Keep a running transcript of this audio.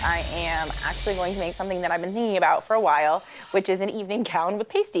I am actually going to make something that I've been thinking about for a while, which is an evening gown with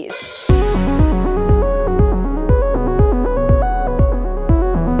pasties.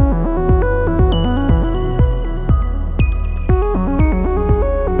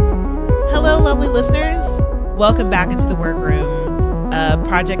 Hello, lovely listeners. Welcome back into the workroom,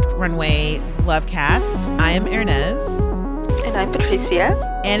 Project Runway Lovecast. I am Ernez. And I'm Patricia.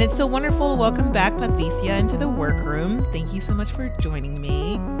 And it's so wonderful to welcome back Patricia into the workroom. Thank you so much for joining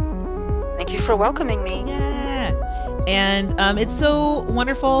me. Thank you for welcoming me. Yeah. And it's so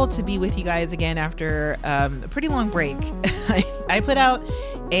wonderful to be with you guys again after a pretty long break. I put out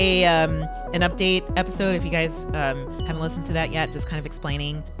an update episode, if you guys haven't listened to that yet, just kind of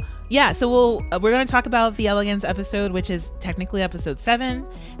explaining. Yeah, so we're going to talk about the Elegance episode, which is technically episode 7.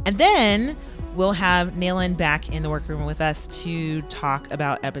 And then we'll have Nayland back in the workroom with us to talk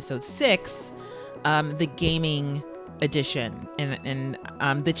about episode 6, the gaming edition. And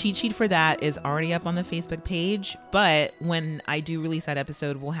the cheat sheet for that is already up on the Facebook page. But when I do release that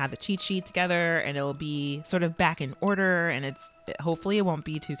episode, we'll have the cheat sheet together and it'll be sort of back in order. And hopefully it won't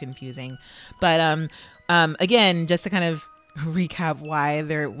be too confusing. But again, just to kind of recap why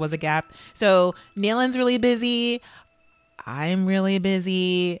there was a gap. So Nayland's really busy. I'm really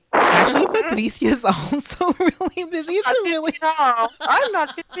busy. Actually, Patricia's also really busy. It's not busy at all. I'm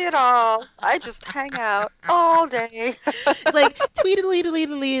not busy at all. I just hang out all day. Like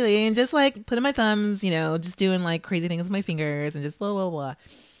tweedledee, and just like putting my thumbs, just doing like crazy things with my fingers and just blah blah blah.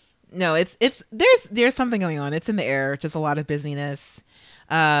 No, there's something going on. It's in the air. Just a lot of busyness.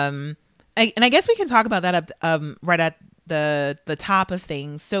 And I guess we can talk about that right at the top of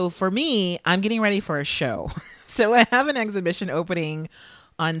things. So for me, I'm getting ready for a show. So I have an exhibition opening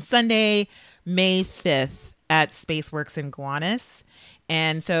on Sunday, May 5th at Spaceworks in Gowanus.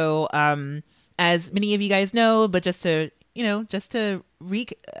 And so as many of you guys know, but just to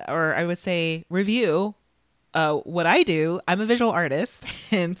review what I do, I'm a visual artist.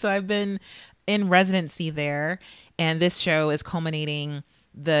 And so I've been in residency there. And this show is culminating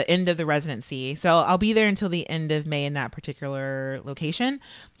the end of the residency. So I'll be there until the end of May in that particular location,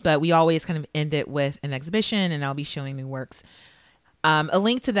 but we always kind of end it with an exhibition and I'll be showing new works. A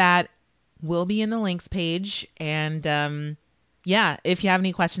link to that will be in the links page. And if you have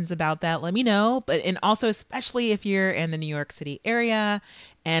any questions about that, let me know. And also, especially if you're in the New York City area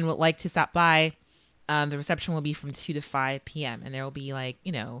and would like to stop by, the reception will be from 2 to 5 p.m. And there will be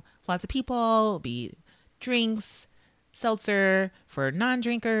lots of people, it'll be drinks, seltzer for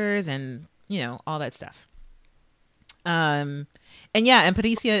non-drinkers and all that stuff. And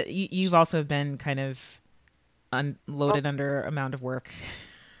Patricia, you've also been kind of unloaded under amount of work.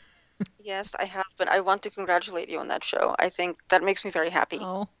 Yes, I have, but I want to congratulate you on that show. I think that makes me very happy.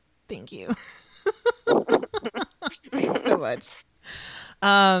 Oh, thank you. Thanks so much.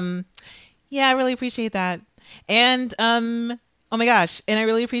 I really appreciate that. And oh my gosh, and I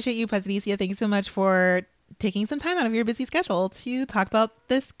really appreciate you, Patricia. Thank you so much for taking some time out of your busy schedule to talk about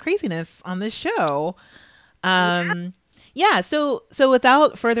this craziness on this show. So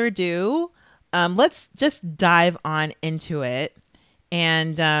without further ado, let's just dive on into it.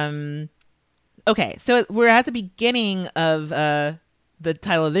 And okay, so we're at the beginning of the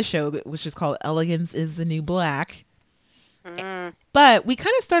title of this show, which is called Elegance is the New Black. But we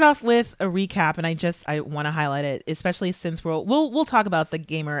kind of start off with a recap, and I want to highlight it, especially since we'll talk about the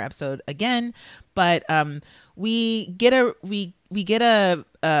gamer episode again. But we get a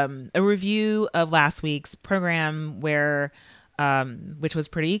review of last week's program where which was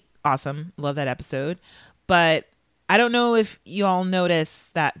pretty awesome. Love that episode. But I don't know if you all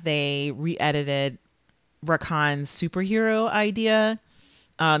noticed that they re-edited Rakan's superhero idea.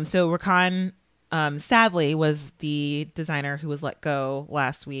 So Rakan, sadly, was the designer who was let go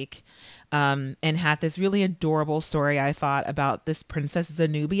last week, and had this really adorable story, I thought, about this Princess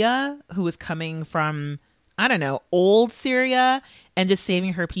Zenobia who was coming from, I don't know, old Syria and just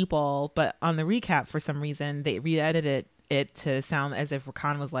saving her people. But on the recap, for some reason, they re-edited it to sound as if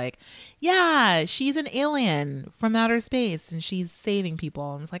Rakan was like, yeah, she's an alien from outer space and she's saving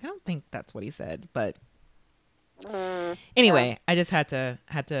people. And it's like, I don't think that's what he said. But anyway, I just had to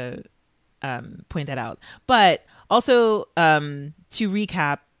point that out. But also to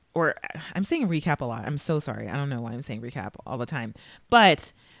recap, or I'm saying recap a lot. I'm so sorry. I don't know why I'm saying recap all the time.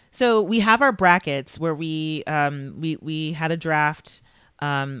 But so we have our brackets where we had a draft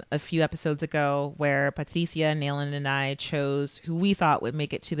a few episodes ago where Patricia, Nayland, and I chose who we thought would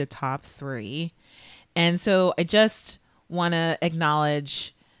make it to the top 3. And so I just want to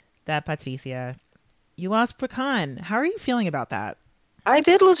acknowledge that, Patricia, you lost Prakan. How are you feeling about that? I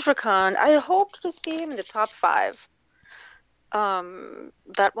did lose Rakan. I hoped to see him in the top 5.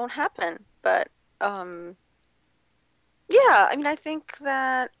 that won't happen. But yeah, I mean, I think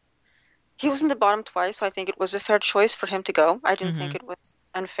that he was in the bottom twice, so I think it was a fair choice for him to go. I didn't Mm-hmm. think it was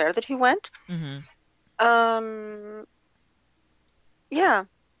unfair that he went. Mm-hmm. Um, yeah,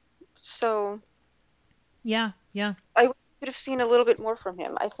 so Yeah. Yeah. I could have seen a little bit more from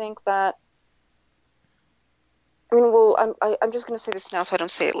him. I think that, I mean, well, I'm just going to say this now so I don't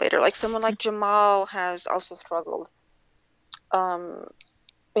say it later. Like someone like Jamal has also struggled um,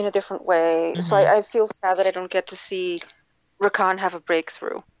 in a different way. So Mm-hmm. I feel sad that I don't get to see Rakan have a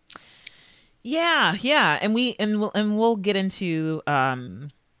breakthrough. Yeah. Yeah. And we'll get into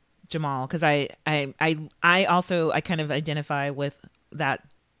Jamal, because I also, I kind of identify with that.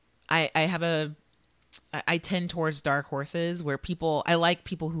 I have a I tend towards dark horses, where people, I like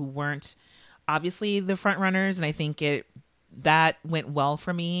people who weren't obviously the front runners, and I think it that went well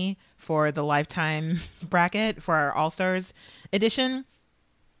for me for the lifetime bracket for our All Stars edition,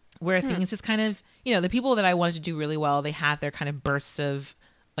 where Hmm. things just kind of, the people that I wanted to do really well, they had their kind of bursts of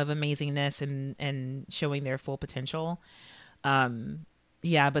amazingness and showing their full potential. Um,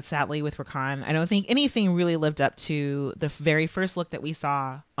 yeah, but sadly with Rakan, I don't think anything really lived up to the very first look that we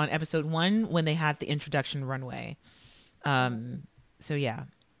saw on episode 1 when they had the introduction runway. So yeah.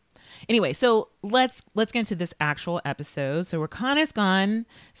 Anyway, so let's get into this actual episode. So Rakan is gone.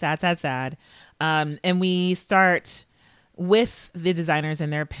 Sad, sad, sad. And we start with the designers in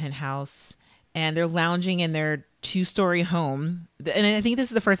their penthouse, and they're lounging in their 2-story home. And I think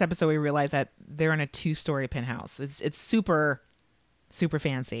this is the first episode we realize that they're in a 2-story penthouse. It's super, super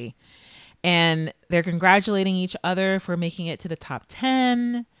fancy. And they're congratulating each other for making it to the top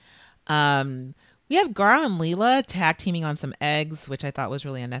 10. We have Gara and Leela tag teaming on some eggs, which I thought was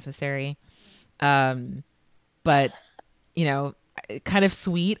really unnecessary. But, kind of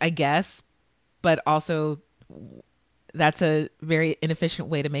sweet, I guess. But also, that's a very inefficient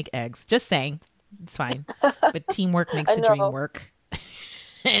way to make eggs. Just saying. It's fine. But teamwork makes I the dream know. work.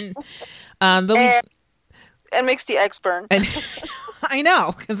 and but we And makes the eggs burn. and I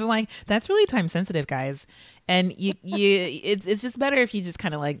know, because I'm like, that's really time sensitive, guys. And it's just better if you just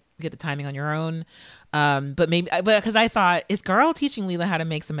kind of like get the timing on your own. But because I thought, is Garl teaching Leela how to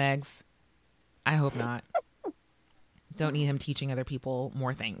make some eggs? I hope not. Don't need him teaching other people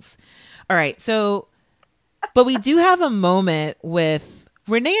more things. All right, so, but we do have a moment with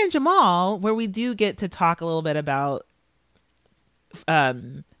Renee and Jamal where we do get to talk a little bit about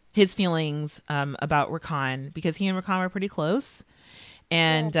his feelings about Rakan, because he and Rakan were pretty close.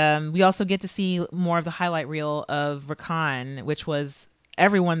 And we also get to see more of the highlight reel of Rakan, which was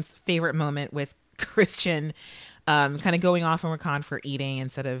everyone's favorite moment, with Christian kind of going off on Rakan for eating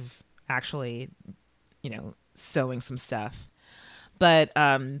instead of actually, sewing some stuff. But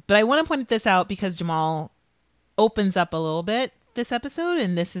I want to point this out because Jamal opens up a little bit this episode,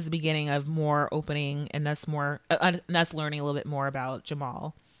 and this is the beginning of more opening and us learning a little bit more about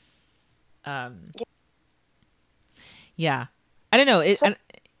Jamal. Yeah. I don't know. So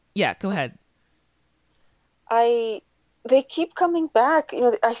Yeah, go ahead. they keep coming back.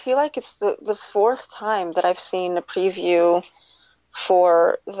 I feel like it's the fourth time that I've seen a preview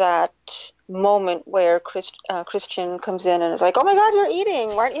for that moment where Christian comes in and is like, "Oh my God, you're eating!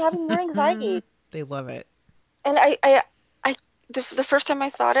 Why aren't you having more anxiety?" They love it. And the first time I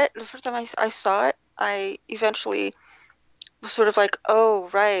thought it, the first time I saw it, I eventually was sort of like, "Oh,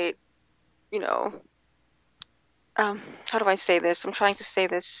 right, you know, how do I say this? I'm trying to say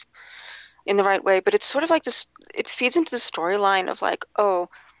this in the right way, but it's sort of like this, it feeds into the storyline of like, oh,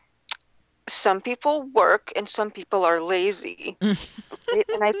 some people work and some people are lazy. Right?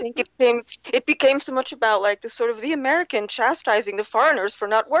 And I think it became so much about like the sort of the American chastising the foreigners for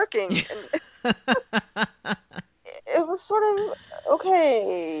not working. And it was sort of,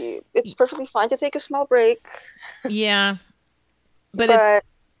 okay, it's perfectly fine to take a small break, Yeah. but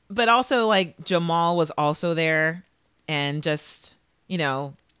But also, like, Jamal was also there, and just,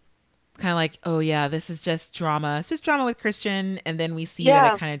 kind of like, oh yeah, this is just drama. It's just drama with Christian. And then we see that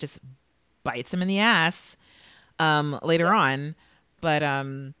it yeah, kind of just bites him in the ass later yeah, on. But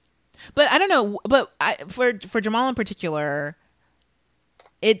I don't know. But for Jamal in particular,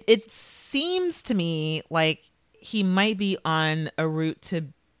 it seems to me like he might be on a route to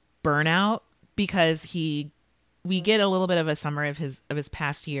burnout, because we get a little bit of a summary of his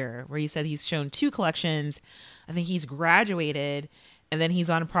past year, where he said he's shown 2 collections. I think he's graduated, and then he's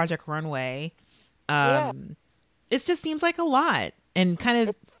on Project Runway. yeah, It just seems like a lot, and kind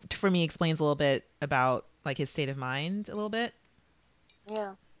of, for me, explains a little bit about like his state of mind a little bit.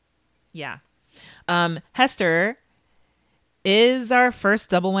 yeah. Yeah. Hester is our first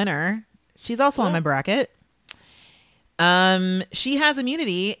double winner. She's also on Yeah. my bracket. she has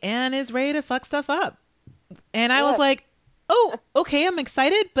immunity and is ready to fuck stuff up. And I was Yeah. like, oh, okay, I'm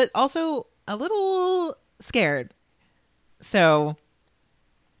excited, but also a little scared. So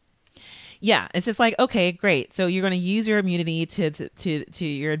yeah, it's just like, okay, great. So you're going to use your immunity to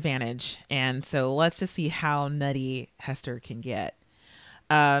your advantage. And so let's just see how nutty Hester can get.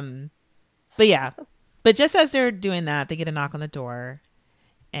 But yeah, but just as they're doing that, they get a knock on the door,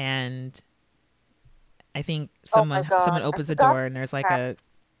 and I think Oh my someone God, I opens the forgot door, and there's like that.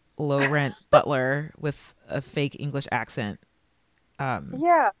 a low rent butler with a fake English accent. Um,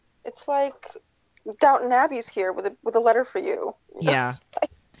 Yeah, it's like Downton Abbey's here with a letter for you. yeah,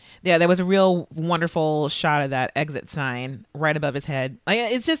 yeah, there was a real wonderful shot of that exit sign right above his head. Like,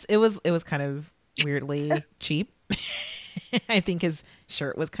 it was kind of weirdly cheap. I think his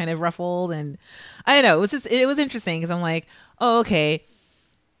shirt was kind of ruffled, and I don't know. It was interesting because I'm like, oh, okay,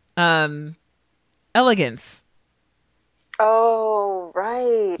 um, elegance, Oh,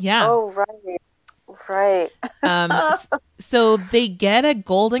 right. yeah. Oh, right. Right. So they get a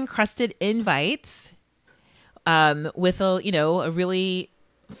gold encrusted invite, with a really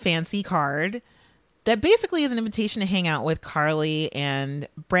fancy card that basically is an invitation to hang out with Carly and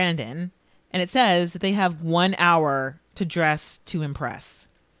Brandon, and it says that they have 1 hour to dress to impress.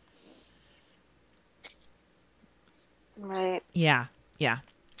 Right. Yeah, yeah.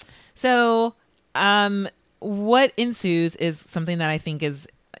 So, what ensues is something that I think is,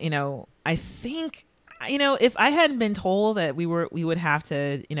 I think, if I hadn't been told that we would have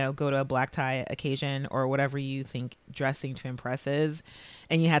to, go to a black tie occasion or whatever you think dressing to impress is,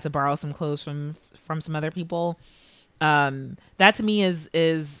 and you had to borrow some clothes from some other people, that to me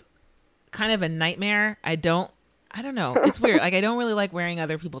is kind of a nightmare. I don't know. It's weird. Like, I don't really like wearing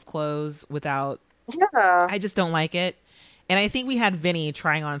other people's clothes without. Yeah. I just don't like it. And I think we had Vinny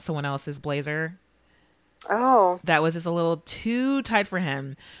trying on someone else's blazer Oh, that was just a little too tight for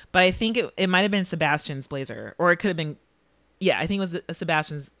him. But I think it might have been Sebastian's blazer, or it could have been, yeah, I think it was a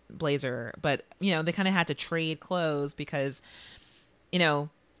Sebastian's blazer. But, they kind of had to trade clothes because, I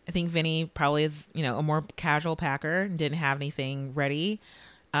think Vinny probably is, a more casual packer and didn't have anything ready.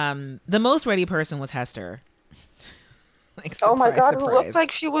 The most ready person was Hester. Like, oh my surprise, God, who looked surprise.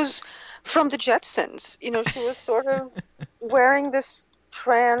 like she was from the Jetsons. She was sort of wearing this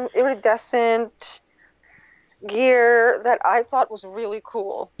iridescent gear that I thought was really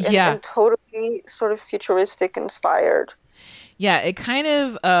cool Yeah. and totally sort of futuristic inspired. Yeah, it kind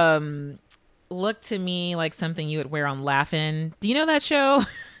of looked to me like something you would wear on Laugh-In. Do you know that show?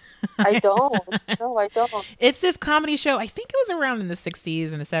 I don't. No, I don't. It's this comedy show. I think it was around in the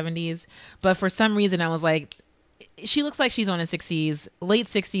 60s and the 70s. But for some reason, I was like, she looks like she's on a late 60s,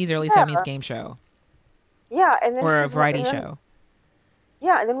 early 70s Yeah. game show Yeah, and then or a she's variety and then, show.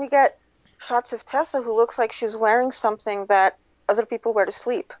 yeah, and then we get shots of Tessa who looks like she's wearing something that other people wear to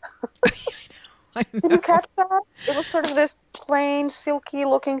sleep. I Did you know. catch that? It was sort of this plain, silky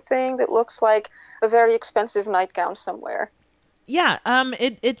looking thing that looks like a very expensive nightgown somewhere. Yeah,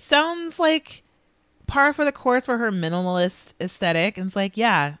 it sounds like par for the course for her minimalist aesthetic. And it's like,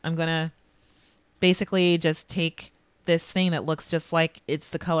 yeah, I'm going to basically just take this thing that looks just like it's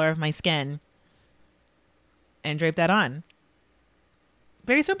the color of my skin and drape that on.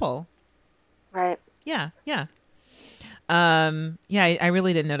 Very simple. Right. Yeah, yeah. Yeah, I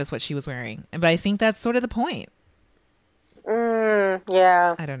really didn't notice what she was wearing. But I think that's sort of the point.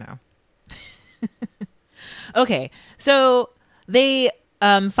 Yeah. I don't know. Okay, so they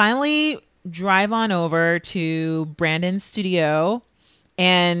finally drive on over to Brandon's studio,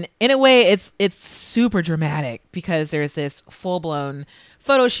 and in a way, it's super dramatic because there's this full blown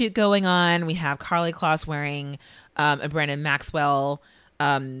photo shoot going on. We have Carly Kloss wearing a Brandon Maxwell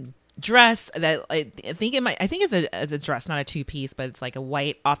dress that I think it's a dress, not a two piece, but it's like a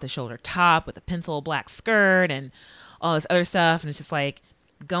white off the shoulder top with a pencil black skirt and all this other stuff, and it's just like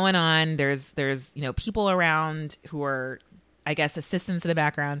going on. There's people around who are, I guess, assistants in the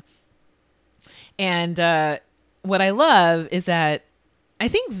background. And what I love is that I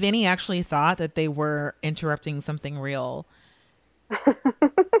think Vinny actually thought that they were interrupting something real.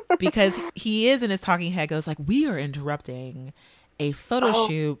 Because he is in his talking head goes like, we are interrupting a photo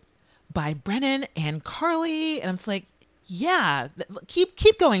shoot by Brennan and Carly. And I'm just like, yeah,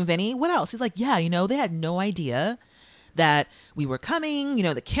 keep going, Vinny. What else? He's like, yeah, they had no idea that we were coming.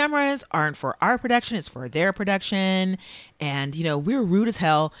 The cameras aren't for our production, it's for their production. And, we're rude as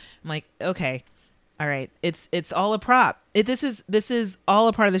hell. I'm like, okay, all right. It's all a prop. This is all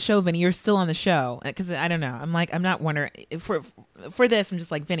a part of the show, Vinny. You're still on the show. Because I don't know. I'm like, I'm not wondering for this. I'm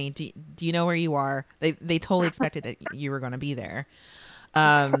just like, Vinny, do you know where you are? They totally expected that you were going to be there.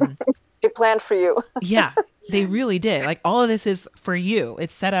 They planned for you. Yeah. They really did. Like, all of this is for you.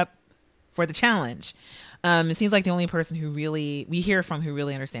 It's set up for the challenge. It seems like the only person who really we hear from who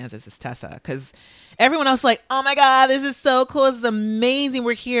really understands this is Tessa, because everyone else is like, oh my god, this is so cool, this is amazing,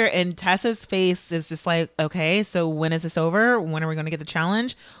 we're here, and Tessa's face is just like, okay, so when is this over? When are we going to get the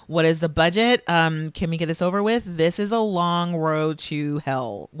challenge? What is the budget? Can we get this over with? This is a long road to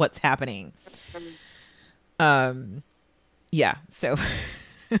hell. What's happening? Yeah, so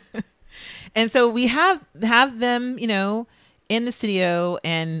and so we have them, in the studio,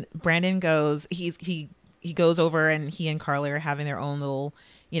 and Brandon goes, he goes over, and he and Carly are having their own little,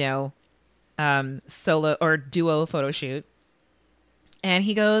 solo or duo photo shoot. And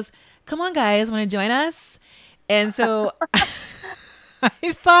he goes, come on guys, want to join us? And so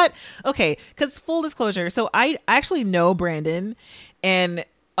I thought, okay, because full disclosure, so I actually know Brandon, and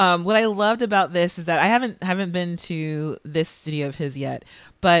what I loved about this is that I haven't been to this studio of his yet,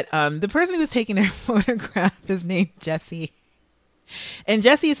 but the person who was taking their photograph is named Jesse. And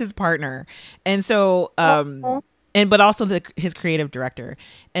Jesse is his partner. And so, but also his creative director.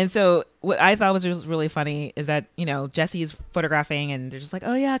 And so what I thought was really funny is that, Jesse is photographing, and they're just like,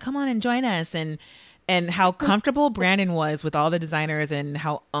 oh yeah, come on and join us. And how comfortable Brandon was with all the designers, and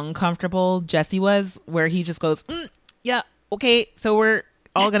how uncomfortable Jesse was, where he just goes, yeah, okay, so we're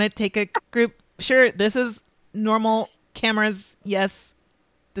all going to take a group. Sure, this is normal cameras. Yes.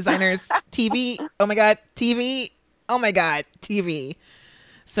 Designers. TV. Oh my God. TV. Oh my God, TV.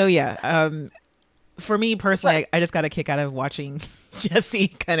 So yeah, for me personally, I just got a kick out of watching Jesse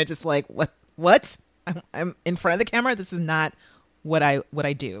kind of just like, what? I'm in front of the camera. This is not what I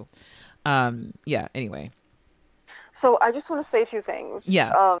do. Yeah. Anyway. So I just want to say a few things.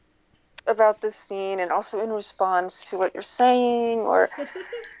 Yeah. About this scene, and also in response to what you're saying. Or,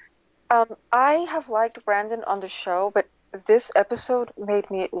 I have liked Brandon on the show, but this episode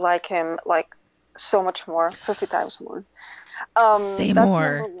made me like him like so much more, 50 times more. Say that's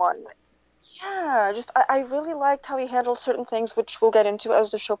more. Number one. Yeah, just I really liked how he handled certain things, which we'll get into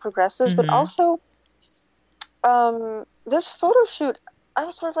as the show progresses. But also, this photo shoot, I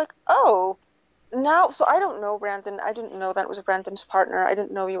was sort of like, oh, now. So I don't know Brandon. I didn't know that was Brandon's partner. I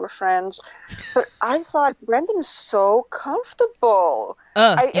didn't know you were friends. But I thought Brandon is so comfortable.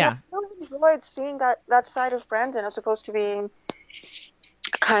 Yeah. I really enjoyed seeing that side of Brandon, as opposed to being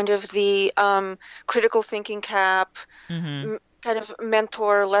kind of the critical thinking cap, kind of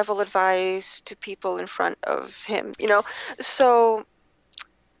mentor level advice to people in front of him, So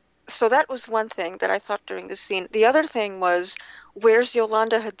that was one thing that I thought during the scene. The other thing was, where's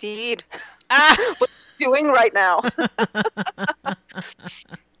Yolanda Hadid? What's she doing right now?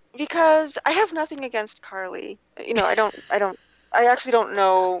 Because I have nothing against Carly. I actually don't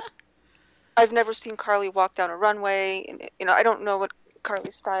know. I've never seen Carly walk down a runway. And, I don't know what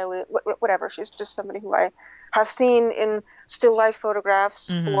Carly's style is, whatever. She's just somebody who I have seen in still life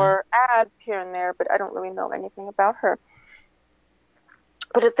photographs for ads here and there, but I don't really know anything about her.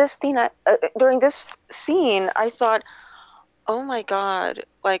 But at this scene, during this scene, I thought, oh my God,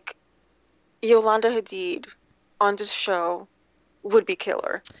 like Yolanda Hadid on this show would be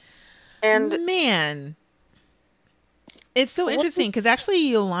killer. And man, it's so interesting, because actually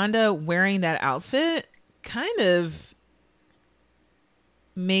Yolanda wearing that outfit kind of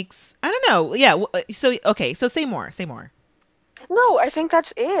makes, I don't know. Yeah. So, okay. So say more. No, I think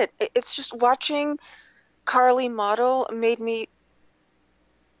that's it. It's just watching Carly model made me,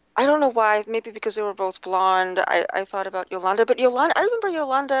 I don't know why, maybe because they were both blonde. I thought about Yolanda, but I remember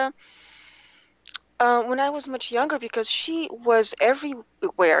Yolanda when I was much younger, because she was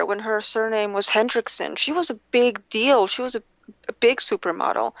everywhere when her surname was Hendrickson. She was a big deal. She was a big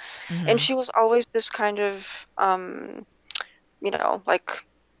supermodel. And she was always this kind of, like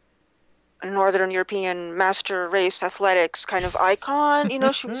a Northern European master race athletics kind of icon.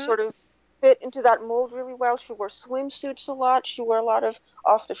 She was sort of fit into that mold really well. She wore swimsuits a lot. She wore a lot of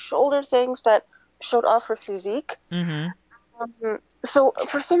off-the-shoulder things that showed off her physique. So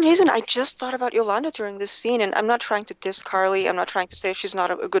for some reason, I just thought about Yolanda during this scene, and I'm not trying to diss Carly. I'm not trying to say she's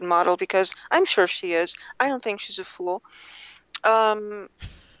not a good model, because I'm sure she is. I don't think she's a fool.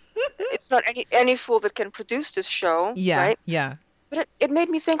 It's not any fool that can produce this show, right? Yeah. But it made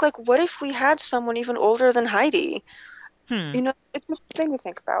me think, like, what if we had someone even older than Heidi? It's just a thing to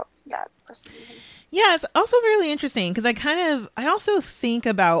think about. Yeah, it's also really interesting, because I also think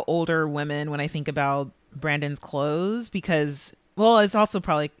about older women when I think about Brandon's clothes, because, well, it's also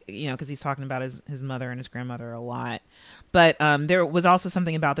probably, because he's talking about his mother and his grandmother a lot. But there was also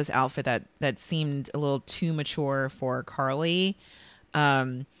something about this outfit that seemed a little too mature for Carly.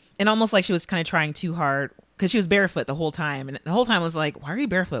 And almost like she was kind of trying too hard, because she was barefoot the whole time. And the whole time was like, why are you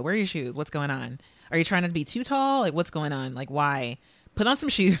barefoot? Where are your shoes? What's going on? Are you trying to be too tall? Like, what's going on? Like, why? Put on some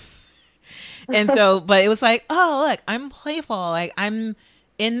shoes. And so, but it was like, oh, look, I'm playful. Like, I'm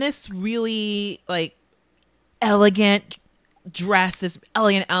in this really like elegant dress, this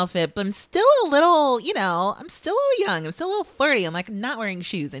elegant outfit, but I'm still a little, I'm still a little young. I'm still a little flirty. I'm like not wearing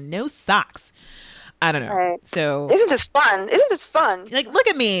shoes and no socks. I don't know. Right. So Isn't this fun? Isn't this fun? like, look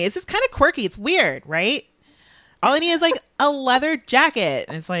at me. It's just kind of quirky. It's weird, right? All I need is like a leather jacket.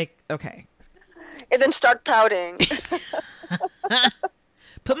 And it's like, okay. And then start pouting.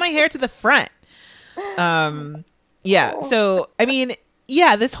 Put my hair to the front. Yeah. So, I mean,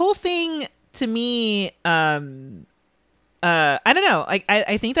 yeah, this whole thing to me, I don't know.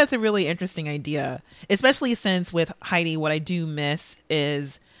 I think that's a really interesting idea, especially since with Heidi, what I do miss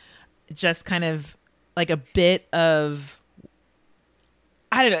is just kind of like a bit of,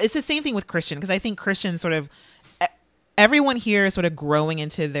 I don't know. It's the same thing with Christian, because I think Christian sort of, everyone here is sort of growing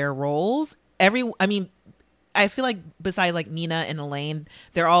into their roles. I feel like beside like Nina and Elaine,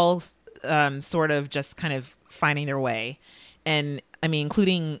 they're all sort of just kind of finding their way. And I mean,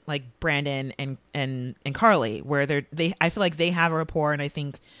 including like Brandon and Carly, where I feel like they have a rapport, and I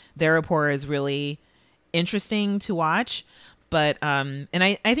think their rapport is really interesting to watch. But and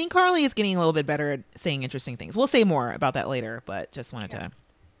I think Carly is getting a little bit better at saying interesting things. We'll say more about that later, but just wanted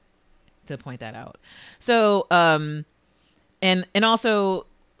to point that out. So and also,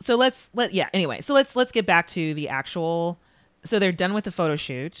 so let's get back to the actual. So they're done with the photo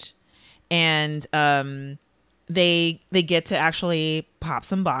shoot, and they get to actually pop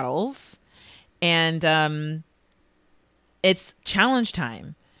some bottles, and it's challenge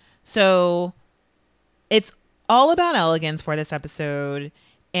time. So it's all about Elegance for this episode,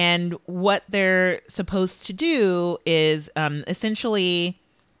 and what they're supposed to do is essentially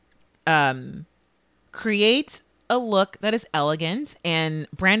create a look that is elegant, and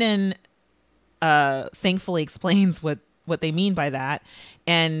Brandon thankfully explains what they mean by that.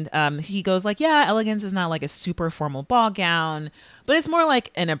 And he goes like, yeah, elegance is not like a super formal ball gown, but it's more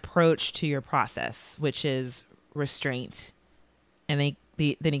like an approach to your process, which is restraint. And then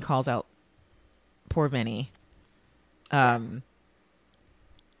he calls out poor Vinny,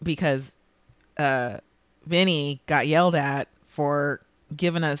 because Vinny got yelled at for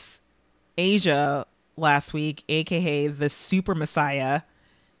giving us Asia last week, aka the super messiah,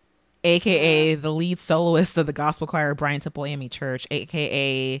 aka the lead soloist of the gospel choir Brian Temple AME Church,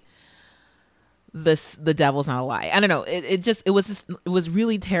 aka the devil's not a lie. I don't know. It was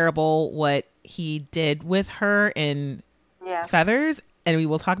really terrible what he did with her in Feathers, and we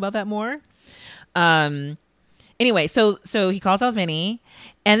will talk about that more. Anyway, so he calls out Vinny,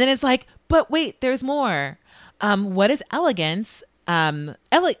 and then it's like, but wait, there's more. What is elegance?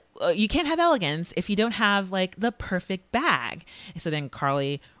 You can't have elegance if you don't have like the perfect bag. And so then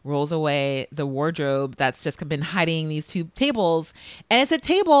Carly rolls away the wardrobe that's just been hiding these two tables, and it's a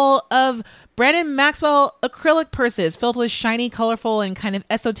table of Brandon Maxwell acrylic purses filled with shiny, colorful, and kind of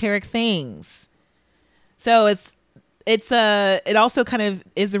esoteric things. So it also kind of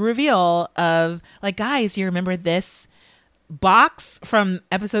is a reveal of like, guys, you remember this box from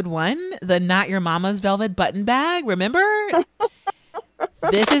episode 1, the Not Your Mama's velvet button bag? Remember?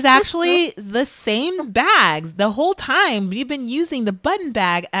 This is actually the same bags. The whole time we've been using the button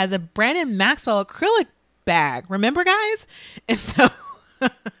bag as a Brandon Maxwell acrylic bag. Remember, guys? And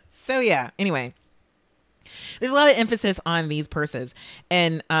so yeah, anyway, there's a lot of emphasis on these purses.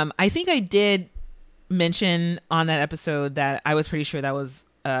 And I think I did mention on that episode that I was pretty sure that was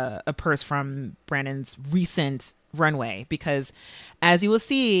a purse from Brandon's recent runway, because as you will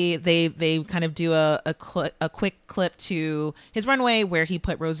see, they kind of do a quick clip to his runway where he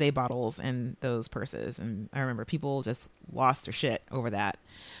put rosé bottles in those purses, and I remember people just lost their shit over that.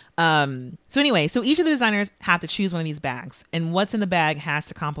 So anyway, so each of the designers have to choose one of these bags, and what's in the bag has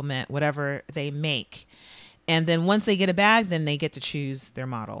to complement whatever they make. And then once they get a bag, then they get to choose their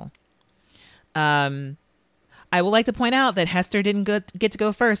model. I would like to point out that Hester didn't get to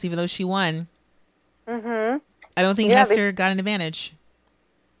go first, even though she won. Mm-hmm. I don't think Hester got an advantage.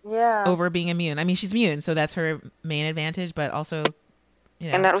 Yeah. Over being immune. I mean, she's immune, so that's her main advantage, but also,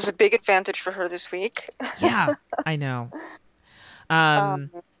 And that was a big advantage for her this week. Yeah, I know. So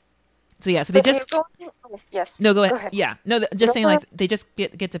yeah, so they just... Yes. No, go ahead. Yeah. No, just saying, like, they just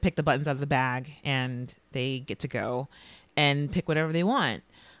get to pick the buttons out of the bag, and they get to go and pick whatever they want.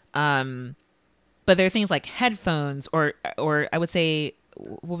 But there are things like headphones, or I would say,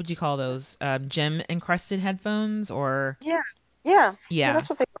 what would you call those? Gem encrusted headphones, or yeah. That's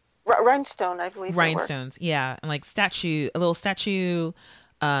what they rhinestone, I believe. Rhinestones, yeah, and like a little statue,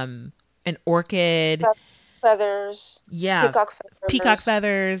 an orchid, feathers, yeah, peacock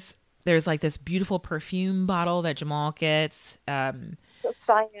feathers. there's like this beautiful perfume bottle that Jamal gets.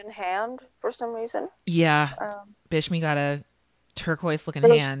 Sign in hand for some reason. Yeah, Um, Bishmi got a turquoise looking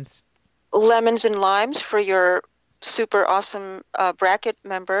there's hand. lemons and limes for your super awesome bracket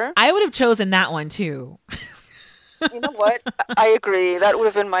member. I would have chosen that one too. You know what? I agree. That would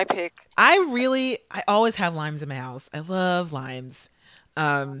have been my pick. I always have limes in my house. I love limes.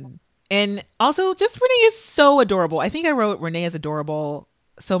 And also just Renee is so adorable. I think I wrote Renee is adorable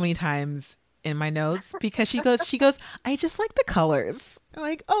so many times in my notes because she goes, I just like the colors. I'm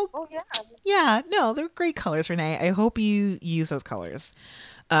like, oh Oh yeah. yeah, no, they're great colors, Renee. I hope you use those colors.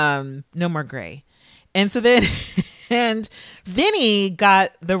 No more gray. And so then and Vinny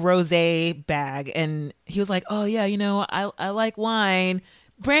got the rosé bag and he was like, oh yeah, I like wine.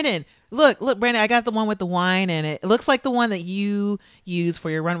 Brandon, look, Brandon, I got the one with the wine in it. It looks like the one that you use for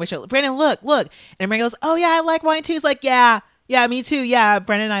your runway show. Brandon, look. And Brandon goes, oh yeah, I like wine too. He's like, yeah, me too. Yeah,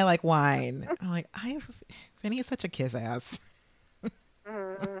 Brandon and I like wine. I'm like, Vinny is such a kiss ass.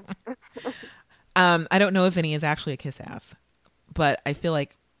 Mm. I don't know if Vinny is actually a kiss ass, but I feel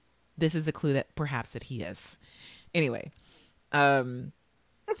like this is a clue that perhaps that he is. Anyway,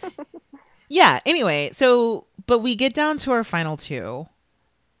 yeah. Anyway, so but we get down to our final two,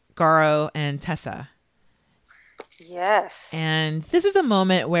 Garo and Tessa, Yes. and this is a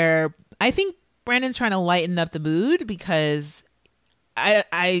moment where I think Brandon's trying to lighten up the mood because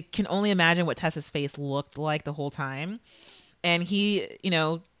I can only imagine what Tessa's face looked like the whole time, and he,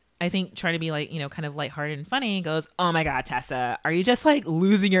 I think trying to be like, kind of lighthearted and funny, goes, oh my God, Tessa, are you just like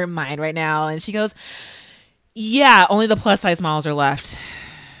losing your mind right now? And she goes, yeah, only the plus size models are left.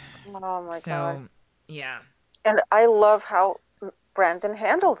 Oh my So, God. yeah. And I love how Brandon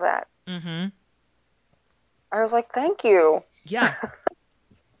handles that. Mm-hmm. I was like, thank you. Yeah.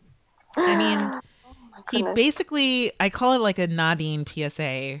 I mean, Oh my he goodness. basically, I call it like a Nadine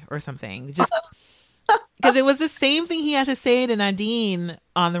PSA or something. Just because it was the same thing he had to say to Nadine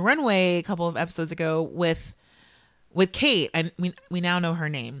on the runway a couple of episodes ago with Kate. And we now know her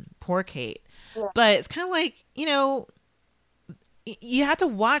name. Poor Kate. Yeah. But it's kind of like, you have to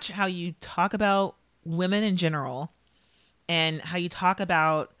watch how you talk about women in general and how you talk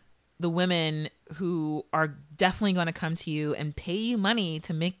about the women who are definitely going to come to you and pay you money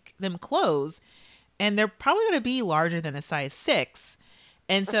to make them clothes. And they're probably going to be larger than a size 6.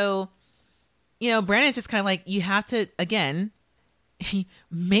 And so, Brandon's just kind of like, you have to, again,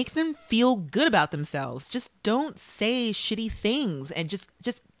 make them feel good about themselves. Just don't say shitty things and just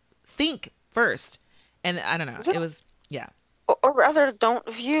think first. And I don't know. Yeah. It was, yeah. Or rather, don't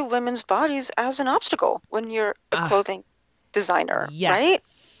view women's bodies as an obstacle when you're a clothing designer, yeah. right?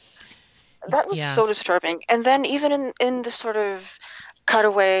 That was Yeah. so disturbing. And then even in the sort of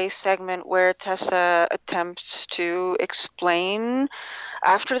cutaway segment where Tessa attempts to explain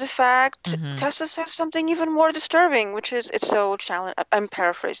after the fact, Mhm. Tessa says something even more disturbing, which is it's so challenging. I'm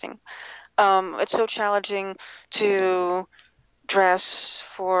paraphrasing. It's so challenging to dress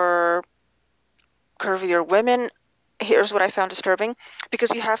for curvier women. Here's what I found disturbing,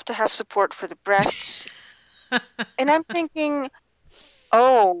 because you have to have support for the breasts. And I'm thinking,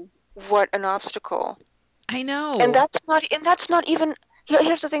 oh, what an obstacle. I know. And that's not even,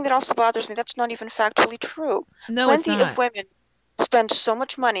 here's the thing that also bothers me, that's not even factually true. No, it's Plenty not. of women spend so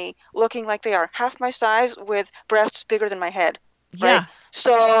much money looking like they are half my size with breasts bigger than my head. Yeah. Right?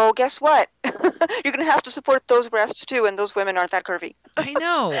 So guess what? You're going to have to support those breasts too, and those women aren't that curvy. I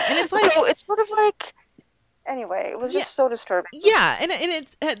know. And it's like, So it's sort of like, anyway, it was just so disturbing. yeah. And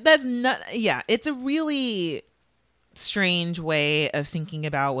that's not, yeah. It's a really strange way of thinking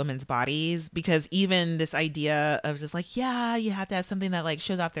about women's bodies, because even this idea of just like, yeah, you have to have something that like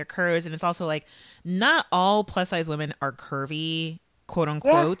shows off their curves. And it's also like, not all plus size women are curvy, quote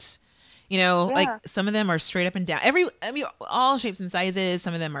unquote. Yes. Like some of them are straight up and down. All shapes and sizes.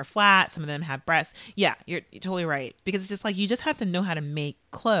 Some of them are flat. Some of them have breasts. Yeah, you're totally right. Because it's just like, you just have to know how to make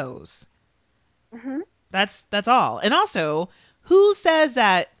clothes. Mm-hmm. That's all. And also, who says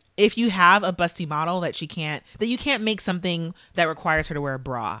that if you have a busty model that you can't make something that requires her to wear a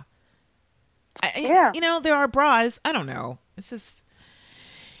bra? There are bras. I don't know. It's just,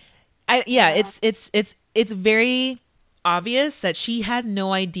 it's very obvious that she had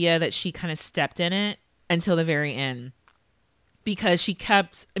no idea that she kind of stepped in it until the very end, because she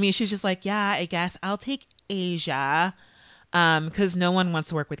was just like, yeah, I guess I'll take Asia, because no one wants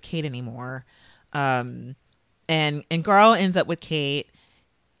to work with Kate anymore. And Garl ends up with Kate,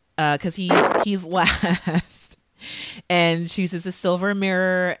 because he's last, and she uses a silver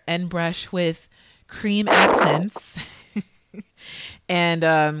mirror and brush with cream accents.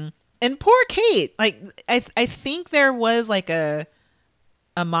 And poor Kate, like I think there was like a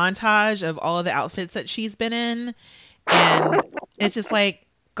a montage of all of the outfits that she's been in, and it's just like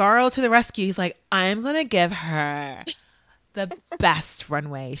Garo to the rescue. He's like, I'm gonna give her the best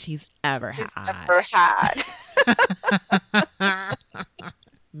runway she's ever He's had. ever had.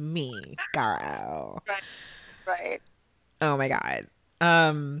 Me, Garo. Right. Oh my god.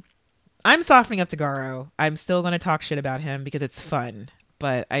 I'm softening up to Garo. I'm still going to talk shit about him because it's fun,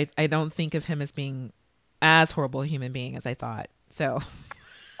 but I don't think of him as being as horrible a human being as I thought. So,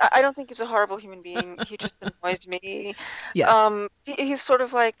 I don't think he's a horrible human being. He just annoys me. yes. He's sort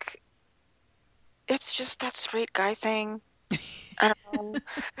of like, it's just that straight guy thing. I don't know.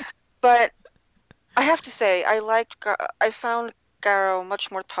 But I have to say, I found Garo much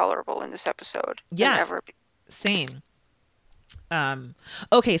more tolerable in this episode Yeah. than ever. Same.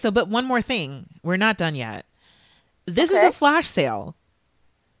 Okay, so but one more thing. We're not done yet. This is Okay. a flash sale.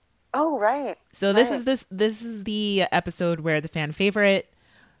 Oh, right. So this is the episode where the fan favorite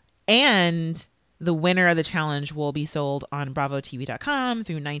and the winner of the challenge will be sold on bravotv.com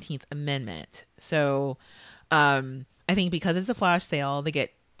through 19th Amendment. So I think because it's a flash sale, they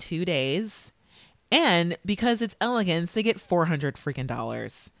get 2 days, and because it's Elegance, they get $400 freaking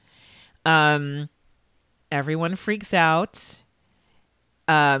dollars. Everyone freaks out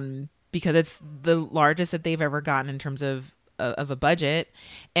because it's the largest that they've ever gotten in terms of a budget.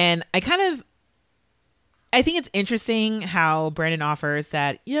 And I think it's interesting how Brandon offers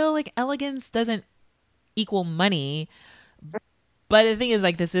that, like Elegance doesn't equal money. But the thing is,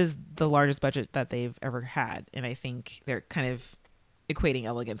 like, this is the largest budget that they've ever had. And I think they're kind of equating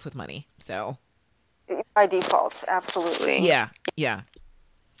Elegance with money. So By default, absolutely. yeah.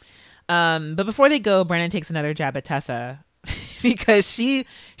 But before they go, Brandon takes another jab at Tessa because she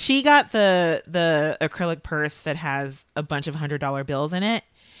got the acrylic purse that has a bunch of $100 bills in it.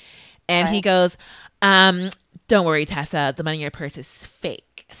 And he goes, don't worry, Tessa, the money in your purse is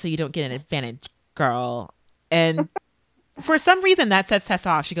fake, so you don't get an advantage, girl. And for some reason that sets Tessa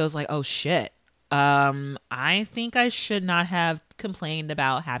off. She goes like, oh shit. I think I should not have complained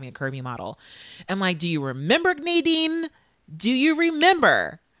about having a curvy model. I'm like, do you remember, Nadine? Do you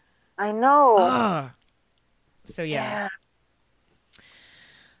remember? I know. Ugh. So yeah.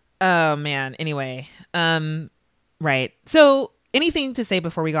 Oh man. Anyway, right. So anything to say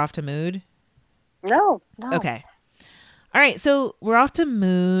before we go off to Mood? No. Okay. All right. So we're off to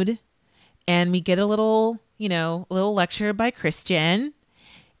Mood, and we get a little lecture by Christian,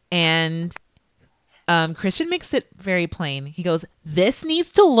 and Christian makes it very plain. He goes, "This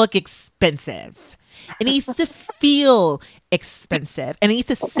needs to look expensive. It needs to feel expensive, and it needs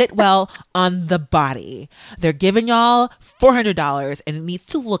to sit well on the body. They're giving y'all $400, and it needs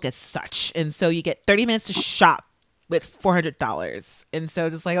to look as such. And so you get 30 minutes to shop with $400. And so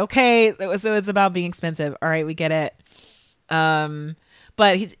just like, okay, so it's about being expensive. All right, we get it.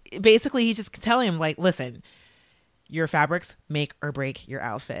 But he's just telling him, like, listen, your fabrics make or break your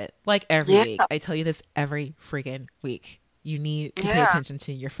outfit. Like every week. I tell you this every freaking week. You need to pay attention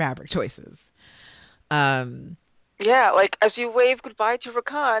to your fabric choices. Like as you wave goodbye to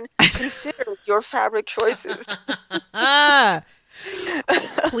Rakan, consider your fabric choices.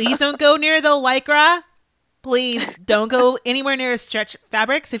 Please don't go near the Lycra. Please don't go anywhere near stretch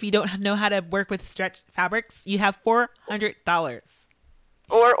fabrics. If you don't know how to work with stretch fabrics, you have $400.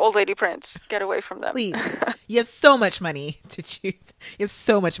 Or old lady prints. Get away from them. Please. You have so much money to choose. You have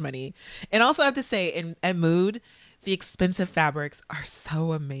so much money. And also I have to say, at Mood, the expensive fabrics are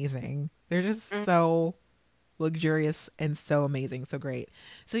so amazing. They're just so luxurious and so amazing. So great.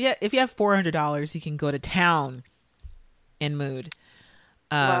 So yeah, if you have $400, you can go to town in Mood.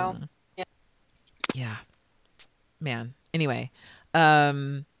 Wow. Yeah. Man. Anyway.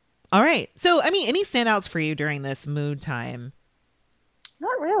 All right. So, I mean, any standouts for you during this Mood time?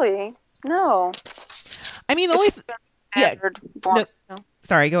 Not really. No. I mean, the only No.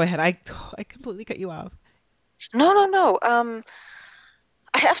 Sorry, go ahead. I completely cut you off. No.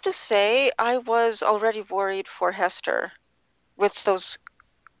 I have to say, I was already worried for Hester with those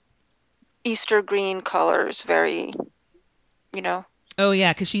Easter green colors. Very, Oh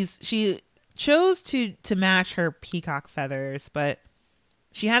yeah, because she chose to match her peacock feathers, but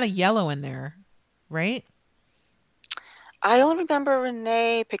she had a yellow in there, right? I only remember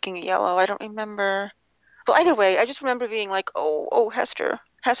Renee picking a yellow. I don't remember. Well, either way, I just remember being like, oh, Hester,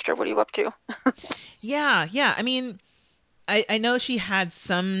 what are you up to? Yeah. I mean, I know she had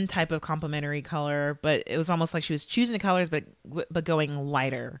some type of complementary color, but it was almost like she was choosing the colors, but going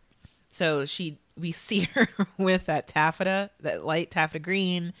lighter. So we see her with that light taffeta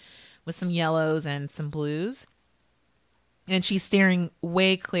green, with some yellows and some blues, and she's steering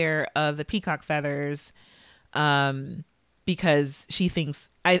way clear of the peacock feathers. because she thinks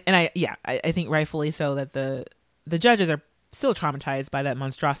I think rightfully so that the judges are still traumatized by that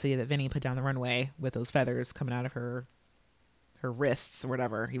monstrosity that Vinny put down the runway with those feathers coming out of her wrists or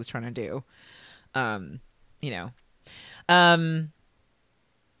whatever he was trying to do. You know.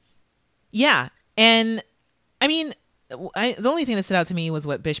 Yeah. And I mean, the only thing that stood out to me was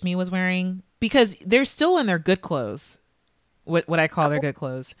what Bishmi was wearing, because they're still in their good clothes. What I call their good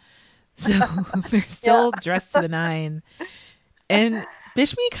clothes. So they're still dressed to the nine. And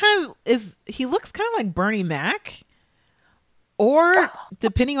Bishmi he looks kind of like Bernie Mac, or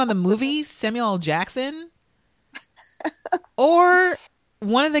depending on the movie, Samuel L. Jackson, or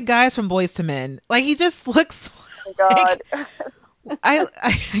one of the guys from Boys to Men. Like, he just looks God.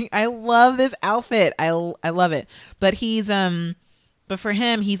 I love this outfit. I love it. But but for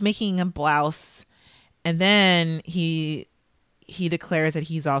him, he's making a blouse, and then he declares that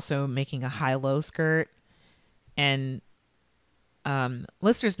he's also making a high-low skirt. And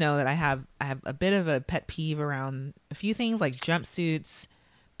listeners know that I have a bit of a pet peeve around a few things like jumpsuits,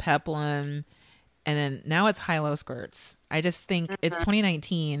 peplum, and then now it's high-low skirts. I just think it's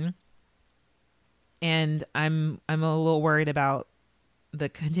 2019, and I'm a little worried about the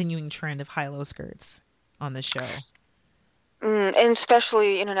continuing trend of high-low skirts on this show. And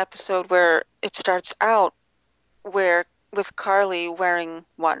especially in an episode where it starts out with Carly wearing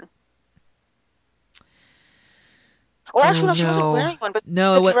one. Well, actually, no, she wasn't wearing one, but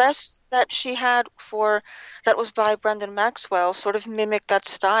the dress that she had that was by Brendan Maxwell sort of mimicked that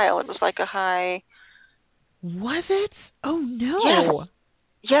style. It was like a high... Was it? Oh, no.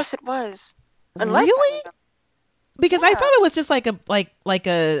 Yes, it was. Really? Because I thought it was just like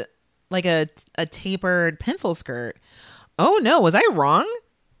a tapered pencil skirt. Oh no, was I wrong?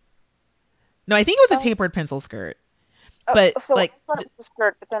 No, I think it was a tapered pencil skirt. But so I thought it was a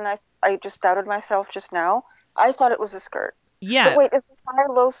skirt, but then I just doubted myself just now. I thought it was a skirt. Yeah. But wait, is a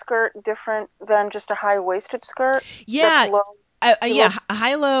high-low skirt different than just a high-waisted skirt? Yeah.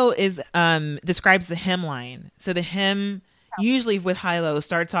 High-low is describes the hemline. So the hem usually with high-low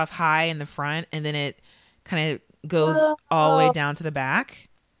starts off high in the front, and then it kind of goes all the way down to the back.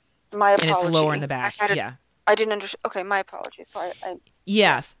 My apologies. And it's lower in the back. I didn't understand. Okay, my apologies. So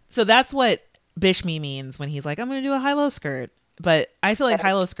Yes. So that's what Bishmi means when he's like, I'm going to do a high-low skirt. But I feel like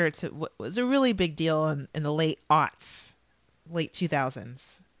high-low skirts was a really big deal in the late aughts, late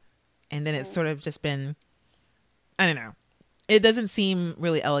 2000s. And then it's sort of just been, I don't know. It doesn't seem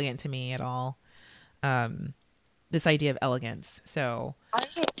really elegant to me at all. This idea of elegance. So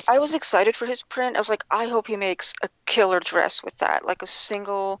I was excited for his print. I was like, I hope he makes a killer dress with that, like a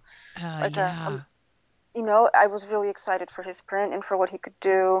single. I was really excited for his print and for what he could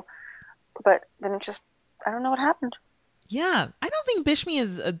do, but then I don't know what happened. Yeah, I don't think Bishmi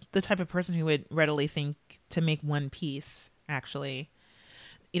is the type of person who would readily think to make one piece. Actually,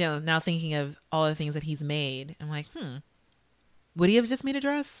 now thinking of all the things that he's made, I'm like, would he have just made a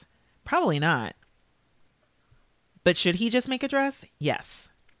dress? Probably not. But should he just make a dress? Yes.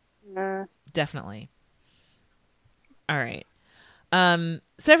 Definitely. All right. So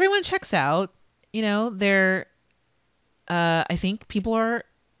everyone checks out. I think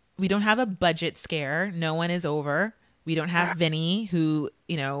we don't have a budget scare. No one is over. We don't have Vinny who,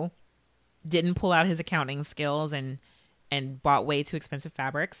 didn't pull out his accounting skills and bought way too expensive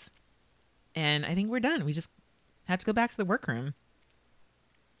fabrics. And I think we're done. We just have to go back to the workroom.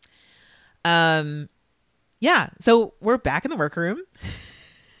 Yeah, so we're back in the workroom.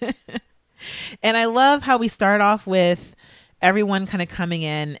 And I love how we start off with everyone kind of coming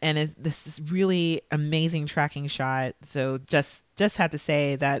in, and this is really amazing tracking shot. So just have to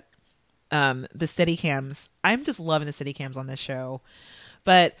say that the Steadicams, I'm just loving the Steadicams on this show.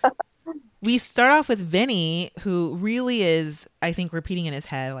 But we start off with Vinny, who really is, I think, repeating in his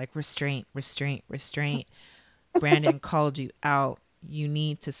head, like, restraint, restraint, restraint. Brandon called you out. You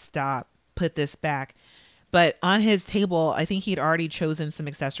need to stop. Put this back. But on his table, I think he'd already chosen some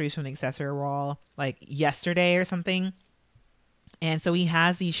accessories from the accessory wall like yesterday or something. And so he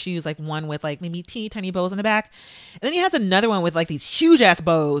has these shoes, like one with like maybe teeny tiny bows on the back. And then he has another one with like these huge ass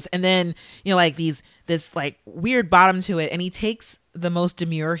bows. And then, like this like weird bottom to it. And he takes the most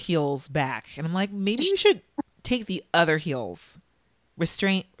demure heels back. And I'm like, maybe you should take the other heels.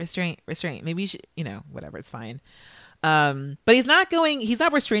 Restraint, restraint, restraint. Maybe you should, whatever, it's fine. But he's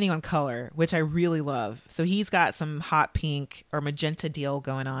not restraining on color, which I really love. So he's got some hot pink or magenta deal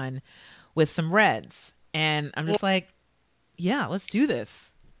going on with some reds. And I'm just like, yeah, let's do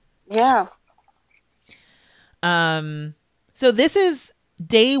this. Yeah. So this is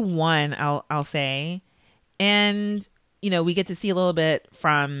day one, I'll say. And, we get to see a little bit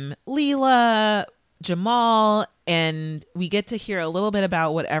from Leela, Jamal, and we get to hear a little bit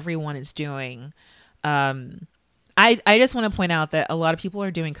about what everyone is doing. Um, I just want to point out that a lot of people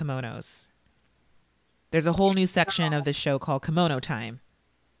are doing kimonos. There's a whole new section of the show called Kimono Time.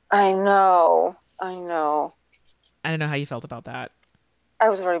 I know. I know. I don't know how you felt about that. I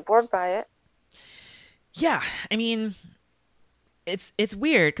was very bored by it. Yeah, I mean, it's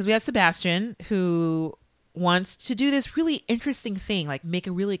weird because we have Sebastian who wants to do this really interesting thing, like make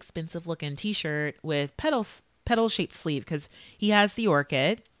a really expensive looking T-shirt with petal shaped sleeve because he has the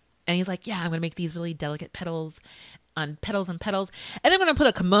orchid, and he's like, yeah, I'm gonna make these really delicate petals on petals and petals, and I'm gonna put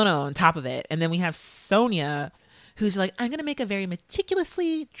a kimono on top of it. And then we have Sonia, who's like, I'm gonna make a very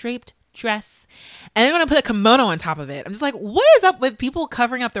meticulously draped dress, and I'm gonna put a kimono on top of it. I'm just like, what is up with people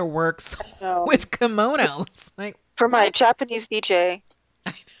covering up their works No. with kimonos? Like, For my Japanese DJ.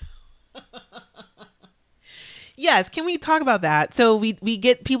 yes, can we talk about that? So we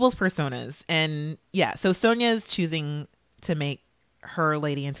get people's personas, and yeah, so Sonia's choosing to make her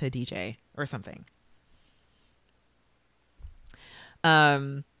lady into a DJ or something.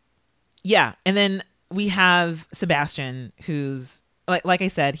 Yeah, and then we have Sebastian, who's like I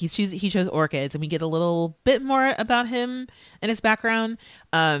said, he chose orchids, and we get a little bit more about him and his background.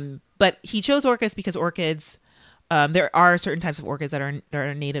 But he chose orchids because orchids, there are certain types of orchids that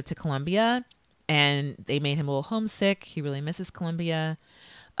are native to Colombia, and they made him a little homesick. He really misses Colombia.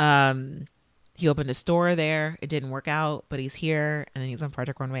 He opened a store there. It didn't work out, but he's here, and then he's on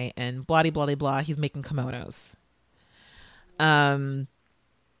Project Runway, and blah blah blah. He's making kimonos.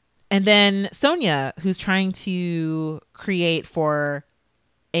 And then Sonia, who's trying to create for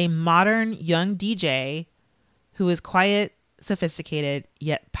a modern young DJ who is quiet, sophisticated,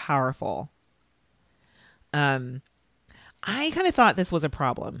 yet powerful. I kind of thought this was a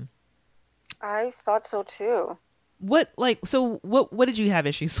problem. I thought so too. What did you have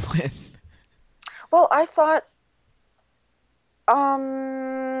issues with? Well, I thought,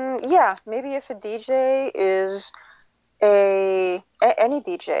 yeah, maybe if a DJ is any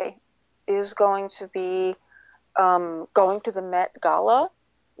DJ is going to be going to the Met Gala,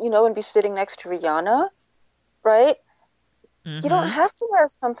 and be sitting next to Rihanna, right? Mm-hmm. You don't have to wear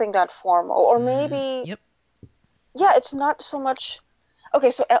something that formal, or maybe, Yep. Yeah, it's not so much.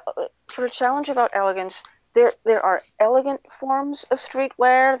 Okay, so for a challenge about elegance, there are elegant forms of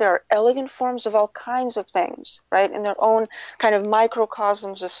streetwear. There are elegant forms of all kinds of things, right? In their own kind of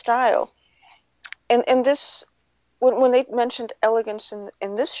microcosms of style. And this, when they mentioned elegance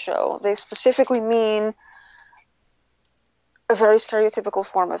in this show, they specifically mean a very stereotypical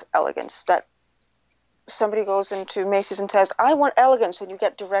form of elegance, that somebody goes into Macy's and says, I want elegance, and you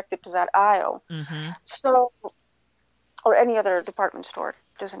get directed to that aisle. Mm-hmm. So, or any other department store,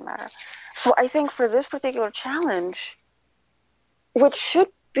 doesn't matter. So I think for this particular challenge, which should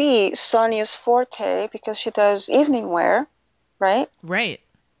be Sonia's forte because she does evening wear, right? Right.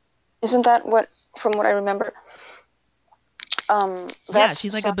 Isn't that from what I remember? Yeah,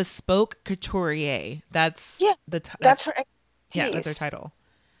 she's like a bespoke couturier. That's that's her expertise. Yeah, that's her title.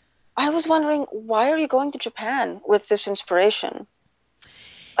 I was wondering, why are you going to Japan with this inspiration?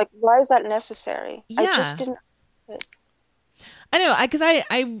 Like, why is that necessary? Yeah. I just didn't. I know, because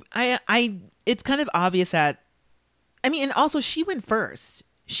I it's kind of obvious that, I mean, and also she went first.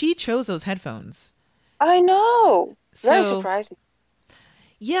 She chose those headphones. I know. Very So, surprising.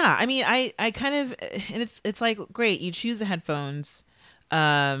 yeah, I mean, I kind of, and it's like, great, you choose the headphones.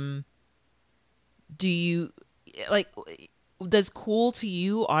 Do you, like, does cool to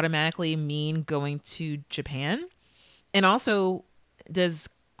you automatically mean going to Japan? And also, does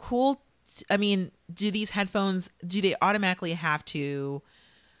cool, I mean, do these headphones, do they automatically have to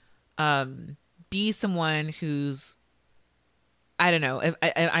be someone who's, I don't know, if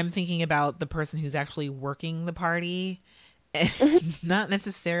I'm thinking about the person who's actually working the party, and not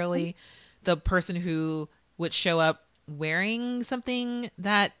necessarily the person who would show up wearing something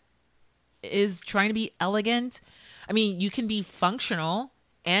that is trying to be elegant. I mean, you can be functional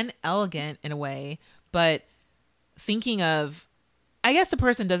and elegant in a way, but thinking of, I guess the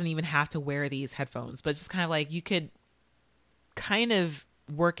person doesn't even have to wear these headphones, but just kind of like, you could kind of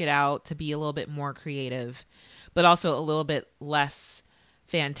work it out to be a little bit more creative, but also a little bit less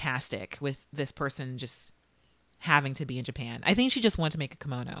fantastic with this person just having to be in Japan. I think she just wanted to make a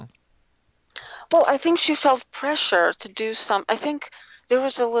kimono. Well, I think she felt pressure to do I think there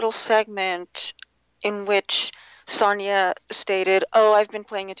was a little segment in which Sonia stated, "Oh, I've been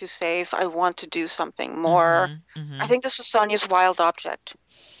playing it too safe. I want to do something more." Mm-hmm, mm-hmm. I think this was Sonia's wild object,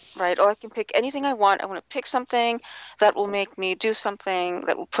 right? Oh, I can pick anything I want. I want to pick something that will make me do something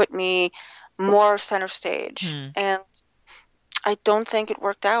that will put me more center stage. And I don't think it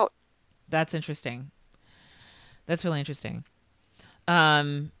worked out. That's interesting. That's really interesting.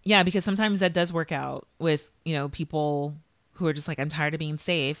 Yeah, because sometimes that does work out with, people who are just like, I'm tired of being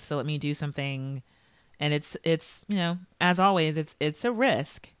safe, so let me do something. And it's, as always, it's a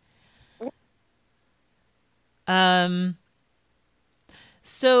risk.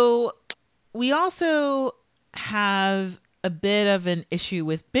 So we also have a bit of an issue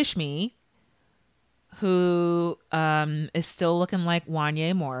with Bishmi, who is still looking like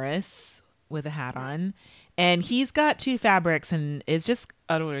Wanye Morris with a hat on. And he's got two fabrics and is just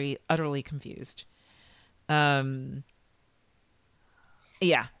utterly confused. Yeah.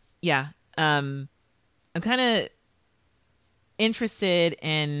 I'm kind of interested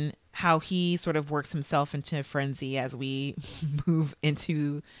in how he sort of works himself into a frenzy as we move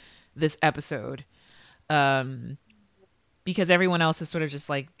into this episode. Because everyone else is sort of just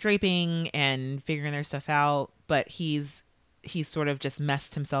like draping and figuring their stuff out, but he's sort of just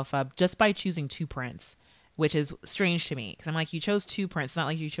messed himself up just by choosing 2 prints, which is strange to me because I'm like, you chose 2 prints, not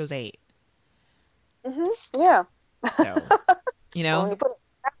like you chose 8. Yeah. So, When you put it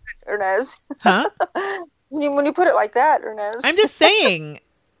like that, Ernest. Huh? When you put it like that, Ernest. I'm just saying,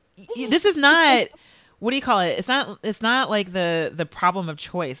 this is not. What do you call it? It's not like the problem of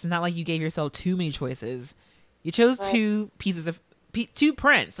choice. It's not like you gave yourself too many choices. You chose Right. 2 pieces of 2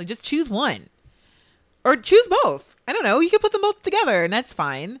 prints. Like, just choose one, or choose both. I don't know. You could put them both together, and that's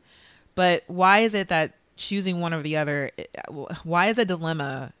fine. But why is it that choosing one or the other? Why is a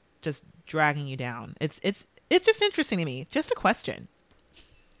dilemma just dragging you down? It's just interesting to me. Just a question.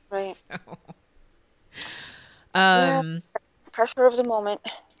 Right. So, Yeah. Pressure of the moment.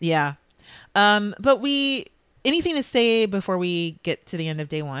 yeah. But anything to say before we get to the end of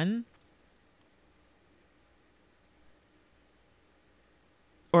day 1?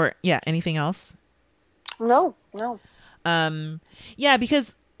 Or anything else? No. Yeah,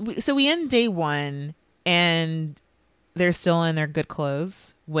 because we end day 1 and they're still in their good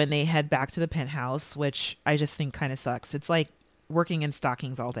clothes when they head back to the penthouse, which I just think kind of sucks. It's like working in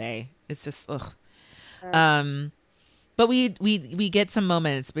stockings all day. It's just ugh. But we get some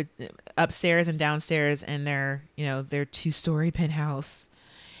moments upstairs and downstairs in their 2-story penthouse.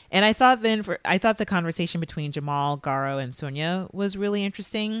 And I thought the conversation between Jamal, Garo, and Sonia was really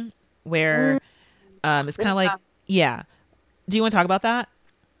interesting, where it's kind of like, yeah. Do you want to talk about that?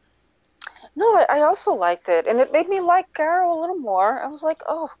 No, I also liked it, and it made me like Garo a little more. I was like,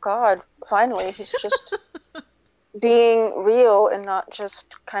 oh God, finally, he's just being real and not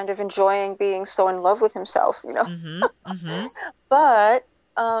just kind of enjoying being so in love with himself, But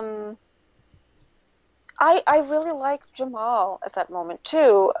I really liked Jamal at that moment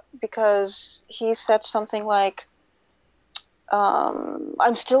too, because he said something like,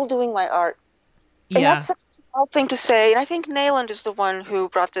 I'm still doing my art. And Yeah. that's such a small thing to say. And I think Nayland is the one who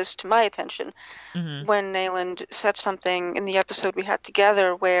brought this to my attention when Nayland said something in the episode we had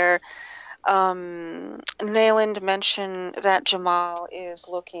together where Nayland mentioned that Jamal is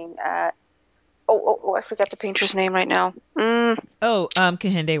looking at I forget the painter's name right now.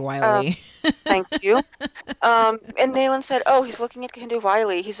 Kehinde Wiley. Thank you. And Nayland said, oh, he's looking at Kehinde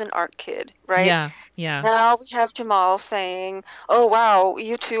Wiley. He's an art kid, right? Yeah. Now we have Jamal saying, oh, wow,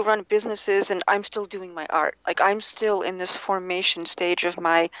 you two run businesses and I'm still doing my art. Like, I'm still in this formation stage of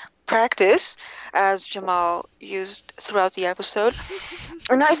my practice, as Jamal used throughout the episode.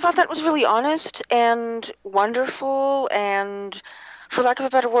 And I thought that was really honest and wonderful and, for lack of a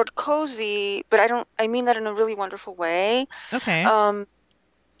better word, cozy, but I mean that in a really wonderful way. Okay.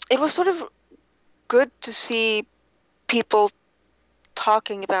 It was sort of good to see people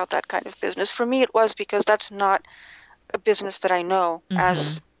talking about that kind of business. For me, it was, because that's not a business that I know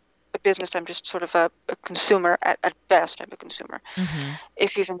as a business. I'm just sort of a consumer. At best, I'm a consumer,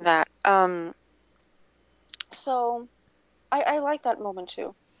 if even that. So I like that moment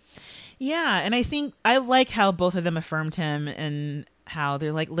too. Yeah, and I think I like how both of them affirmed him and how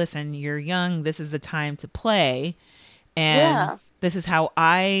they're like, listen, you're young. This is the time to play. And this is how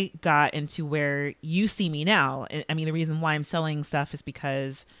I got into where you see me now. I mean, the reason why I'm selling stuff is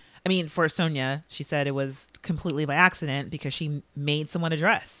because, I mean, for Sonia, she said it was completely by accident because she made someone a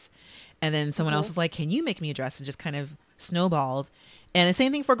dress. And then someone else was like, can you make me a dress? And just kind of snowballed. And the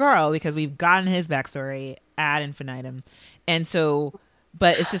same thing for Garl, because we've gotten his backstory ad infinitum. And so,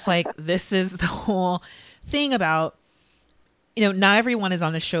 but it's just like, this is the whole thing about, not everyone is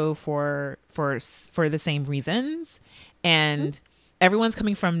on the show for the same reasons. And everyone's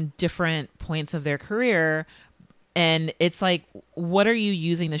coming from different points of their career. And it's like, what are you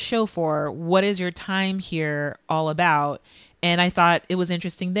using the show for? What is your time here all about? And I thought it was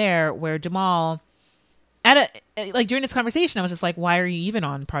interesting there where Jamal, like during this conversation, I was just like, why are you even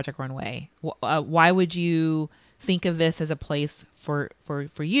on Project Runway? Why would you think of this as a place for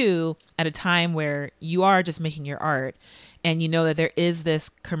you at a time where you are just making your art, and you know that there is this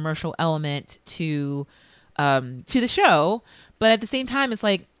commercial element to the show, but at the same time, it's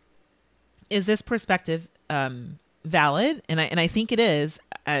like, is this perspective valid? And I think it is.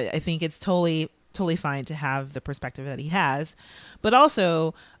 I think it's totally fine to have the perspective that he has, but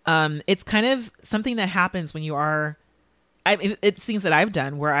also it's kind of something that happens when you are. It's things that I've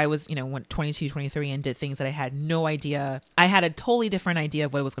done where I was, went 22, 23 and did things that I had no idea. I had a totally different idea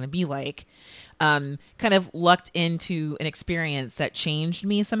of what it was going to be like. Kind of lucked into an experience that changed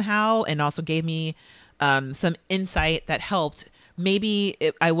me somehow and also gave me some insight that helped. Maybe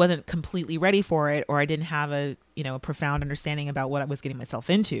I wasn't completely ready for it, or I didn't have a profound understanding about what I was getting myself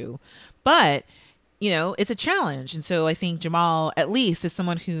into. But, it's a challenge. And so I think Jamal, at least, is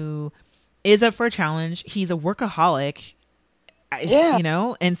someone who is up for a challenge. He's a workaholic.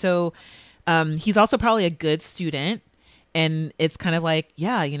 Yeah. And so he's also probably a good student. And it's kind of like,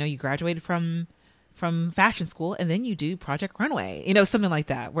 yeah, you graduated from fashion school and then you do Project Runway, something like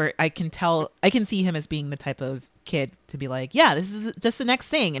that, where I can see him as being the type of kid to be like, yeah, this is just the next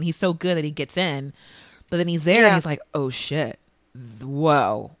thing. And he's so good that he gets in, but then he's there and he's like, oh shit,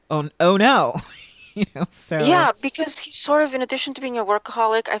 whoa, oh no. So yeah, because he's sort of, in addition to being a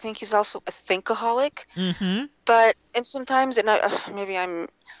workaholic, I think he's also a thinkaholic. Mm-hmm. But and sometimes, and maybe I'm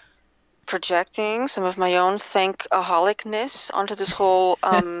projecting some of my own thinkaholicness onto this whole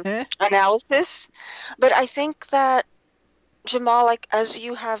analysis, but I think that Jamal, like as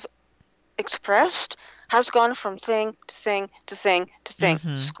you have expressed, has gone from thing to thing to thing to thing.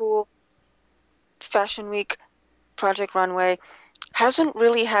 Mm-hmm. School, Fashion Week, Project Runway, hasn't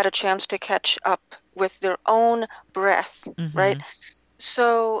really had a chance to catch up with their own breath, Mm-hmm. right?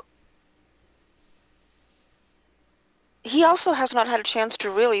 So he also has not had a chance to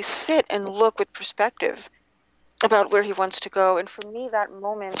really sit and look with perspective about where he wants to go. And for me, that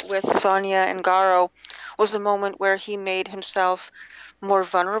moment with Sonia and Garo was the moment where he made himself more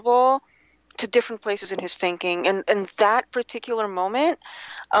vulnerable to different places in his thinking. And that particular moment,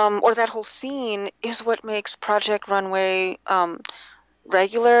 or that whole scene, is what makes Project Runway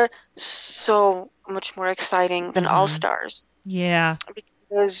regular so much more exciting than Mm-hmm. All Stars. Yeah.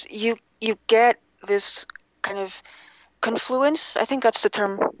 Because you get this kind of confluence. I think that's the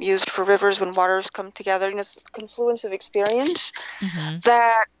term used for rivers when waters come together. This confluence of experience Mm-hmm.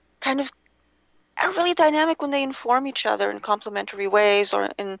 that kind of are really dynamic when they inform each other in complementary ways or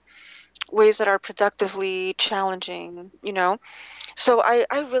in ways that are productively challenging, So I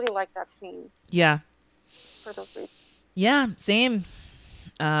really like that scene. Yeah. For those reasons. Yeah, same.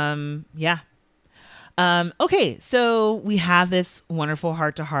 Yeah. Okay, so we have this wonderful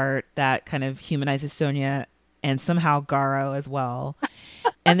heart-to-heart that kind of humanizes Sonia and somehow Garo as well.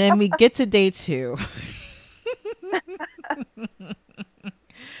 And then we get to day 2.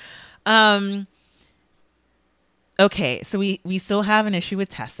 Okay, so we still have an issue with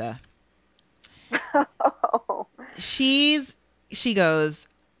Tessa. Oh. She goes,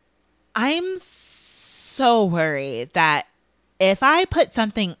 I'm so worried that if I put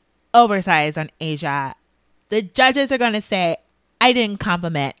something oversized on Asia, the judges are going to say I didn't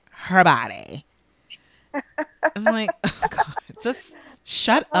compliment her body. I'm like, oh God, just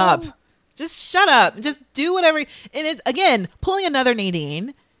shut up. Just shut up. Just do whatever. And it's, again, pulling another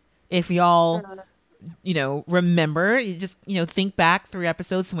Nadine. If y'all, remember, you just, think back 3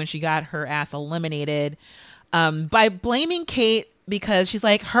 episodes when she got her ass eliminated by blaming Kate because she's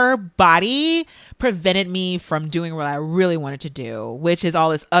like, her body prevented me from doing what I really wanted to do, which is all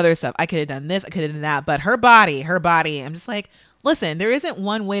this other stuff. I could have done this, I could have done that, but her body. I'm just like, listen, there isn't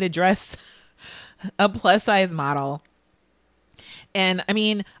one way to dress a plus size model. And I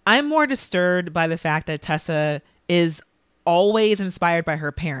mean, I'm more disturbed by the fact that Tessa is always inspired by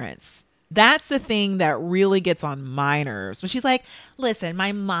her parents. That's the thing that really gets on my nerves. When she's like, listen,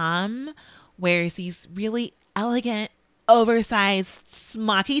 my mom wears these really elegant, oversized,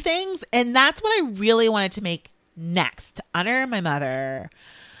 smocky things. And that's what I really wanted to make next to honor my mother.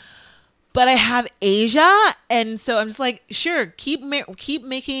 But I have Asia. And so I'm just like, sure, keep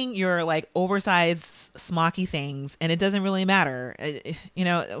making your like oversized, smocky things. And it doesn't really matter.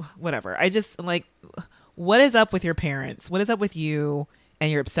 Whatever. I just like, what is up with your parents? What is up with you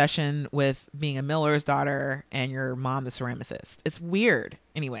and your obsession with being a miller's daughter and your mom, the ceramicist? It's weird.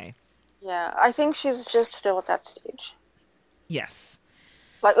 Anyway. Yeah, I think she's just still at that stage. Yes.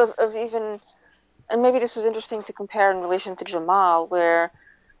 Like of even, and maybe this is interesting to compare in relation to Jamal, where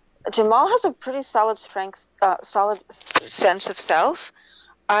Jamal has a pretty solid sense of self,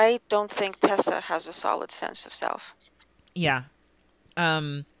 I don't think Tessa has a solid sense of self. Yeah.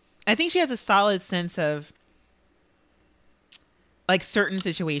 I think she has a solid sense of like certain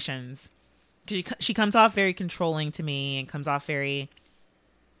situations. She comes off very controlling to me and comes off very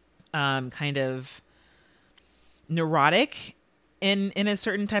kind of neurotic in a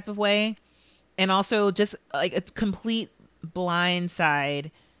certain type of way, and also just like a complete blind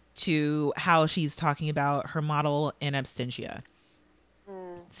side to how she's talking about her model in absentia.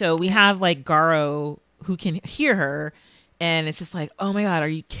 So we have like Garo who can hear her, and it's just like, oh my god, are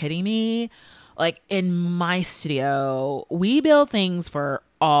you kidding me? Like in my studio, we build things for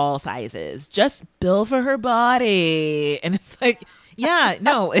all sizes. Just build for her body. And it's like, yeah,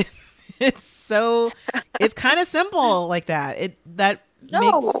 no, it's kind of simple like that. That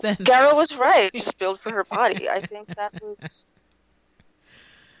No, makes sense. Garo was right. Just build for her body. I think that was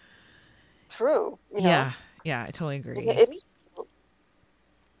true. You know? Yeah, I totally agree. It is true.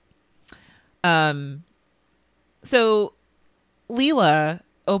 So Leela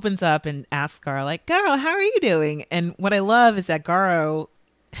opens up and asks Garo, like, Garo, how are you doing? And what I love is that Garo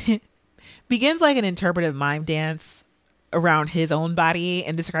begins like an interpretive mime dance around his own body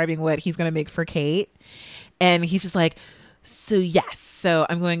and describing what he's going to make for Kate. And he's just like, so yes, so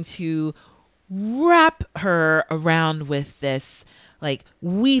I'm going to wrap her around with this like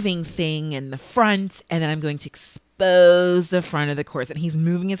weaving thing in the front, and then I'm going to expose the front of the corset. And he's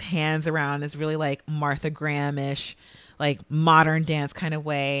moving his hands around this really like Martha Graham-ish, like modern dance kind of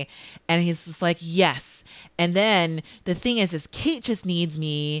way. And he's just like, yes. And then the thing is Kate just needs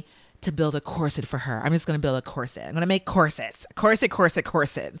me to build a corset for her. I'm just going to build a corset. I'm going to make corsets. Corset.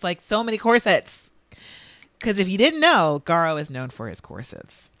 It's like so many corsets. Because if you didn't know, Garo is known for his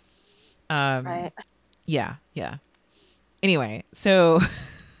corsets. Right. Yeah. Anyway, so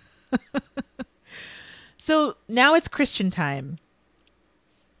so now it's Christian time.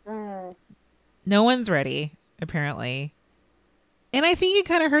 No one's ready, apparently. And I think it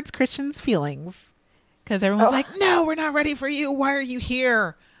kind of hurts Christian's feelings. Because everyone's like, no, we're not ready for you. Why are you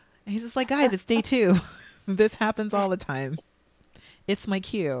here? And he's just like, guys, it's day 2. This happens all the time. It's my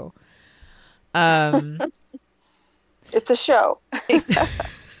cue. It's a show.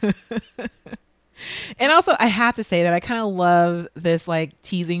 And also, I have to say that I kind of love this like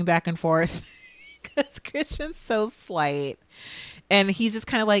teasing back and forth because Christian's so slight, and he's just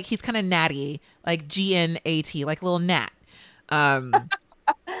kind of like he's kind of natty, like GNAT, like little gnat.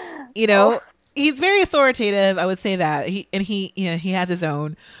 He's very authoritative. I would say that he has his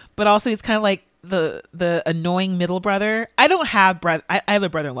own, but also he's kind of like the annoying middle brother. I don't have I have a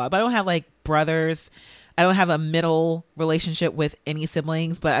brother-in-law, but I don't have like brothers. I don't have a middle relationship with any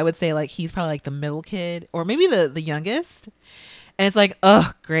siblings, but I would say like he's probably like the middle kid or maybe the youngest. And it's like,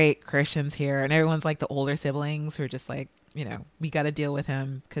 oh, great, Christian's here. And everyone's like the older siblings who are just like, we got to deal with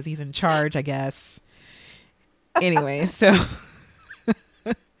him because he's in charge, I guess. Anyway, so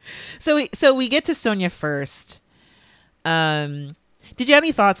we get to Sonia first. Did you have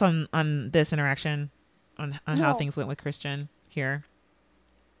any thoughts on this interaction, on how things went with Christian here?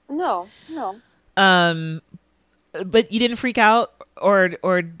 No. But you didn't freak out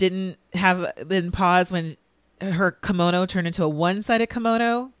or didn't pause when her kimono turned into a one-sided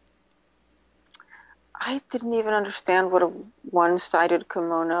kimono? I didn't even understand what a one-sided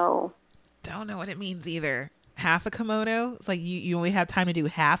kimono. Don't know what it means either. Half a kimono? It's like you only have time to do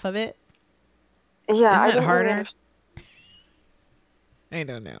half of it? Yeah, Isn't that harder? I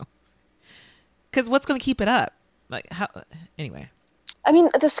don't know. Because what's going to keep it up? Like how? Anyway. I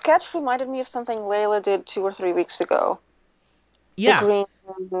mean, the sketch reminded me of something Layla did 2 or 3 weeks ago. Yeah. The green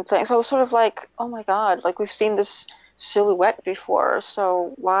thing. So I was sort of like, oh my god, like we've seen this silhouette before,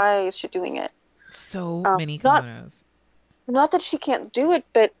 so why is she doing it? So many kimonos. Not that she can't do it,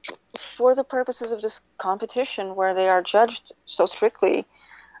 but for the purposes of this competition where they are judged so strictly,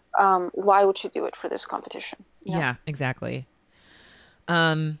 why would she do it for this competition? Yeah, exactly.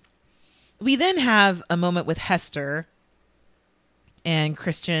 We then have a moment with Hester and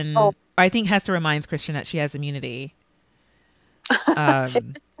Christian. I think Hester reminds Christian that she has immunity.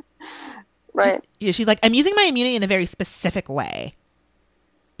 Right. She's like, I'm using my immunity in a very specific way.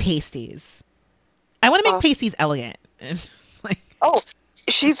 Pasties. I want to make pasties elegant.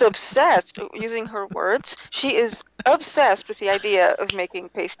 She's obsessed, using her words. She is obsessed with the idea of making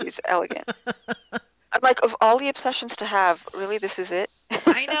pasties elegant. I'm like, of all the obsessions to have, really, this is it?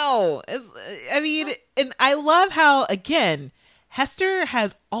 I know. And I love how, again, Hester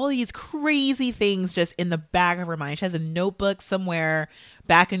has all these crazy things just in the back of her mind. She has a notebook somewhere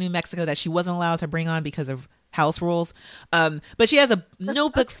back in New Mexico that she wasn't allowed to bring on because of house rules. But she has a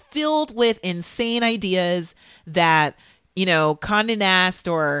notebook filled with insane ideas that Condé Nast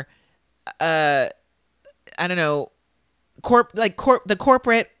or I don't know, the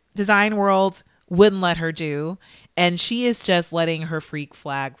corporate design world wouldn't let her do, and she is just letting her freak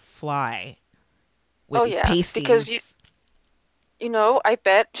flag fly with Oh these yeah, because pasties. I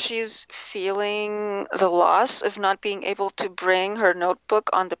bet she's feeling the loss of not being able to bring her notebook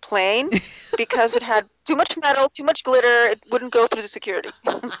on the plane because it had too much metal, too much glitter. It wouldn't go through the security.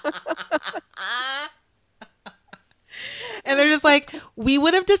 And they're just like, we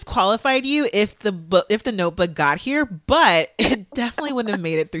would have disqualified you if the notebook got here, but it definitely wouldn't have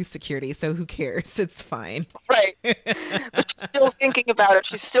made it through security. So who cares? It's fine. Right. But she's still thinking about it.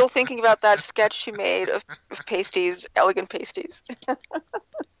 She's still thinking about that sketch she made of pasties, elegant pasties.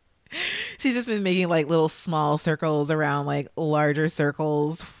 She's just been making like little small circles around like larger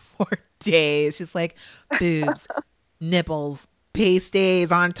circles for days. She's like, boobs, nipples,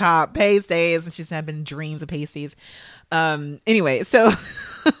 pasties on top, pasties, and she's having dreams of pasties. Anyway, so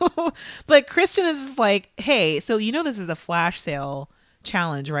but Christian is like, hey, so this is a flash sale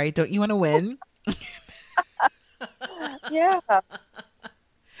challenge, right? Don't you want to win? Yeah.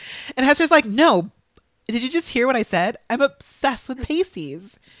 And Hester's like, no. Did you just hear what I said? I'm obsessed with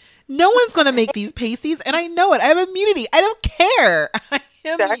pasties. No one's going to make these pasties, and I know it. I have immunity. I don't care. I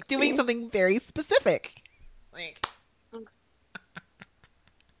am doing something very specific. Like,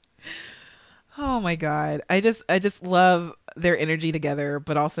 oh my God. I just love their energy together,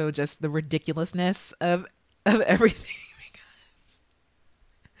 but also just the ridiculousness of everything.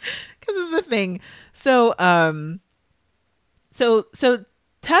 Because it's the thing. So so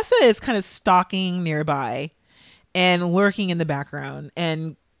Tessa is kind of stalking nearby and lurking in the background,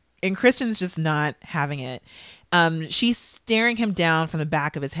 and Christian's just not having it. She's staring him down from the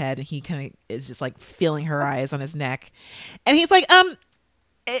back of his head, and he kind of is just like feeling her eyes on his neck. And he's like,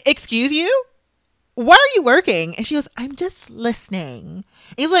 excuse you? Why are you lurking? And she goes, I'm just listening.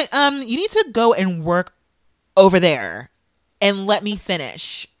 And he's like, you need to go and work over there and let me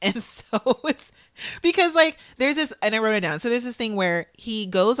finish. And so it's because like there's this, and I wrote it down. So there's this thing where he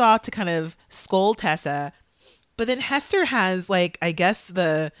goes off to kind of scold Tessa, but then Hester has like, I guess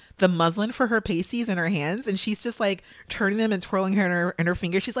the muslin for her pasties in her hands, and she's just like turning them and twirling her in her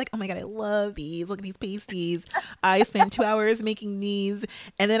fingers. She's like, oh my God, I love these. Look at these pasties. I spent 2 hours making these,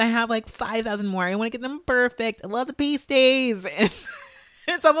 and then I have like 5,000 more. I want to get them perfect. I love the pasties. And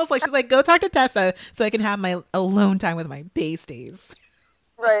it's almost like she's like, go talk to Tessa so I can have my alone time with my pasties.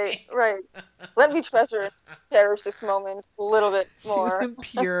 Right. Let me cherish this moment a little bit more. She was in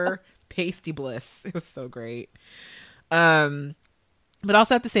pure pasty bliss. It was so great. But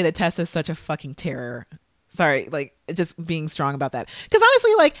also have to say that Tessa is such a fucking terror. Sorry, like just being strong about that. Because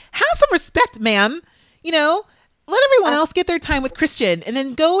honestly, like, have some respect, ma'am. Let everyone else get their time with Christian, and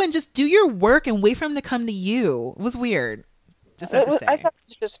then go and just do your work and wait for him to come to you. It was weird. Just have to say. I thought it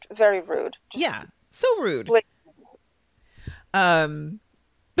was just very rude. Yeah, so rude.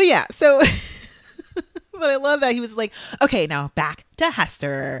 But yeah, so but I love that he was like, okay, now back to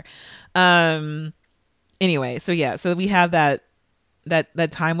Hester. Anyway, so yeah, so we have that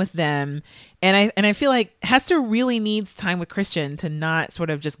time with them, and I feel like Hester really needs time with Christian to not sort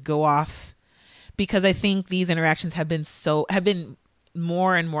of just go off, because I think these interactions have been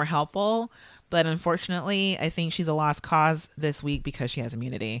more and more helpful, but unfortunately I think she's a lost cause this week because she has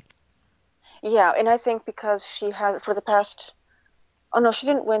immunity. Yeah, and I think because she has for the past, oh no, she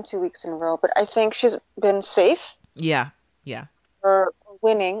didn't win 2 weeks in a row, but I think she's been safe. Yeah. For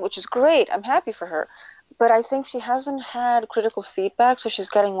winning, which is great. I'm happy for her. But I think she hasn't had critical feedback, so she's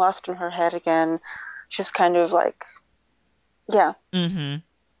getting lost in her head again. She's kind of like, yeah. Mm-hmm.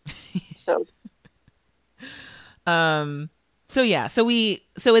 So. So yeah. So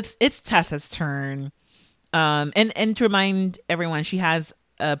it's Tessa's turn. And to remind everyone, she has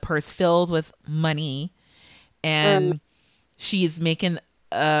a purse filled with money, and she's making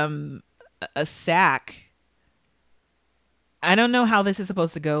a sack. I don't know how this is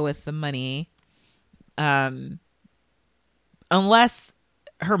supposed to go with the money. Unless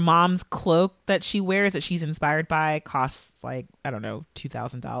her mom's cloak that she wears that she's inspired by costs like, I don't know,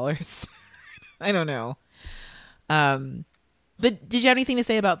 $2,000. I don't know. But did you have anything to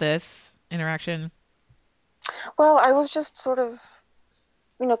say about this interaction? Well, I was just sort of,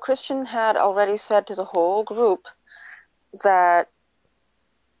 Christian had already said to the whole group that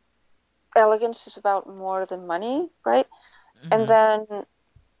elegance is about more than money, right? Mm-hmm. And then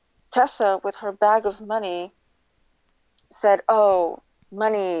Tessa, with her bag of money, said, oh,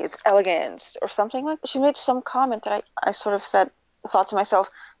 money is elegance, or something like that. She made some comment that I sort of thought to myself,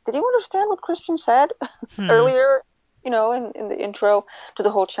 did you understand what Christian said earlier, in the intro to the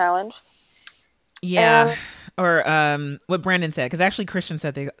whole challenge? Yeah. or what Brandon said, because actually Christian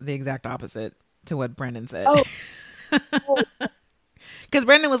said the exact opposite to what Brandon said. Oh, oh, Because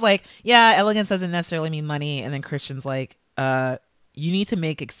Brandon was like, yeah, elegance doesn't necessarily mean money, and then Christian's like, you need to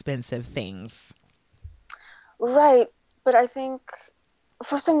make expensive things. right. But I think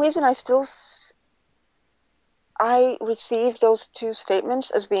for some reason I received those two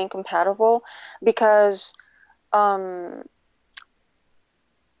statements as being compatible because um,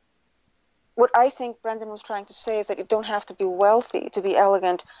 what I think Brendan was trying to say is that you don't have to be wealthy to be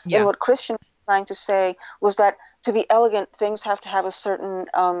elegant. And Yeah. what Christian was trying to say was that to be elegant, things have to have a certain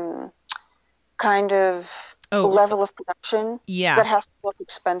kind of Oh, level of production yeah. that has to look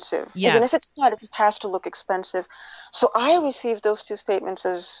expensive. Yeah. Even if it's not, it just has to look expensive. So I received those two statements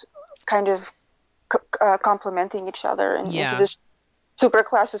as kind of complementing each other and into Yeah. this super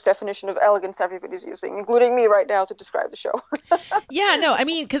classist definition of elegance everybody's using, including me right now to describe the show. Yeah, no, I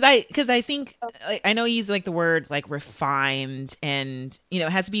mean, because I think like, I know you use like the word like refined, and it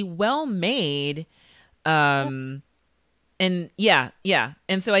has to be well made, and yeah,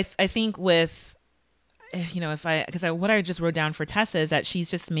 and so I think with if I because what I just wrote down for Tessa is that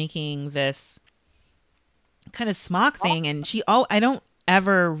she's just making this kind of smock thing, and I don't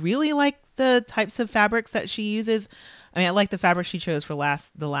ever really like the types of fabrics that she uses. I mean, I like the fabric she chose for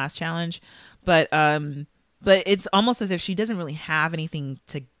the last challenge, but it's almost as if she doesn't really have anything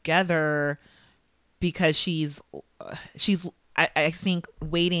together because she's I think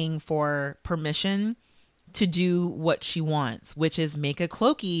waiting for permission to do what she wants, which is make a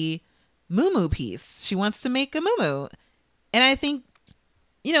cloaky moo piece. She wants to make a moo, and I think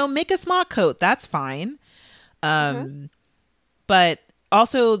make a smock coat. That's fine. But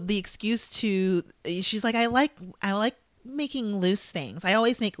also the excuse to she's like I like making loose things. I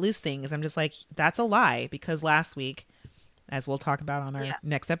always make loose things. I'm just like, that's a lie, because last week, as we'll talk about on our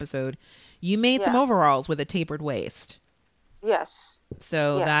next episode, you made some overalls with a tapered waist. Yes.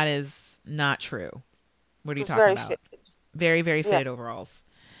 So that is not true. What are you talking about? Fitted. Very, very fitted overalls.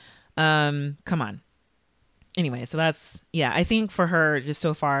 Come on. Anyway, so that's, I think for her, just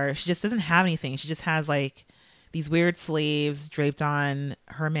so far, she just doesn't have anything. She just has like these weird sleeves draped on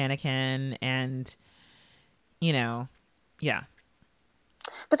her mannequin, and yeah.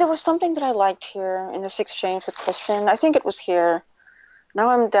 But there was something that I liked here in this exchange with Christian. I think it was here. Now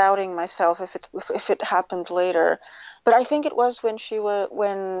I'm doubting myself if it happened later. But I think it was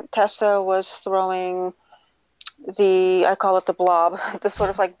when Tessa was throwing I call it the blob, the sort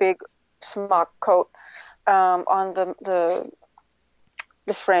of like big smock coat on the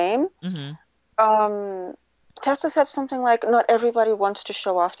frame. Mm-hmm. Tessa said something like, "Not everybody wants to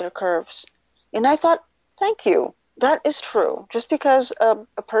show off their curves," and I thought, thank you. That is true. Just because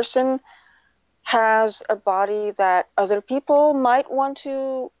a person has a body that other people might want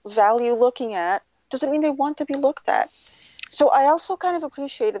to value looking at doesn't mean they want to be looked at. So I also kind of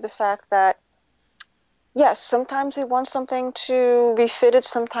appreciated the fact that, yes, sometimes we want something to be fitted,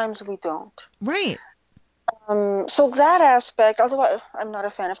 sometimes we don't. Right. So that aspect, although I'm not a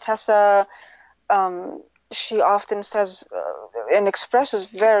fan of Tessa, she often says and expresses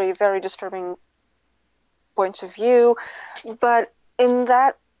very, very disturbing points of view, but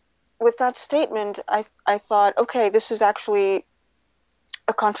with that statement, I thought, okay, this is actually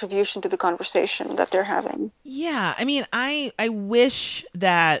a contribution to the conversation that they're having. Yeah, I mean, I wish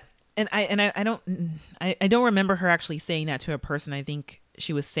that, and I don't remember her actually saying that to a person. I think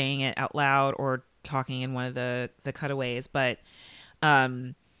she was saying it out loud or talking in one of the cutaways, but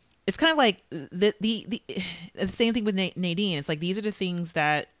it's kind of like the same thing with Nadine. It's like, these are the things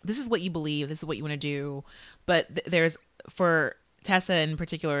that, this is what you believe, this is what you want to do. But there's, for Tessa in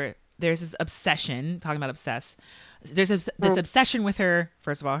particular, there's this obsession, talking about obsess. There's this obsession with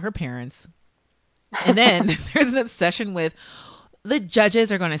first of all, her parents. And then there's an obsession with, the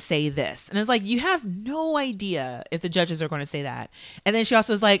judges are going to say this. And it's like, you have no idea if the judges are going to say that. And then she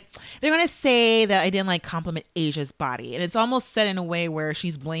also was like, they're going to say that I didn't like compliment Asia's body. And it's almost said in a way where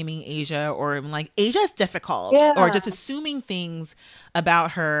she's blaming Asia, or like, Asia's difficult, or just assuming things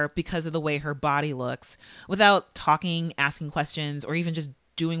about her because of the way her body looks, without talking, asking questions, or even just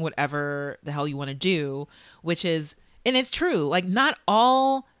doing whatever the hell you want to do, which is, and it's true. Like, not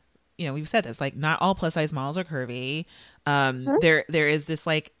all, we've said this, like, not all plus size models are curvy. There is this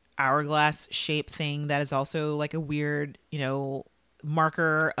like hourglass shape thing that is also like a weird,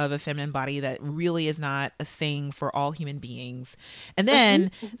 marker of a feminine body that really is not a thing for all human beings. And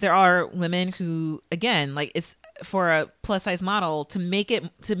then there are women who, again, like, it's for a plus size model to make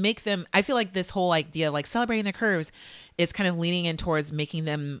them, I feel like this whole idea of like celebrating the curves is kind of leaning in towards making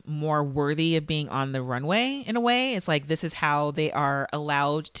them more worthy of being on the runway in a way. It's like, this is how they are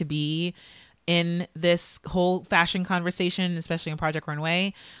allowed to be in this whole fashion conversation, especially in Project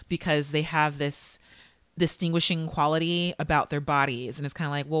Runway, because they have this distinguishing quality about their bodies. And it's kind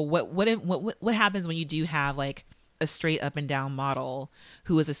of like, well, what happens when you do have like a straight up and down model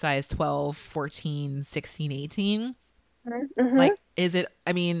who is a size 12, 14, 16, 18? Mm-hmm. Like, is it,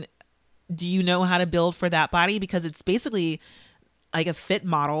 I mean, do you know how to build for that body? Because it's basically like a fit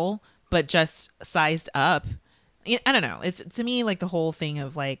model, but just sized up. I don't know. It's, to me, like the whole thing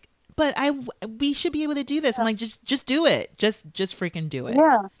of like, but we should be able to do this. I'm like, just do it. Just freaking do it.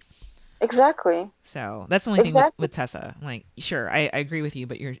 Yeah, exactly. So that's the only thing Exactly. with Tessa. I'm like, sure, I agree with you,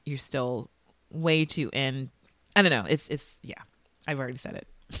 but you're still way too in. I don't know. It's yeah. I've already said it.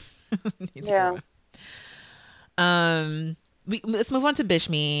 Need to Yeah. go on. Let's move on to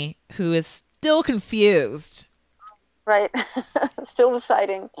Bishmi, who is still confused. Right. Still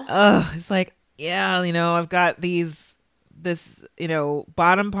deciding. It's like, yeah, I've got this,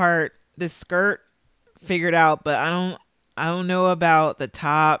 bottom part, this skirt figured out, but I don't know about the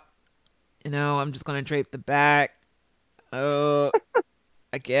top. I'm just gonna drape the back. Oh,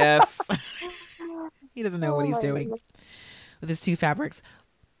 I guess. He doesn't know what he's doing with his two fabrics.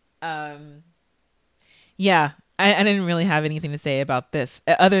 Yeah, I didn't really have anything to say about this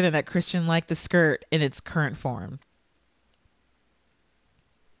other than that Christian liked the skirt in its current form.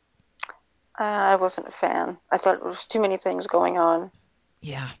 I wasn't a fan. I thought there was too many things going on.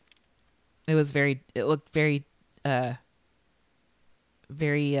 Yeah, it looked very,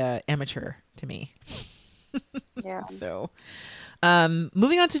 very amateur to me. Yeah. So,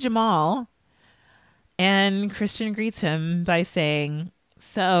 moving on to Jamal, and Christian greets him by saying,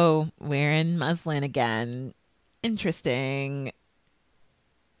 "So we're in muslin again. Interesting."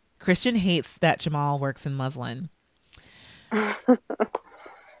 Christian hates that Jamal works in muslin.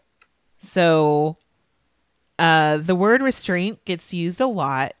 So, the word restraint gets used a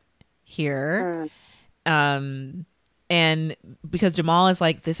lot here. And because Jamal is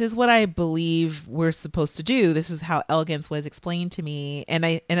like, this is what I believe we're supposed to do. This is how elegance was explained to me.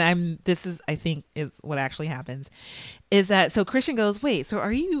 I think is what actually happens is that, so Christian goes, wait, so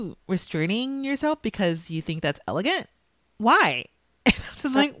are you restraining yourself because you think that's elegant? Why? And I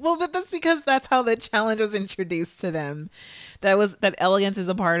was like, well, but that's because that's how the challenge was introduced to them. That elegance is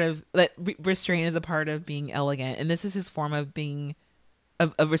a part of, that restraint is a part of being elegant. And this is his form of being,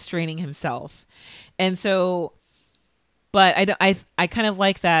 of restraining himself. And so, but I kind of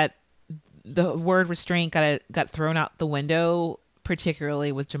like that the word restraint got thrown out the window,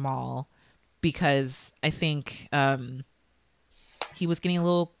 particularly with Jamal, because I think he was getting a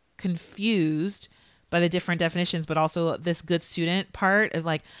little confused by the different definitions, but also this good student part of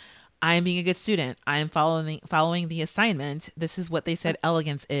like, I'm being a good student. I'm following the assignment. This is what they said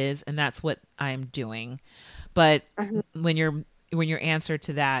elegance is, and that's what I'm doing. But when your answer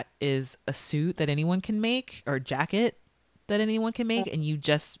to that is a suit that anyone can make or a jacket that anyone can make, and you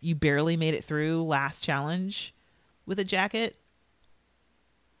barely made it through last challenge with a jacket,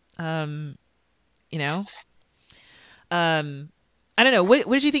 I don't know.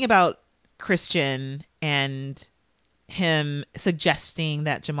 What did you think about Christian and him suggesting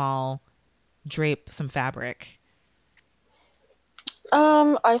that Jamal drape some fabric?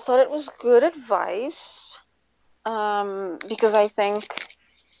 I thought it was good advice. Because I think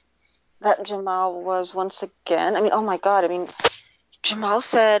that Jamal was once again, I mean, oh my God, I mean, Jamal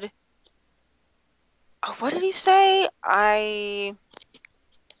said, what did he say? I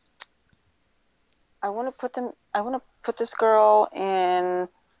want to put this girl in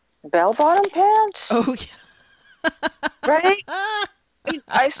bell-bottom pants. Oh, yeah. Right? I mean,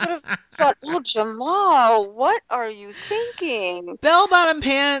 I sort of thought, oh, Jamal, what are you thinking? Bell-bottom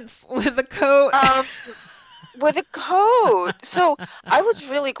pants with a coat. With a coat. So I was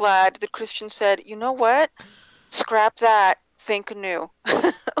really glad that Christian said, you know what? Scrap that. Think anew.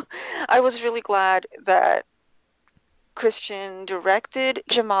 I was really glad that Christian directed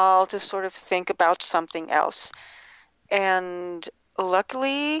Jamal to sort of think about something else. And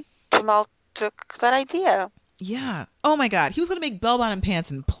luckily, Jamal took that idea. Yeah. Oh my God. He was going to make bell-bottom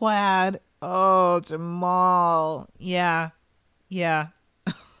pants in plaid. Oh, Jamal. Yeah. Yeah.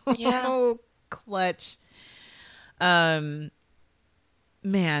 Yeah. Oh, clutch. Man,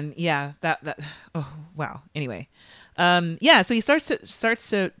 yeah, that oh wow. Anyway, yeah, so he starts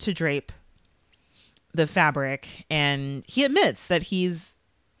to drape the fabric, and he admits that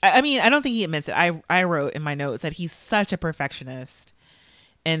I mean, I don't think he admits it. I wrote in my notes that he's such a perfectionist.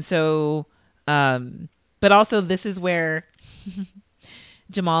 And so but also this is where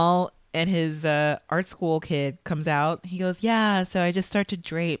Jamal and his art school kid comes out. He goes, "Yeah, so I just start to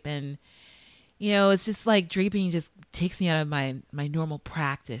drape, and it's just like draping just takes me out of my normal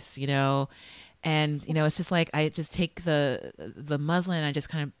practice, you know. And you know, it's just like I just take the muslin and I just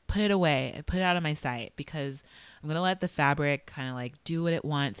kind of put it away, I put it out of my sight, because I'm gonna let the fabric kind of like do what it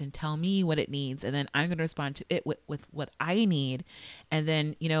wants and tell me what it needs, and then I'm gonna respond to it with what I need. And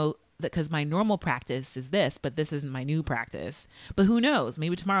then, you know, because my normal practice is this, but this isn't my new practice. But who knows?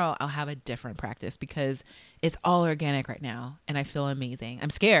 Maybe tomorrow I'll have a different practice, because it's all organic right now and I feel amazing.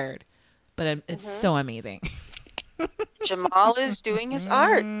 I'm scared, but it's so amazing. Jamal is doing his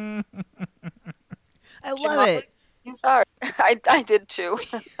art. I love Jamal it. is doing his art. I did too.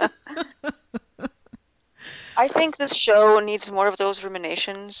 I think this show needs more of those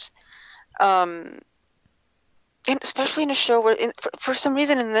ruminations. And especially in a show where, for some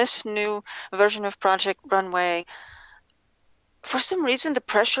reason, in this new version of Project Runway, for some reason, the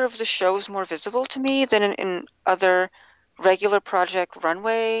pressure of the show is more visible to me than in other regular Project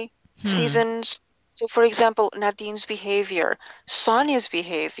Runway seasons. So, for example, Nadine's behavior, Sonia's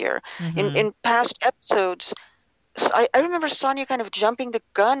behavior. In past episodes, I remember Sonia kind of jumping the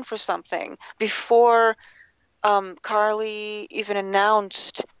gun for something before Carly even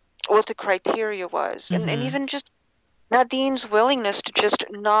announced what the criteria was. And even just Nadine's willingness to just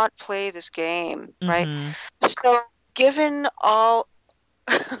not play this game, right? So, given all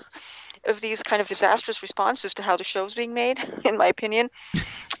of these kind of disastrous responses to how the show's being made, in my opinion,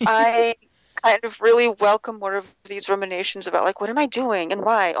 I kind of really welcome more of these ruminations about, like, what am I doing and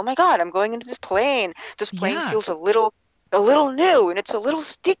why? Oh my God, I'm going into this plane. This plane feels a little new, and it's a little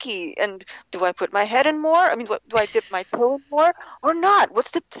sticky. And do I put my head in more? I mean, do I dip my toe in more or not?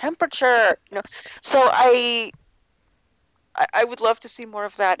 What's the temperature? You know, so I would love to see more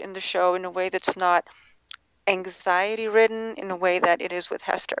of that in the show in a way that's not anxiety ridden, in a way that it is with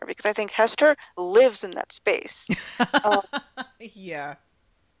Hester, because I think Hester lives in that space. Yeah.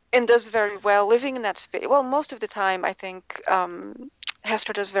 And does very well living in that space. Well, most of the time, I think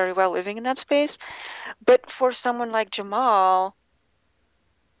Hester does very well living in that space. But for someone like Jamal,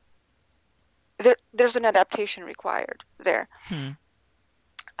 there's an adaptation required there.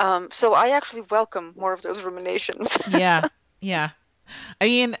 So I actually welcome more of those ruminations. Yeah. I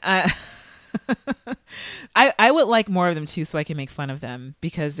mean, I would like more of them too, so I can make fun of them,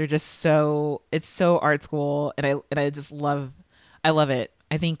 because they're just it's so art school, and I just love it.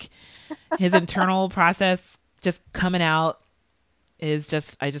 I think his internal process just coming out is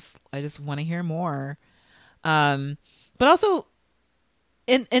just I just want to hear more. But also,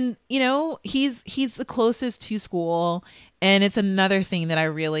 and you know, he's the closest to school, and it's another thing that I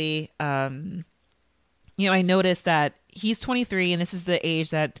really you know, I noticed that he's 23, and this is the age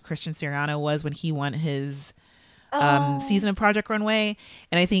that Christian Siriano was when he won his season of Project Runway.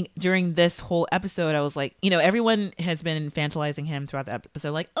 And I think during this whole episode, I was like, you know, everyone has been infantilizing him throughout the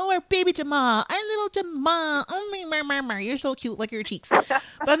episode, like, oh, our baby Jamal, our little Jamal, oh, you're so cute, like your cheeks. But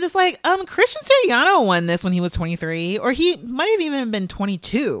I'm just like, Christian Siriano won this when he was 23, or he might have even been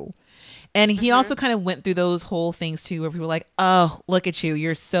 22. And he also kind of went through those whole things too, where people were like, "Oh, look at you!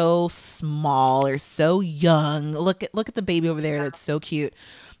 You're so small or so young. Look at the baby over there. That's so cute."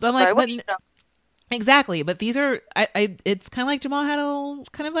 But I'm like, exactly. But these are, it's kind of like Jamal had a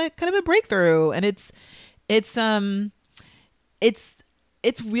kind of a breakthrough, and it's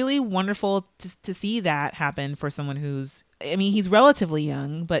really wonderful to see that happen for someone who's, I mean, he's relatively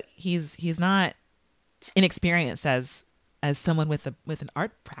young, but he's not inexperienced as someone with an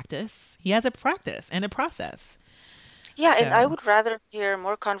art practice. He has a practice and a process. Yeah, so. And I would rather hear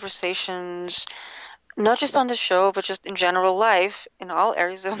more conversations, not just on the show, but just in general life, in all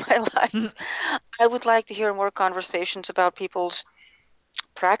areas of my life. I would like to hear more conversations about people's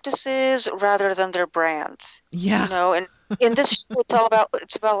practices rather than their brands. Yeah. You know, and in this show,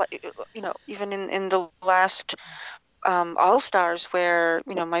 it's about, you know, even in the last All Stars, where,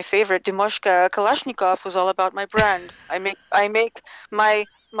 you know, my favorite Dimoshka Kalashnikov was all about my brand. I make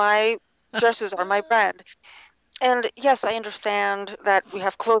my dresses are my brand. And yes, I understand that we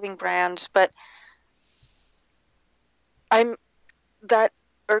have clothing brands, but that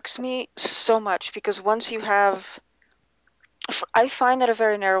irks me so much, because once you have, I find that a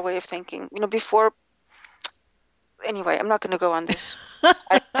very narrow way of thinking. You know, anyway, I'm not going to go on this.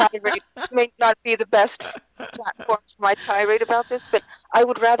 This may not be the best platform for my tirade about this, but I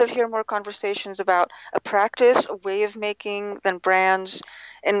would rather hear more conversations about a practice, a way of making, than brands,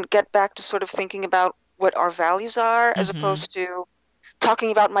 and get back to sort of thinking about what our values are, as opposed to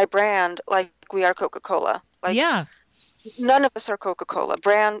talking about my brand like we are Coca-Cola. Like, yeah. None of us are Coca-Cola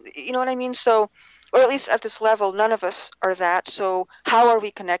brand. You know what I mean? So, or at least at this level, none of us are that. So how are we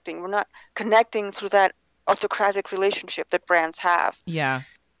connecting? We're not connecting through that autocratic relationship that brands have. Yeah.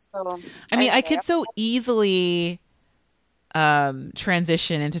 So, I mean, I could so easily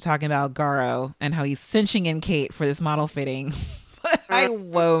transition into talking about Garo and how he's cinching in Kate for this model fitting. But I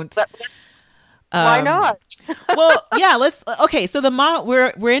won't. Why not? Well, yeah, okay, so the model,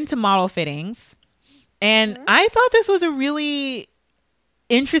 we're into model fittings, and I thought this was a really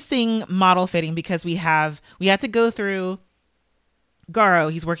interesting model fitting because we had to go through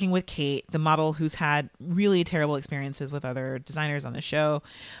Garo. He's working with Kate, the model who's had really terrible experiences with other designers on the show.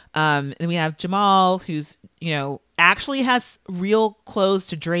 And we have Jamal, who's, actually has real clothes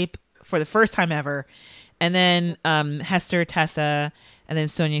to drape for the first time ever. And then Hester, Tessa, and then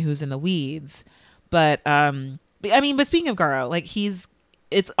Sonia, who's in the weeds. But speaking of Garo, like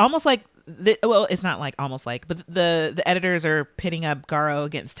it's almost like, it's not like almost like, but the editors are pitting up Garo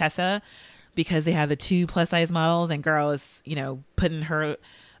against Tessa because they have the 2 plus size models, and Garo is, putting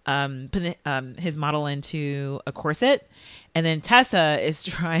his model into a corset, and then Tessa is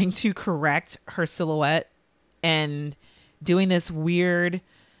trying to correct her silhouette and doing this weird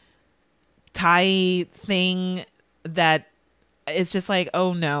tie thing that it's just like,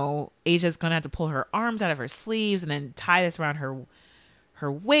 oh no, Asia's gonna have to pull her arms out of her sleeves and then tie this around her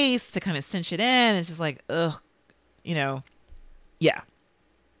waist to kind of cinch it in. It's just like, ugh, yeah.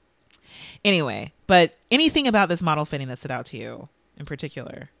 Anyway, but anything about this model fitting that stood out to you in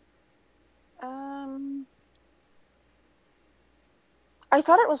particular? I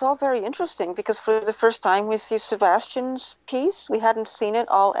thought it was all very interesting because for the first time we see Sebastian's piece. We hadn't seen it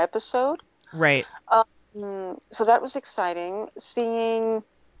all episode. Right. So that was exciting. Seeing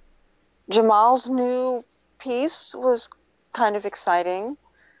Jamal's new piece was kind of exciting.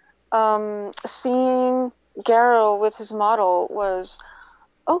 Seeing Garo with his model was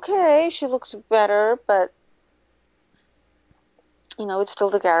okay. She looks better, but it's still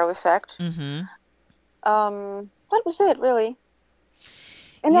the Garo effect. Mm-hmm. That was it, really.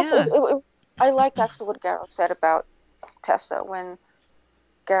 And I liked actually what Garo said about Tessa when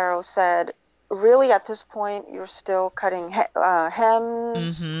Garo said, really, at this point, you're still cutting hems.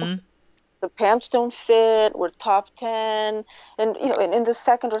 Mm-hmm. The pants don't fit. We're top 10. And, in the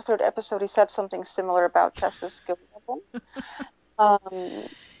second or third episode, he said something similar about Tessa's skill level.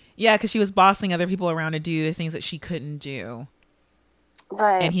 Yeah, because she was bossing other people around to do the things that she couldn't do.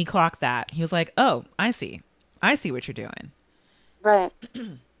 Right. And he clocked that. He was like, oh, I see what you're doing. Right.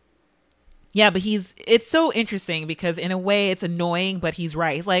 Yeah, but it's so interesting because in a way it's annoying, but he's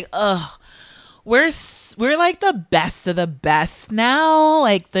right. He's like, ugh, we're like the best of the best now.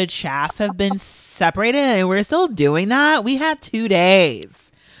 Like the chaff have been separated and we're still doing that. We had 2 days.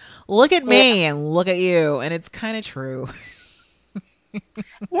 Look at me and look at you. And it's kind of true.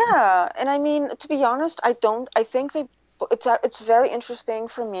 Yeah. And I mean, to be honest, I think it's very interesting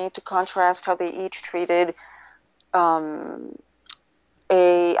for me to contrast how they each treated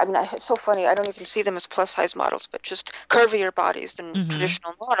it's so funny. I don't even see them as plus size models, but just curvier bodies than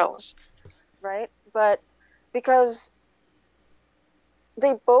traditional models, right? But because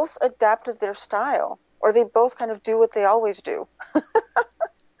they both adapted their style, or they both kind of do what they always do.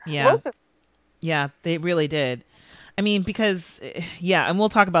 Yeah. Yeah, they really did. I mean, because, and we'll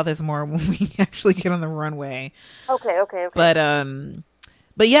talk about this more when we actually get on the runway. Okay. But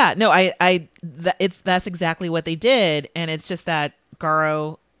yeah, no, that's exactly what they did. And it's just that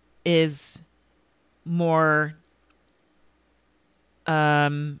Garo is more,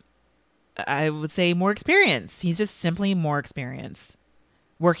 I would say more experienced. He's just simply more experienced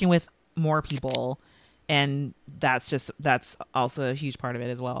working with more people. And that's also a huge part of it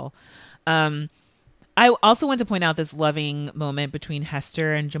as well. I also want to point out this loving moment between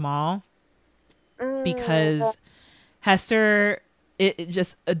Hester and Jamal because Hester, it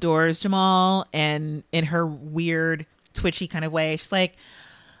just adores Jamal, and in her weird twitchy kind of way, she's like,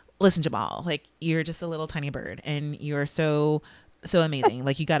 listen, Jamal, like you're just a little tiny bird and you're so amazing.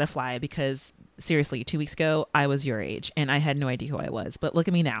 Like you got to fly because seriously, 2 weeks ago, I was your age and I had no idea who I was. But look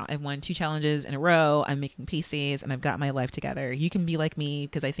at me now. I've won 2 challenges in a row. I'm making PCs and I've got my life together. You can be like me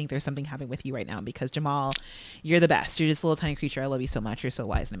because I think there's something happening with you right now because Jamal, you're the best. You're just a little tiny creature. I love you so much. You're so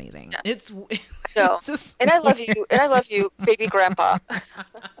wise and amazing. Yeah. It's just and I love you. And I love you, baby grandpa.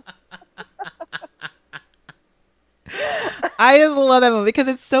 I just love that moment because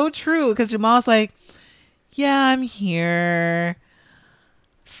it's so true. Because Jamal's like, yeah, I'm here.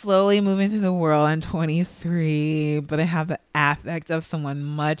 Slowly moving through the world. I'm 23, but I have the affect of someone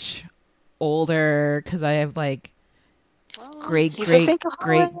much older because I have like great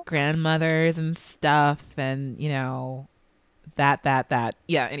grandmothers and stuff, and that.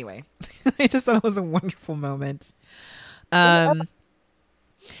 Yeah. Anyway, I just thought it was a wonderful moment. Yeah.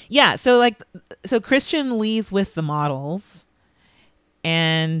 So Christian leaves with the models,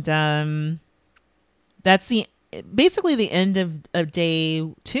 and that's the basically the end of day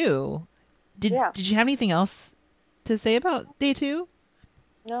 2. Yeah. Did you have anything else to say about day 2?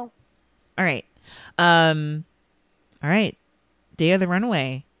 No. All right. All right. Day of the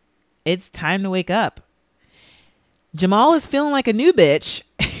runaway. It's time to wake up. Jamal is feeling like a new bitch.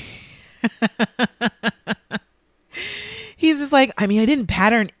 He's just like, I mean, I didn't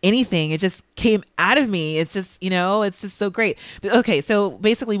pattern anything. It just came out of me. It's just, it's just so great. But okay, so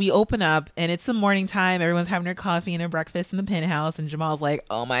basically we open up and it's the morning time. Everyone's having their coffee and their breakfast in the penthouse. And Jamal's like,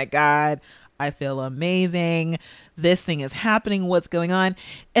 oh my God, I feel amazing. This thing is happening. What's going on?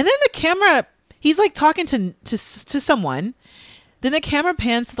 And then the camera, he's like talking to someone. Then the camera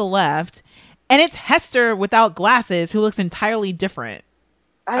pans to the left and it's Hester without glasses who looks entirely different.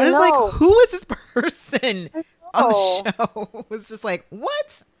 I was like, who is this person on the show? It was just like,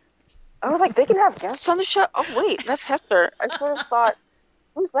 what? I was like, they can have guests on the show? Oh, wait, that's Hester. I sort of thought,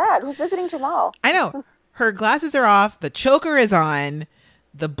 who's that? Who's visiting Jamal? I know. Her glasses are off. The choker is on.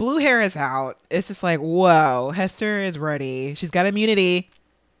 The blue hair is out. It's just like, whoa, Hester is ready. She's got immunity.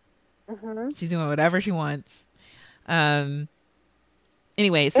 Mm-hmm. She's doing whatever she wants. Anyway,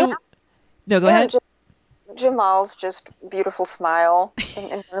 so... No, go ahead. Jamal's just beautiful smile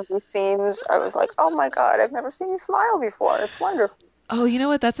in one of these scenes. I was like, oh my God, I've never seen you smile before. It's wonderful. Oh, you know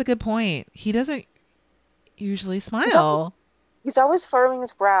what? That's a good point. He doesn't usually smile. He's always furrowing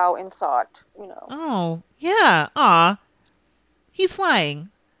his brow in thought, Oh, yeah. Aw. He's flying.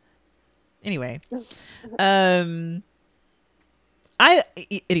 Anyway. I'll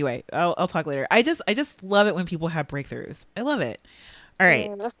talk later. I just love it when people have breakthroughs. I love it. All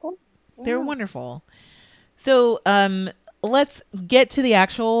right. That's cool. Yeah. They're wonderful. So, let's get to the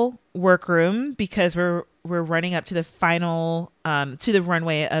actual workroom because we're running up to the final to the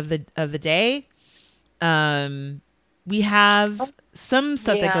runway of the day. We have some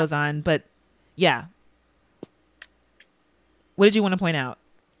stuff that goes on, but yeah. What did you want to point out?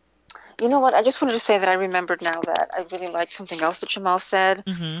 You know what? I just wanted to say that I remembered now that I really liked something else that Jamal said.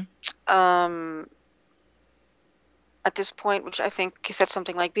 Mm-hmm. At this point, which I think he said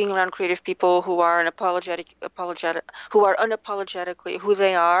something like being around creative people who are unapologetically who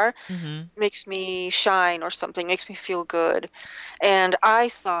they are mm-hmm. makes me shine or something, makes me feel good. And I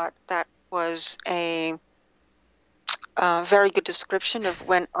thought that was a very good description of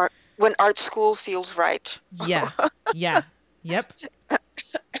when art school feels right. Yeah. Yeah. Yep.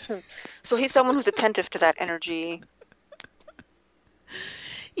 So he's someone who's attentive to that energy.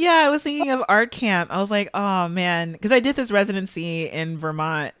 Yeah, I was thinking of art camp. I was like, oh man, because I did this residency in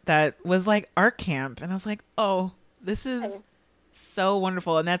Vermont that was like art camp, and I was like, oh, this is so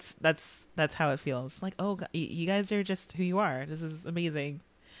wonderful, and that's how it feels. Like, oh, you guys are just who you are. This is amazing.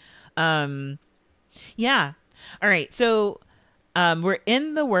 Yeah. All right, so we're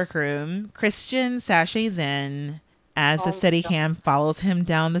in the workroom. Christian sashays in as the Steadicam follows him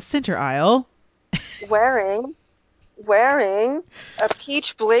down the center aisle, wearing a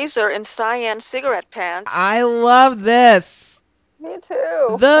peach blazer and cyan cigarette pants. I love this. Me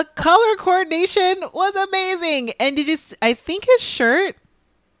too. The color coordination was amazing. And I think his shirt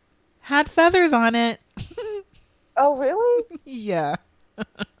had feathers on it. Oh, really? Yeah.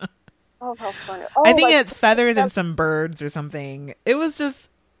 Oh, how funny. I think it had feathers and some birds or something. It was just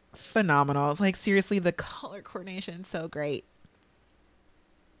phenomenal. It's like, seriously, the color coordination, so great.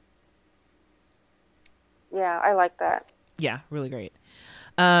 Yeah, I like that. Yeah, really great.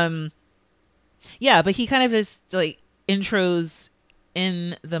 Yeah, but he kind of just like intros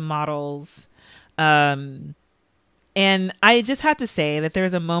in the models. And I just have to say that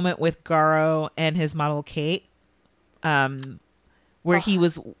there's a moment with Garo and his model Kate, where he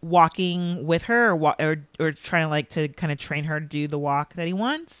was walking with her or trying to kind of train her to do the walk that he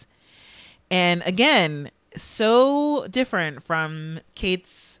wants. And again, so different from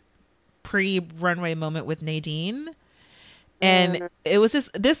Kate's pre-runway moment with Nadine. And it was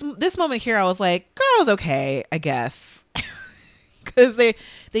just this moment here, I was like, girl's okay, I guess. Because they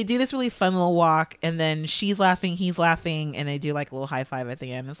do this really fun little walk, and then she's laughing, he's laughing, and they do like a little high five at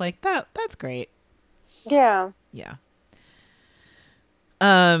the end. It's like, that's great. Yeah. Yeah.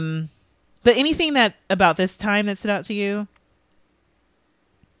 But anything about this time that stood out to you?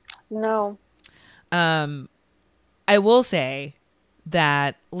 No. I will say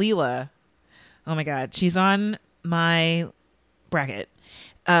that Leela, oh my God, she's on my bracket.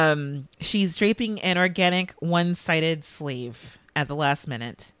 She's draping an organic one-sided sleeve at the last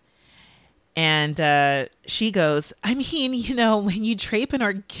minute. And she goes, I mean, when you drape an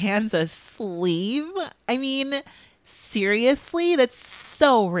organza sleeve, I mean, seriously, that's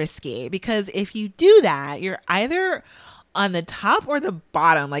so risky, because if you do that, you're either on the top or the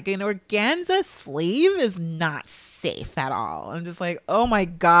bottom. Like an organza sleeve is not safe at all. I'm just like, oh my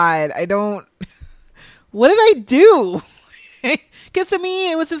God, I don't, what did I do? Because to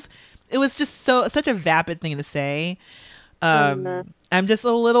me, it was just such a vapid thing to say. I'm just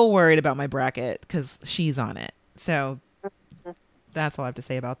a little worried about my bracket because she's on it. So that's all I have to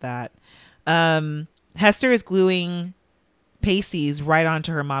say about that. Hester is gluing pasties right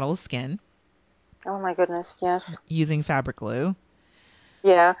onto her model's skin. Oh my goodness, yes. Using fabric glue.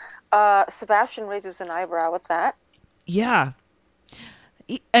 Yeah. Sebastian raises an eyebrow at that. Yeah.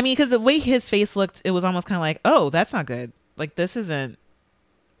 I mean, because the way his face looked, it was almost kind of like, oh, that's not good. Like, this isn't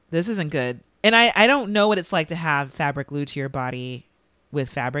good. And I don't know what it's like to have fabric glue to your body with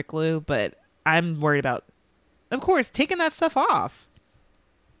fabric glue, but I'm worried about, of course, taking that stuff off.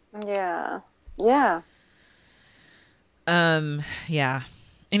 Yeah. Yeah. Yeah.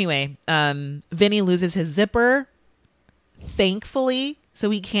 Anyway, Vinny loses his zipper, thankfully, so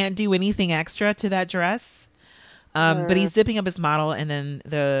he can't do anything extra to that dress. But he's zipping up his model, and then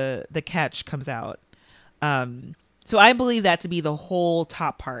the catch comes out. So I believe that to be the whole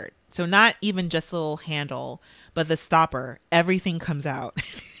top part. So not even just a little handle, but the stopper. Everything comes out.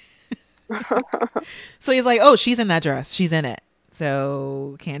 So he's like, oh, she's in that dress. She's in it.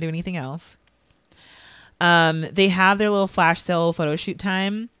 So can't do anything else. They have their little flash sale photo shoot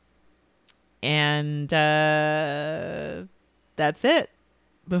time. And that's it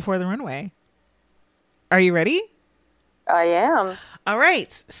before the runway. Are you ready? I am. All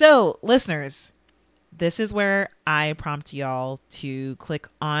right. So, listeners, this is where I prompt y'all to click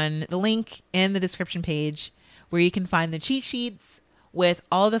on the link in the description page where you can find the cheat sheets with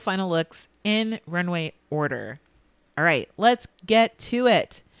all the final looks in runway order. All right, let's get to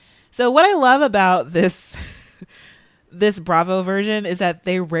it. So what I love about this Bravo version is that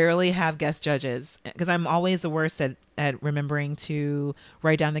they rarely have guest judges, because I'm always the worst at remembering to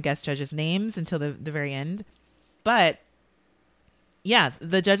write down the guest judges' names until the very end. But yeah,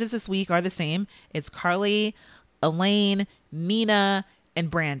 the judges this week are the same. It's Carly, Elaine, Nina,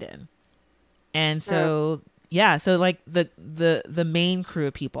 and Brandon. And so, yeah, so like the main crew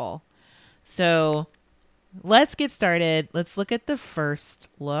of people. So let's get started. Let's look at the first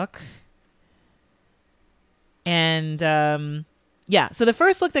look. And yeah, so the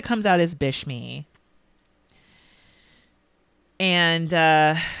first look that comes out is Bishme. And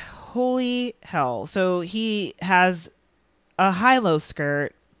holy hell. So he has a high-low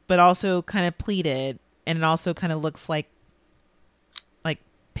skirt, but also kind of pleated, and it also kind of looks like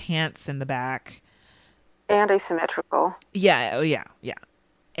pants in the back. And asymmetrical. Yeah, oh yeah.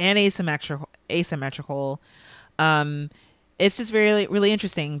 And asymmetrical. It's just really, really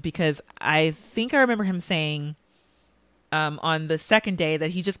interesting because I think I remember him saying on the second day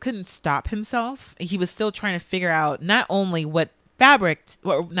that he just couldn't stop himself. He was still trying to figure out not only what fabric,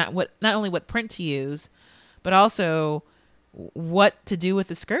 or not only what print to use, but also what to do with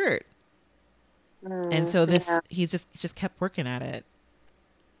the skirt. And so he's just kept working at it.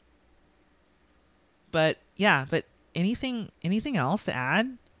 But yeah, but anything else to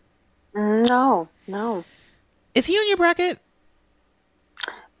add? No. Is he on your bracket?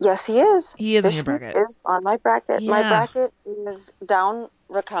 Yes, he is. He is on your Bishop bracket. is on my bracket. Yeah. My bracket is down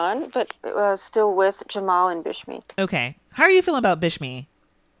Rakan, but still with Jamal and Bishme. Okay. How are you feeling about Bishme?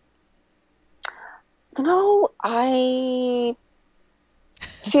 I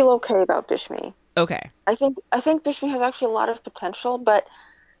feel okay about Bishme. Okay. I think Bishme has actually a lot of potential, but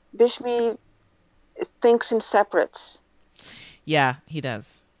Bishme thinks in separates. Yeah, he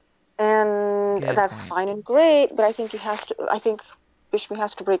does. And Good that's point. fine and great, but I think Bishme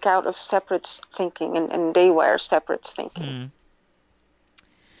has to break out of separates thinking and daywire separates thinking.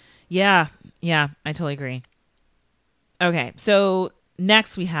 Yeah, I totally agree. Okay, so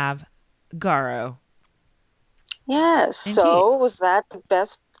next we have Garo. Yes. And So was that the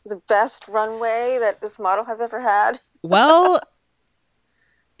best runway that this model has ever had? Well,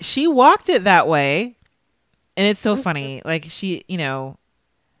 she walked it that way, and it's so funny. Like she,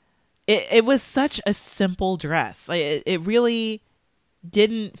 it was such a simple dress. Like it really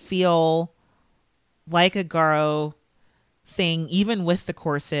didn't feel like a Garo thing, even with the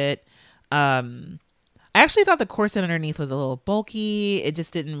corset. I actually thought the corset underneath was a little bulky. It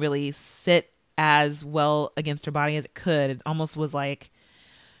just didn't really sit as well against her body as it could. It almost was like,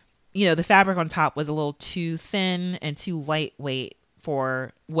 the fabric on top was a little too thin and too lightweight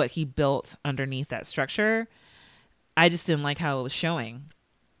for what he built underneath that structure. I just didn't like how it was showing.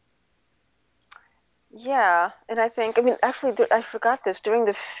 Yeah, and actually, I forgot this. During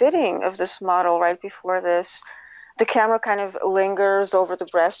the fitting of this model, right before this, the camera kind of lingers over the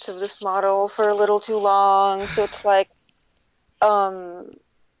breasts of this model for a little too long. So it's like, um,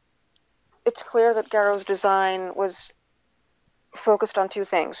 it's clear that Garrow's design was focused on two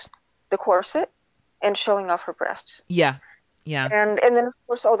things: the corset and showing off her breasts. Yeah. Yeah. And then of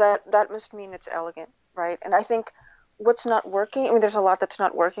course, oh, that must mean it's elegant, right? And I think what's not working, I mean, there's a lot that's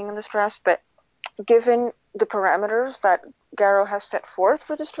not working in this dress, but given the parameters that Garrow has set forth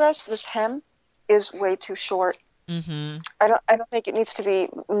for this dress, this hem is way too short. Mm-hmm. I don't think it needs to be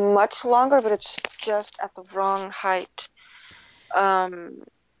much longer, but it's just at the wrong height. And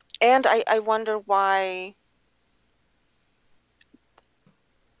I wonder why.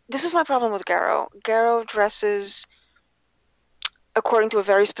 This is my problem with Garrow. Garrow dresses according to a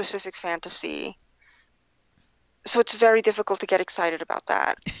very specific fantasy, so it's very difficult to get excited about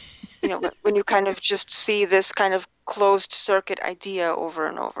that. You know, when you kind of just see this kind of closed circuit idea over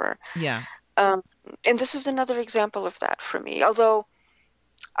and over. Yeah. And this is another example of that for me. Although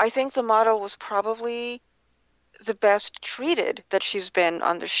I think the model was probably the best treated that she's been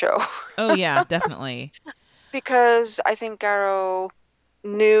on the show. Oh yeah, definitely. Because I think Garrow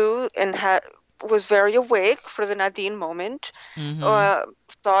knew and was very awake for the Nadine moment, Mm-hmm.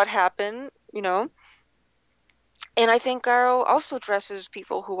 saw it happen, you know. And I think Garrow also dresses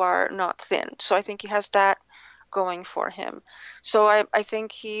people who are not thin. So I think he has that going for him. So I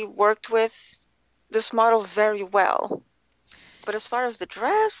think he worked with this model very well. But as far as the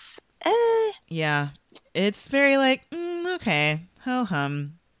dress, Yeah. It's very like, okay, ho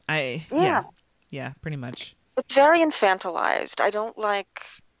hum. yeah, Yeah, pretty much. it's very infantilized. I don't like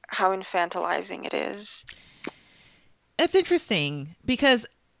how infantilizing it is. It's interesting because,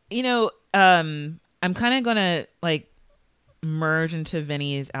 I'm kind of gonna like merge into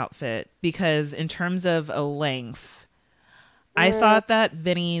Vinny's outfit because in terms of a length, I Mm, thought that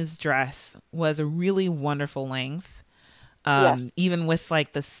Vinny's dress was a really wonderful length. yes. Even with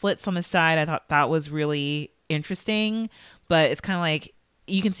like the slits on the side, I thought that was really interesting. But it's kind of like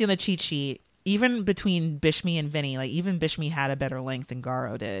you can see on the cheat sheet, even between Bishme and Vinny, like even Bishme had a better length than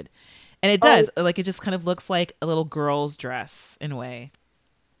Garo did. And it Oh, does. Like it just kind of looks like a little girl's dress in a way.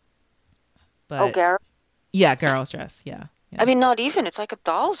 oh, But Garrett. yeah, Garo's dress. Yeah. I Yeah. mean, not even. It's like a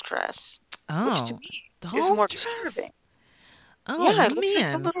doll's dress, which to Oh, me is doll's more dress. disturbing. Oh Yeah, it looks like a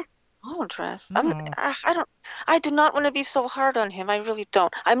man. little doll dress. Oh, I don't, I do not want to be so hard on him. I really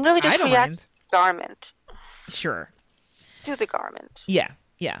don't. I'm really I just don't reacting mind. to the garment. Sure. To the garment. Yeah.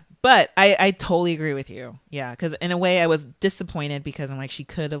 Yeah. But I totally agree with you. Yeah. Because in a way I was disappointed because I'm like, she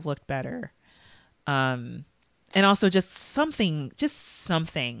could have looked better. Um, and also just something.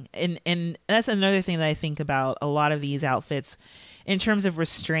 And that's another thing that I think about a lot of these outfits in terms of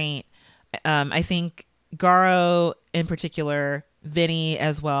restraint. I think Garo in particular, Vinny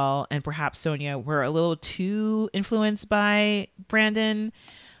as well, and perhaps Sonia were a little too influenced by Brandon,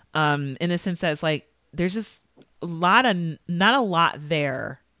 in the sense that it's like there's just not a lot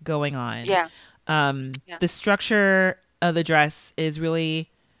there going on. Yeah, yeah. The structure of the dress is really,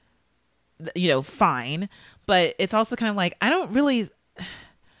 fine, but it's also kind of like I don't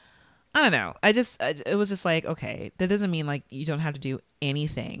know. It was just like, okay, that doesn't mean like you don't have to do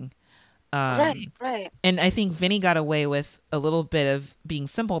anything. Right, Um, right. and I think Vinny got away with a little bit of being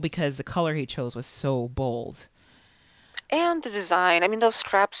simple because the color he chose was so bold. And the design. I mean, those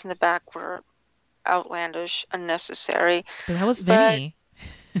straps in the back were outlandish, unnecessary. But that was But, Vinny.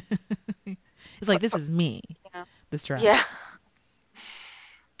 It's like, this is me, yeah. the Yeah. straps.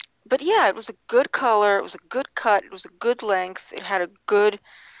 But yeah, it was a good color. It was a good cut. It was a good length. It had a good,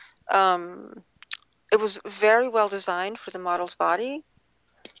 um, it was very well designed for the model's body.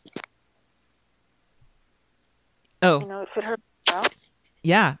 Oh, You know, it fit her well.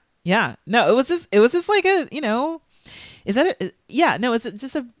 yeah. Yeah. No, it was just like is that yeah, no, it's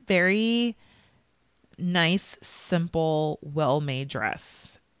just a very nice, simple, well-made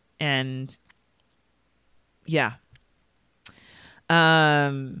dress. And yeah.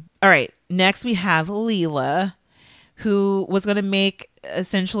 All right. Next we have Leela, who was going to make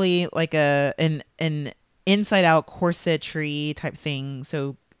essentially like an inside out corsetry type thing.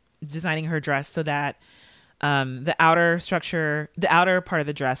 So designing her dress so that the outer part of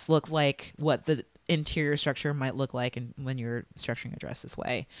the dress looked like what the interior structure might look like when you're structuring a dress this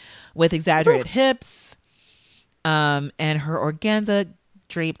way, with exaggerated hips, and her organza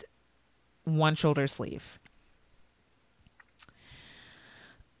draped one shoulder sleeve.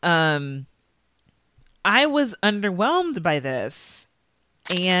 Um, I was underwhelmed by this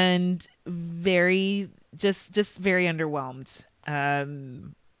and just very underwhelmed.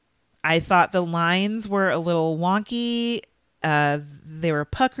 I thought the lines were a little wonky. They were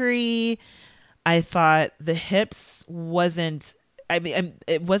puckery. I thought the hips wasn't. I mean,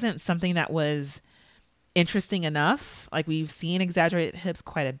 it wasn't something that was interesting enough. Like we've seen exaggerated hips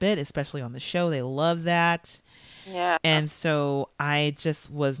quite a bit, especially on the show. They love that. Yeah. And so I just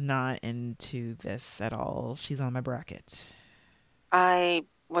was not into this at all. She's on my bracket. I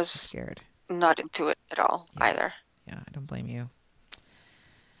I'm was scared. not into it at all Yeah. either. Yeah, I don't blame you.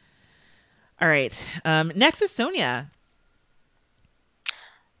 All right. Next is Sonia.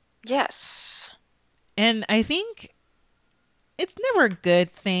 Yes. And I think it's never a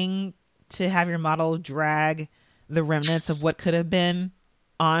good thing to have your model drag the remnants of what could have been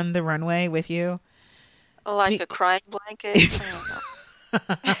on the runway with you. Like I a crying blanket.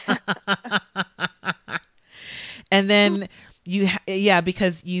 And then yeah,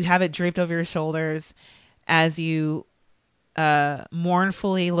 because you have it draped over your shoulders as you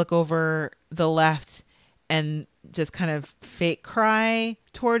mournfully look over the left and just kind of fake cry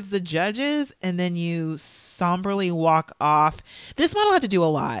towards the judges, and then you somberly walk off. This model had to do a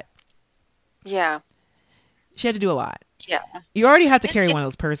lot. Yeah. She had to do a lot. Yeah. You already have to It, carry it, one of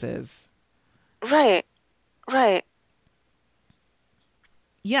those purses. right. Right. I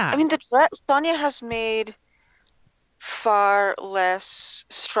Yeah. mean, the dress, Sonia has made far less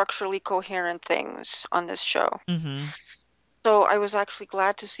structurally coherent things on this show. Mm-hmm. So I was actually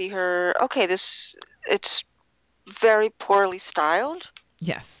glad to see her. Okay, it's very poorly styled,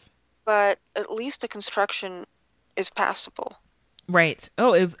 Yes. but at least the construction is passable. Right.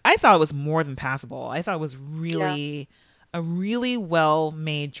 Oh, I thought it was more than passable. I thought it was Yeah. really a really well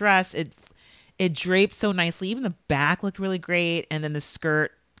made dress. It draped so nicely. Even the back looked really great, and then the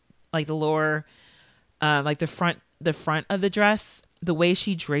skirt, like the lower, like the front of the dress, the way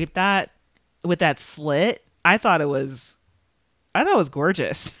she draped that with that slit, I thought it was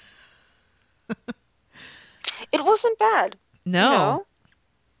gorgeous. It wasn't bad, you No, know?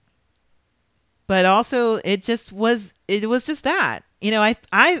 but also it was just that.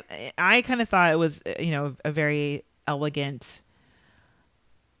 I kind of thought it was a very elegant,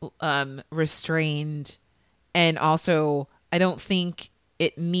 restrained, and also I don't think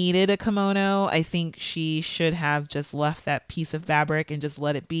it needed a kimono. I think she should have just left that piece of fabric and just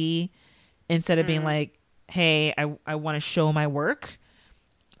let it be, instead of being Mm, like, hey, I want to show my work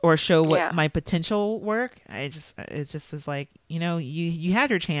or show what yeah, my potential work. It's just is like, you had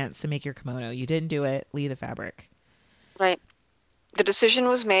your chance to make your kimono. You didn't do it. Leave the fabric. right. The decision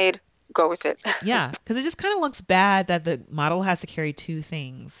was made. Go with it. Yeah, because it just kind of looks bad that the model has to carry two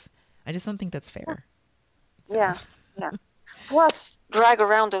things. I just don't think that's fair. So Yeah, yeah. Plus, drag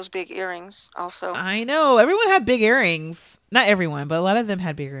around those big earrings also. I know everyone had big earrings. Not everyone, but a lot of them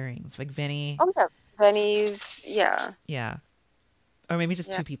had big earrings, like Vinny. Oh, yeah. Pennies, yeah, Yeah, or maybe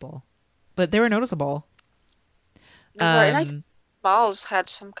just yeah. two people, but they were noticeable. You're right. And I think Um. balls had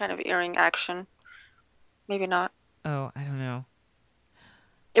some kind of earring action. Maybe not. Oh, I don't know.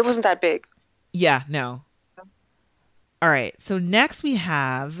 It wasn't that big. Yeah, no. All right. So next we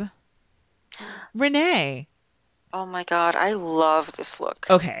have Renee. Oh my God, I love this look.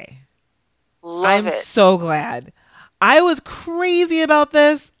 Okay. Love I'm it. so glad. I was crazy about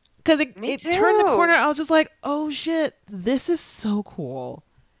this because it, Me it turned the corner. too. I was just like, oh shit, this is so cool.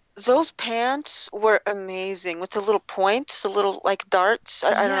 Those pants were amazing with the little points, the little like darts.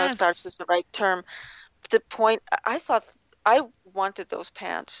 I don't know if darts Yes. is the right term. But the point, I thought I wanted those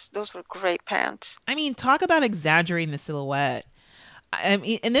pants. Those were great pants. I mean, talk about exaggerating the silhouette. I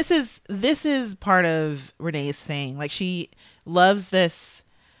mean, and this is part of Renee's thing. Like she loves this.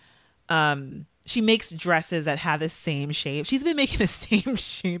 She makes dresses that have the same shape. She's been making the same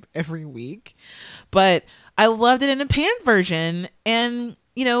shape every week, but I loved it in a pant version. And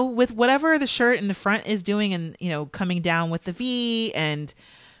with whatever the shirt in the front is doing, and coming down with the V and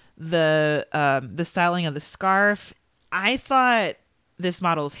the styling of the scarf, I thought this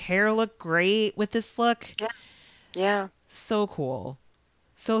model's hair looked great with this look. Yeah, yeah, So cool.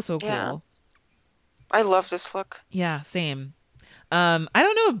 So yeah. cool. I love this look. Yeah, same. I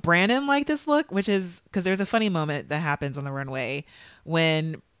don't know if Brandon liked this look, which is because there's a funny moment that happens on the runway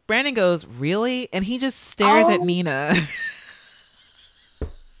when Brandon goes, "Really?" and he just stares at Oh, Nina.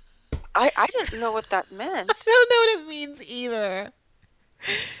 I didn't know what that I meant. don't know what it means either.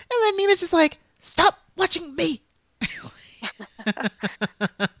 And then Nina's just like, "Stop watching me."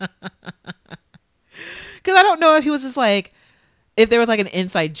 Because I don't know if he was just like, if there was like an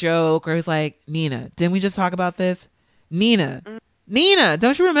inside joke, or he was like, "Nina, didn't we just talk about this? Nina, Mm. Nina,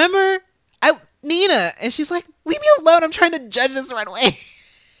 don't you remember? Nina." And she's like, "Leave me alone. I'm trying to judge this runway."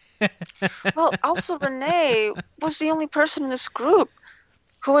 Well, also Renee was the only person in this group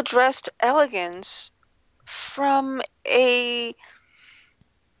who addressed elegance from a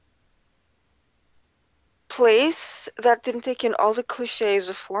place that didn't take in all the cliches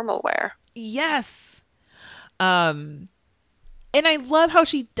of formal wear. Yes. Um, and I love how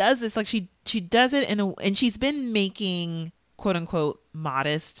she does this. Like she does it and she's been making quote unquote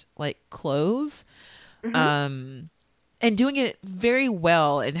modest like clothes. Mm-hmm. And doing it very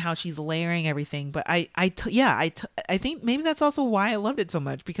well and how she's layering everything. But I think maybe that's also why I loved it so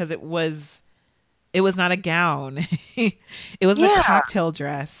much, because it was not a gown. It was a Yeah. cocktail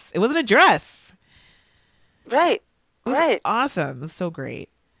dress. It wasn't a dress. Right. It was Right. awesome. It was so great.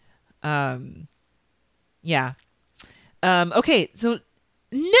 Yeah. Okay, so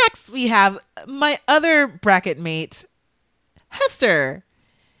next we have my other bracket mate, Hester,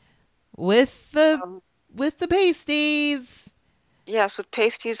 with the Um, pasties. yes, with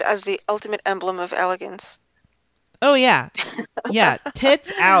pasties as the ultimate emblem of elegance. Oh yeah. Yeah,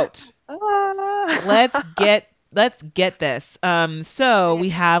 tits out. Ah. Let's get this. So Yeah. we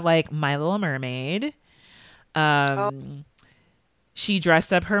have like My Little Mermaid. Oh, Um she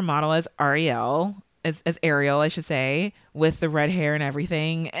dressed up her model as Ariel, as Ariel, I should say, with the red hair and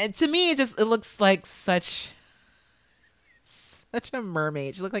everything. And to me it looks like such a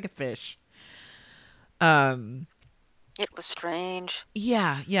mermaid. She looked like a fish. Um it was strange.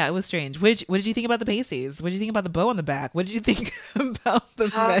 yeah, it was strange. What did you think about the pasties? What did you think about the bow on the back? What did you think about the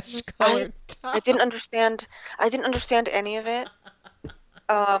Um, mesh I colored I top? didn't understand. I didn't understand any of it.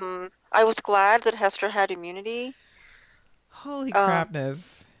 I was glad that Hester had immunity. Holy Um,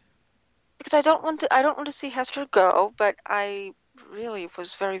 crapness. because I don't want to see Hester go, but I really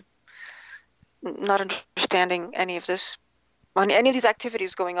was very not understanding any of this, any of these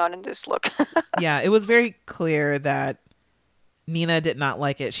activities going on in this look. Yeah, it was very clear that Nina did not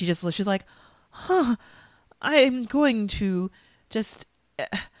like it. She's like, "Huh, I'm going to just uh,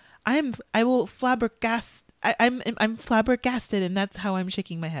 I will flabbergast I'm flabbergasted, and that's how I'm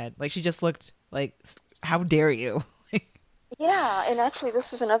shaking my head." Like she just looked like, "How dare you?" Yeah, and actually,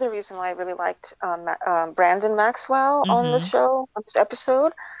 this is another reason why I really liked Brandon Maxwell on this Mhm. show, on this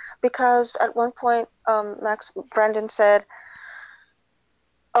episode, because at one point, Brandon said,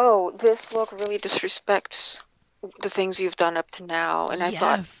 "Oh, this look really disrespects the things you've done up to now." And I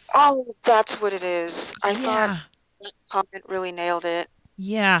thought, Yes. "Oh, that's what it is." I thought Yeah. that comment really nailed it.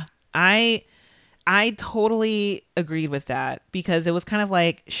 Yeah. I totally agreed with that, because it was kind of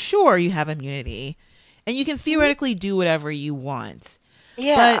like, sure, you have immunity and you can Mhm. theoretically do whatever you want. But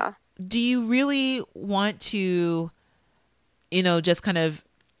Yeah. do you really want to, just kind of,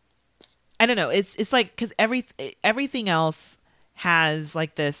 I don't know. It's like, cuz everything else has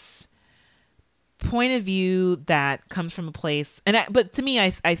like this point of view that comes from a place, but to me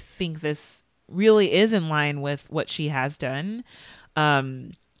I think this really is in line with what she has done.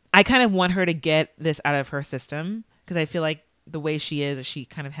 Um I kind of want her to get this out of her system, because I feel like the way she is, she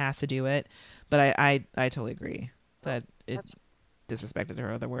kind of has to do it. But I totally agree that it That's, disrespected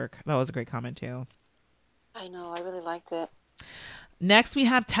her other work. That was a great comment too. I know, I really liked it. Next we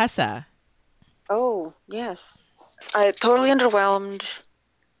have Tessa. Oh, yes. I totally underwhelmed.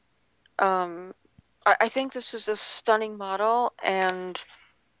 Um, I think this is a stunning model, and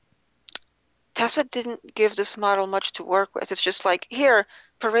Tessa didn't give this model much to work with. It's just like, here,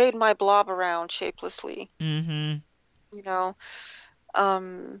 parade my blob around shapelessly, Mm-hmm. you know?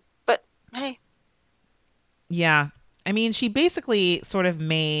 But hey, Yeah. I mean, she basically sort of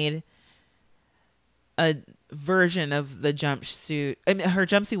made a version of the jumpsuit. I mean, her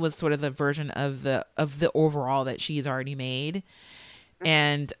jumpsuit was sort of the version of the overall that she's already made.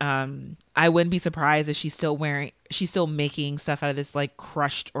 And I wouldn't be surprised if she's still making stuff out of this like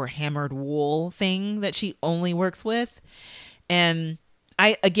crushed or hammered wool thing that she only works with. And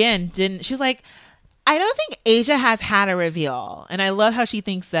I again didn't she was like, I don't think Asia has had a reveal. And I love how she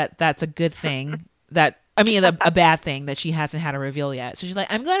thinks that that's a good thing. That I mean, a bad thing that she hasn't had a reveal yet. So she's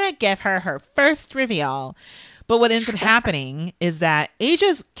like, I'm gonna give her first reveal. But what ends up happening is that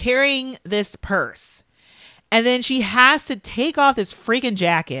Asia's carrying this purse, and then she has to take off this freaking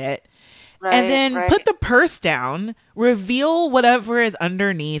jacket and right, then put right. the purse down, reveal whatever is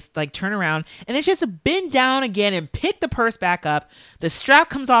underneath, like turn around, and then she has to bend down again and pick the purse back up. The strap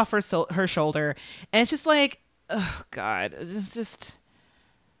comes off her shoulder, and it's just like, oh god, it's just.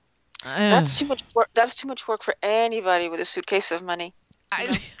 That's too much work. That's too much work for anybody with a suitcase of money, you I,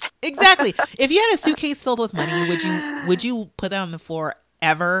 know? exactly. If you had a suitcase filled with money, would you put that on the floor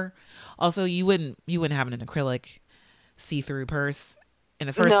ever? Also, you wouldn't have an acrylic see-through purse in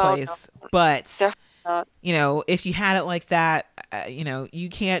the first No, no, place. But definitely not. if you had it like that, you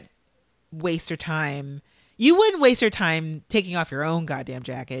can't waste your time. You wouldn't waste your time taking off your own goddamn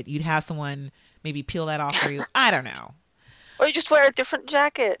jacket. You'd have someone maybe peel that off for you. I don't know. Or you just wear a different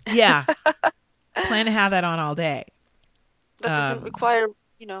jacket. Yeah, plan to have that on all day. That doesn't Um, require,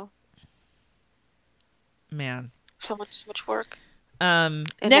 you know, Man. So much work. And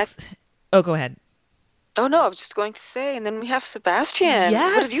that, Next. Oh, go ahead. oh no, I was just going to say, and then we have Sebastian.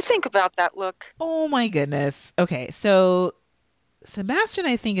 What did you Yes. think about that look? Oh my goodness. Okay, so Sebastian,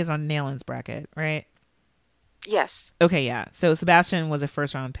 I think, is on Nalen's bracket, right? Yes. Okay, yeah. So Sebastian was a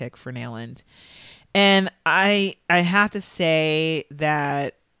first round pick for Nayland. And I have to say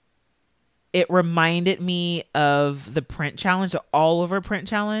that it reminded me of the print challenge, the all over print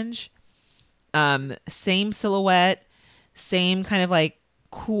challenge. Same silhouette, same kind of like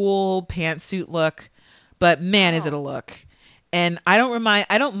cool pantsuit look, but man, is it Oh, a look. And I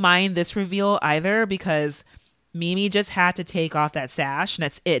don't mind this reveal either, because Mimi just had to take off that sash and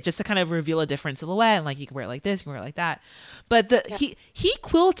that's it, just to kind of reveal a different silhouette. And like, you can wear it like this, you can wear it like that. But yeah. he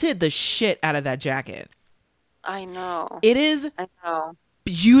quilted the shit out of that jacket. I know. It is I know.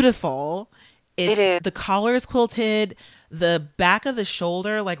 beautiful. It It's the is. collar is quilted, the back of the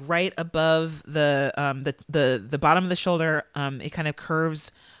shoulder, like right above the bottom of the shoulder, it kind of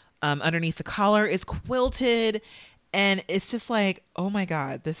curves underneath the collar, is quilted, and it's just like, oh my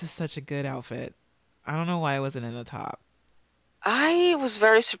god, this is such a good outfit. I don't know why it wasn't in the top. I was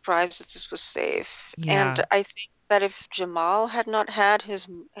very surprised that this was safe, and Yeah, I think that if Jamal had not had his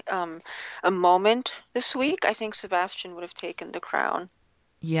um a moment this week, I think Sebastian would have taken the crown.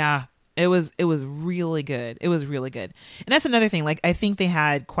 yeah. It was really good. It was really good. And that's another thing. Like, I think they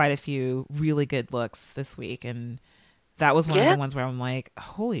had quite a few really good looks this week, and that was one of the Yeah, ones where I'm like,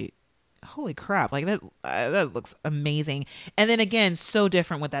 holy crap, like that looks amazing. And then again, so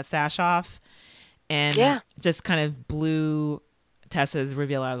different with that sash off, and yeah, just kind of blew Tessa's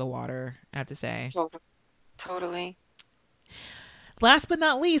reveal out of the water, I have to say. totally, totally. Last but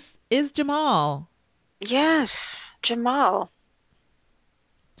not least is Jamal. Yes, Jamal.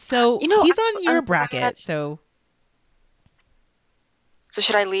 So You know, he's on your I'm glad. bracket, so So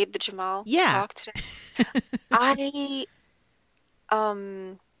should I lead the Jamal yeah. talk today? I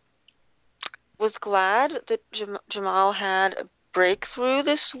um was glad that Jamal had a breakthrough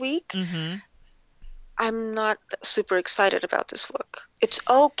this week. Mm-hmm. I'm not super excited about this look. It's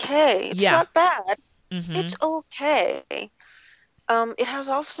okay. It's Yeah. not bad. Mm-hmm. It's okay. It has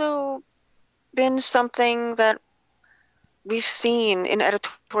also been something that we've seen in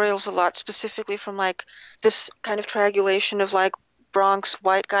editorials a lot, specifically from like this kind of triangulation of like Bronx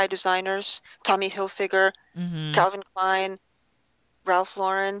white guy designers, Tommy Hilfiger, Mm-hmm. Calvin Klein, Ralph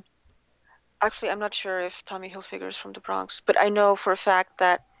Lauren. Actually, I'm not sure if Tommy Hilfiger is from the Bronx, but I know for a fact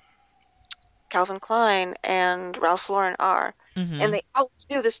that Calvin Klein and Ralph Lauren are. And Mm-hmm. they always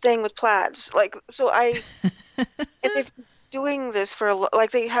do this thing with plaids. Like, and they've been doing this for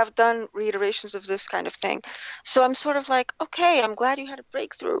like they have done reiterations of this kind of thing. So I'm sort of like, okay, I'm glad you had a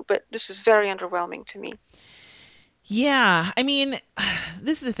breakthrough, but this is very underwhelming to me. Yeah, I mean,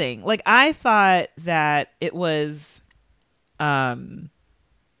 this is the thing. Like, I thought that it was, um,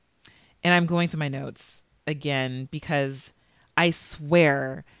 and I'm going through my notes again because I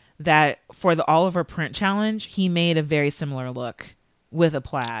swear that for the Oliver print challenge, he made a very similar look with a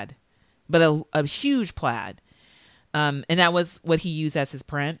plaid, but a huge plaid. And that was what he used as his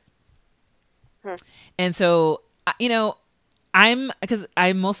print. Hmm. And so, because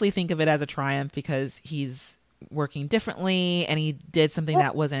I mostly think of it as a triumph because he's working differently and he did something Yeah.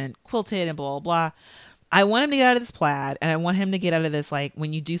 that wasn't quilted and blah, blah, blah. I want him to get out of this plaid, and I want him to get out of this, like,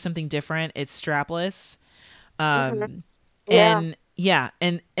 when you do something different, it's strapless. Hmm. Um, Yeah. and yeah,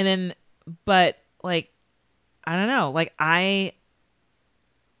 and then, but like, I don't know, like I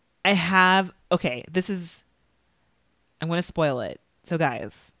have, okay, I'm going to spoil it. So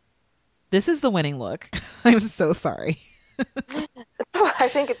guys, this is the winning look. I'm so sorry. I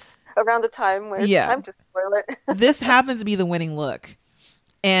think it's around the time where it's Yeah, time to spoil it. this happens to be the winning look.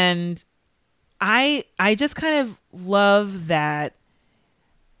 And I just kind of love that.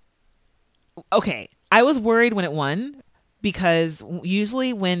 Okay, I was worried when it won because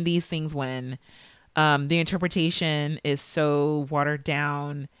usually when these things win, the interpretation is so watered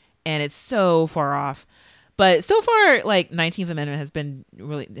down and it's so far off. But so far, like, 19th Amendment has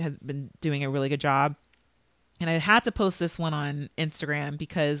been doing a really good job. And I had to post this one on Instagram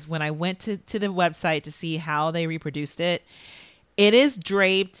because when I went to the website to see how they reproduced it, it is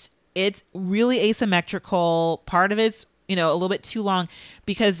draped. It's really asymmetrical. Part of it's, a little bit too long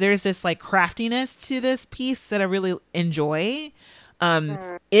because there's this like craftiness to this piece that I really enjoy.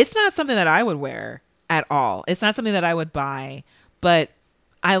 Mm. It's not something that I would wear at all. It's not something that I would buy, but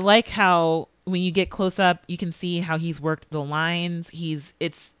I like how when you get close up, you can see how he's worked the lines.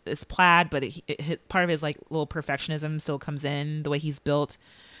 It's plaid, but part of his like little perfectionism still comes in the way he's built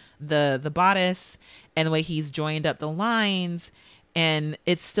the bodice and the way he's joined up the lines. and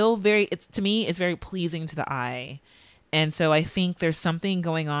it's still to me, it's very pleasing to the eye. And so I think there's something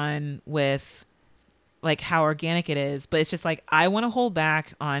going on with like how organic it is, but it's just like I want to hold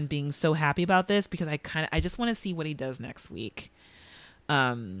back on being so happy about this because I just want to see what he does next week.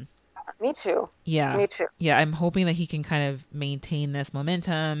 Me too. Yeah. Me too. Yeah, I'm hoping that he can kind of maintain this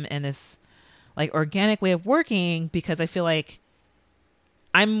momentum and this like organic way of working, because I feel like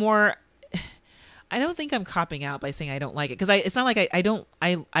I'm more I don't think I'm copping out by saying I don't like it, because it's not like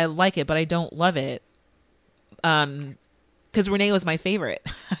I like it, but I don't love it. Because Renee was my favorite.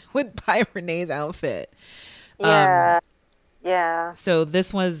 I would buy Renee's outfit. Yeah. Yeah. So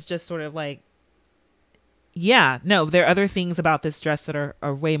this was just sort of like, yeah, no, there are other things about this dress that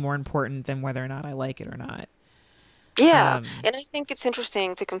are way more important than whether or not I like it or not. Yeah. And I think it's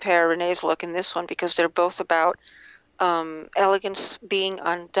interesting to compare Renee's look and this one because they're both about elegance being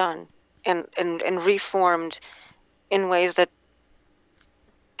undone and reformed in ways that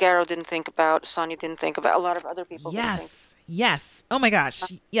Garrow didn't think about, Sonya didn't think about, a lot of other people didn't think Yes. Oh my gosh.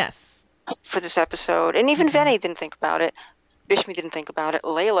 Yes. for this episode. And even Venny didn't think about it. Bishmi didn't think about it.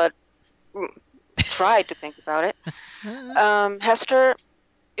 Layla tried to think about it. Hester,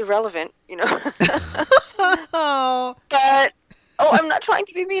 irrelevant, you know. Oh. But I'm not trying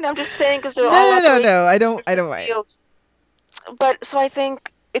to be mean. I'm just saying because they're all operating No. I in don't different mind. fields. But so I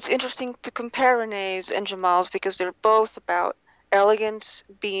think it's interesting to compare Renee's and Jamal's because they're both about elegance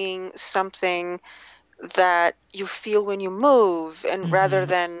being something that you feel when you move, and rather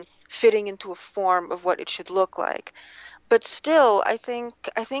than fitting into a form of what it should look like. But still, I think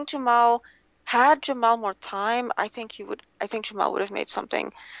Jamal, had Jamal more time, I think Jamal would have made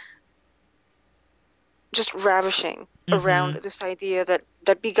something just ravishing around this idea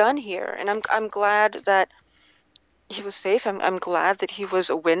that begun here. And I'm glad that he was safe. I'm glad that he was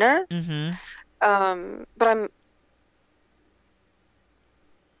a winner. But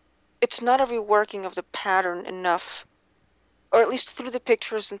it's not a reworking of the pattern enough, or at least through the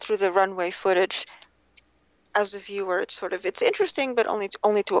pictures and through the runway footage. As a viewer, it's interesting, but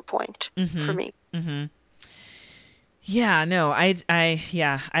only to a point for me. Yeah, no, I've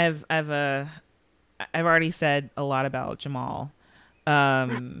already said a lot about Jamal,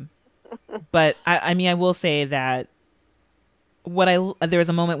 but I mean, I will say that there was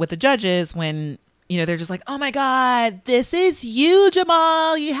a moment with the judges when, you know, they're just like, oh my God, this is you,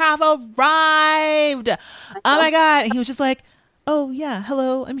 Jamal. You have arrived. Oh my God. And he was just like, oh yeah,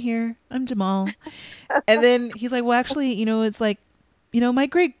 hello, I'm here. I'm Jamal. And then he's like, well, actually, you know, it's like, you know, my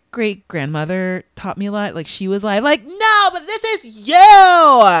great grandmother taught me a lot. Like she was like, no, but this is you.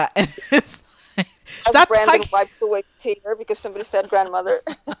 And it's like, stop Brandon talking. wiped away tear because somebody said grandmother.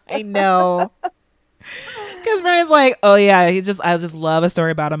 I know. Because Brennan's like, oh yeah, I just love a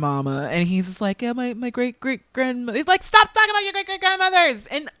story about a mama, and he's just like, yeah, my great grandmother. He's like, stop talking about your great grandmothers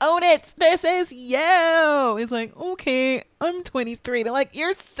and own it. This is you. He's like, okay, I'm 23. They're like,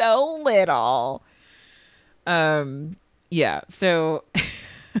 you're so little. Yeah. So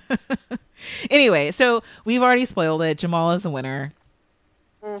anyway, so we've already spoiled it. Jamal is the winner.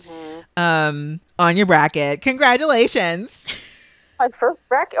 On your bracket, congratulations. My first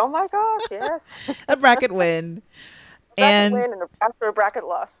bracket. Oh my gosh, yes. A bracket win. Bracket win and after a bracket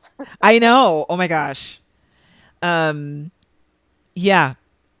loss. I know. Oh my gosh. Yeah.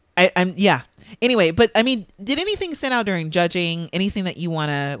 I'm yeah. Anyway, but I mean, did anything stand out during judging? Anything that you want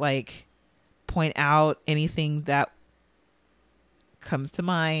to like point out? Anything that comes to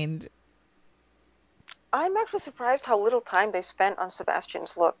mind? I'm actually surprised how little time they spent on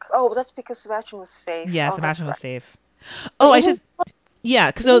Sebastian's look. Oh, but that's because Sebastian was safe. Yeah, oh, Sebastian was safe. Oh, I should. Yeah,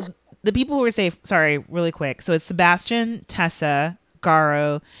 because so the people who were safe. Sorry, really quick. So it's Sebastian, Tessa,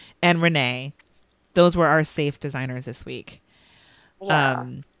 Garo, and Renee. Those were our safe designers this week. Yeah.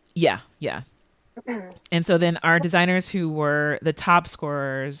 Yeah. And so then our designers who were the top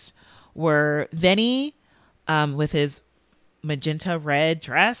scorers were Venny, with his magenta red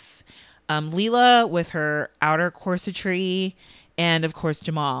dress, Leela with her outer corsetry, and of course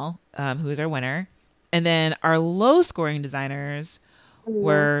Jamal, who is our winner. And then our low scoring designers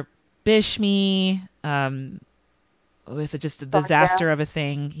were Bishmi, with just a disaster of a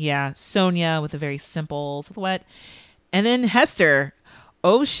thing. Yeah. Sonia with a very simple silhouette. And then Hester.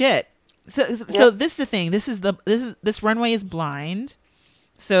 Oh shit. So this is the thing. This runway is blind.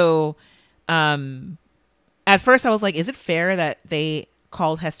 So, at first I was like, is it fair that they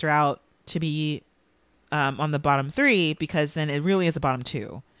called Hester out to be, on the bottom 3? Because then it really is a bottom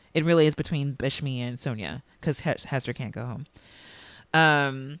 2. It really is between Bishmi and Sonia because Hester can't go home.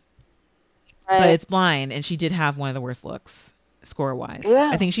 But it's blind, and she did have one of the worst looks score wise. Yeah.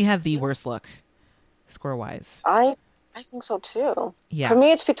 I think she had the worst look score wise. I I think so too. For Yeah.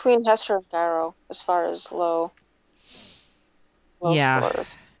 me, it's between Hester and Garrow as far as low Yeah.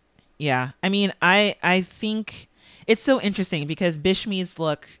 scores. Yeah. I mean, I think it's so interesting because Bishmi's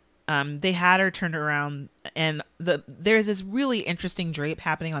look, they had her turned around, and there's this really interesting drape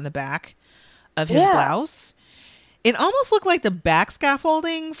happening on the back of his Yeah. blouse. It almost looked like the back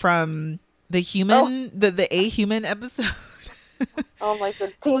scaffolding from Oh, the A Human episode. oh my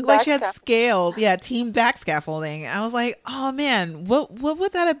good. Team Looked like she had backscaf. scales. Yeah, team back scaffolding. I was like, oh man, what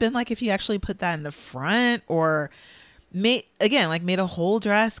would that have been like if you actually put that in the front, or made a whole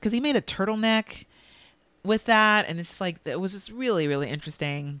dress, because he made a turtleneck with that, and it's just like it was just really really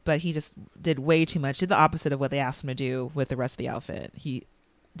interesting. But he just did way too much. Did the opposite of what they asked him to do with the rest of the outfit. He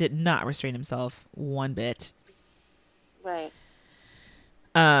did not restrain himself one bit. Right.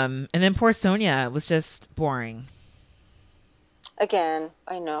 And then poor Sonia was just boring. Again,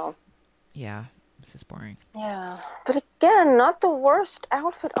 I know. Yeah, it was just boring. Yeah. But again, not the worst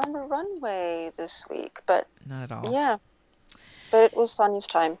outfit on the runway this week. But Not at all. yeah. But it was Sonia's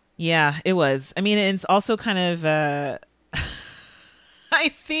time. Yeah, it was. I mean, it's also kind of I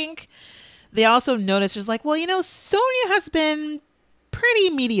think they also noticed, just like, well, Sonia has been pretty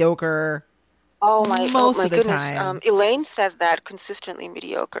mediocre Oh most my of the goodness. time. Elaine said that consistently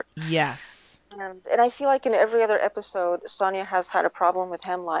mediocre. Yes. And I feel like in every other episode, Sonia has had a problem with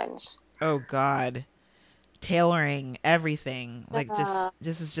hemlines. Oh God. Tailoring everything. Like Uh,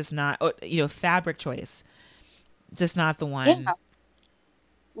 this is just not, fabric choice. Just not the yeah. one.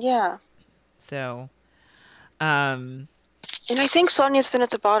 Yeah. So, um And I think Sonia's been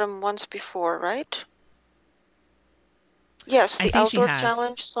at the bottom once before, right? Yes, I the think she outdoor has.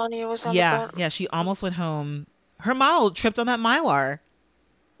 challenge, Sonia was on the Yeah, bottom. yeah, she almost went home. Her model tripped on that Mylar.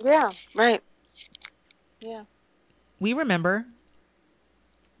 Yeah, right. Yeah. We remember.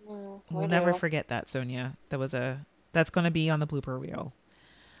 We We'll never do. forget that, Sonia. That's going to be on the blooper reel.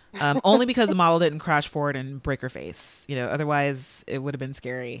 Only because the model didn't crash forward and break her face. Otherwise it would have been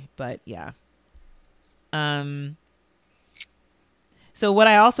scary. But yeah. So what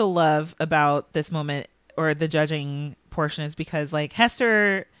I also love about this moment, or the judging portion, is because like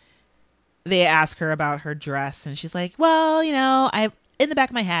Hester, they ask her about her dress, and she's like, well, I in the back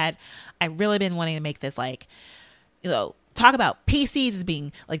of my head, I've really been wanting to make this, like, talk about pasties as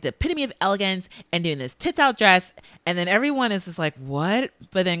being like the epitome of elegance and doing this tits out dress. And then everyone is just like, what?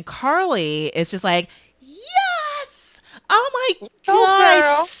 But then Carly is just like, yes! Oh my Go, God, I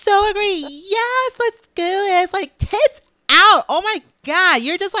girl. so agree. Yes, let's do this. Like, tits out. Oh my God.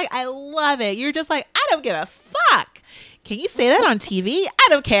 You're just like, I love it. You're just like, I don't give a fuck. Can you say that on TV? I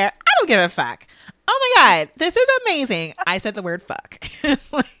don't care. I don't give a fuck. Oh my God, this is amazing. I said the word fuck.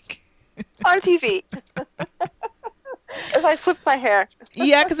 Like, On TV. As I flipped my hair.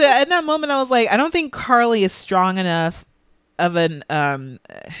 yeah, because at that moment I was like, I don't think Carly is strong enough of an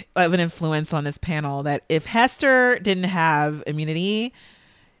influence on this panel, that if Hester didn't have immunity,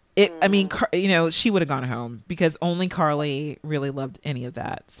 I mean, she would have gone home, because only Carly really loved any of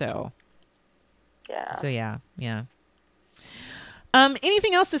that. So Yeah. yeah.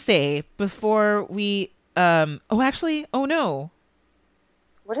 Anything else to say before we? Oh no,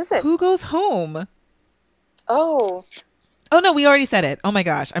 What is it? who goes home? Oh. Oh no, we already said it. Oh my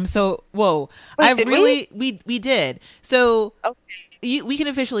gosh, I'm so whoa. Wait, did we? We did. So Okay. we can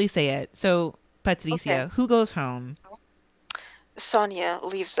officially say it. So Patricia, Okay. who goes home? Sonia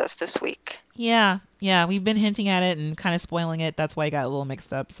leaves us this week. Yeah, we've been hinting at it and kind of spoiling it. That's why I got a little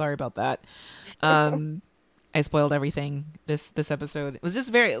mixed up. Sorry about that. I spoiled everything this episode. It was just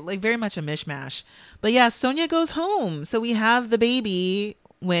very much a mishmash. But yeah, Sonia goes home. So we have the baby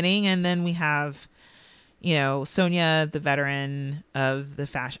winning, and then we have, Sonia, the veteran of the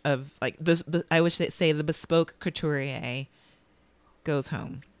fashion of, like, this, I wish they'd say the bespoke couturier, goes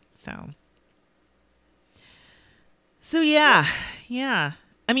home. So yeah.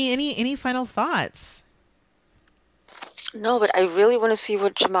 I mean, any final thoughts? No, but I really want to see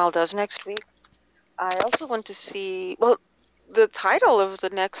what Jamal does next week. I also want to see, well, the title of the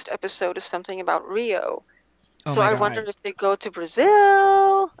next episode is something about Rio. Oh So my I God. wonder if they go to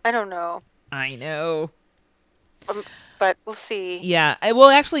Brazil. I don't know. I know. But we'll see. Yeah. Well,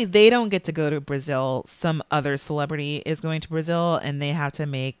 actually, they don't get to go to Brazil. Some other celebrity is going to Brazil, and they have to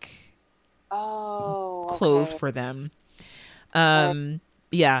make Oh, clothes okay. for them. Right.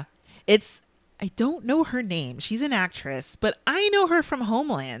 Yeah. I don't know her name. She's an actress, but I know her from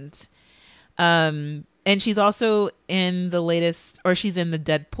Homeland. And she's also in the latest, or she's in the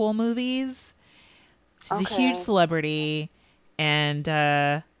Deadpool movies. She's a huge Okay. celebrity, and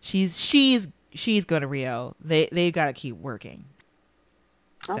she's going to Rio. They've got to keep working.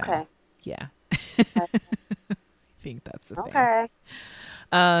 So, Okay. yeah. Right. think that's the thing. Okay.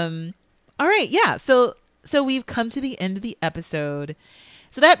 All right. Yeah. So we've come to the end of the episode.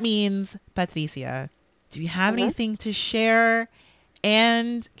 So that means, Patricia, do you have anything to share?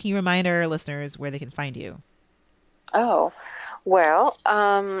 And can you remind our listeners where they can find you? Oh, well,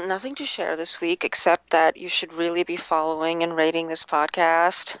 nothing to share this week except that you should really be following and rating this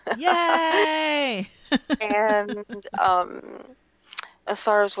podcast. Yay! And as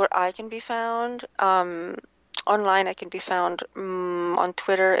far as where I can be found, online I can be found on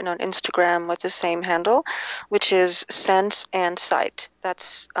Twitter and on Instagram with the same handle, which is Sense and Sight.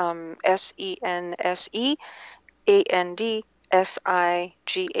 That's SENSEANDSIGHT,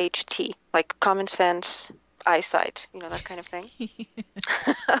 like common sense, eyesight, that kind of thing.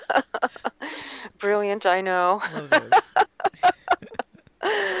 Brilliant, I know. Love those.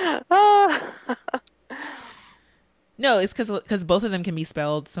 No, it's because both of them can be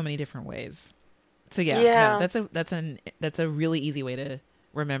spelled so many different ways. So Yeah. no, that's a really easy way to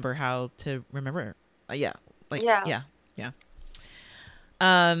remember how to remember. Yeah.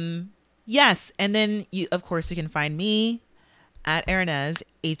 Yes, and then you can find me at Hernease,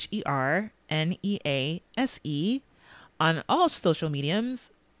 HERNEASE, on all social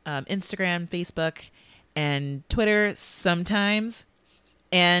mediums, Instagram, Facebook, and Twitter sometimes.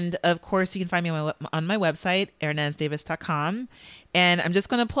 And of course, you can find me on my website, herneasedavis.com. And I'm just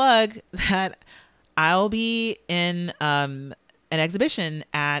going to plug that I'll be in an exhibition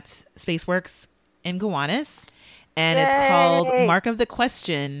at Spaceworks in Gowanus. And Yay! It's called Mark of the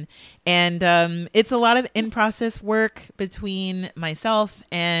Question. And it's a lot of in-process work between myself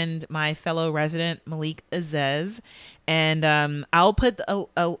and my fellow resident, Malik Azez. And I'll put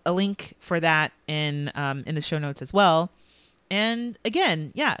a link for that in the show notes as well. And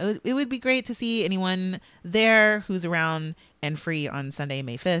again, it would be great to see anyone there who's around and free on Sunday,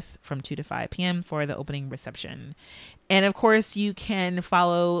 May 5th from 2 to 5 p.m. for the opening reception. And of course, you can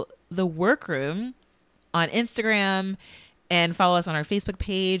follow the Workroom on Instagram and follow us on our Facebook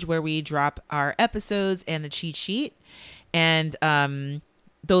page where we drop our episodes and the cheat sheet. And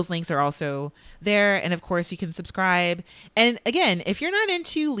those links are also there. And of course, you can subscribe. And again, if you're not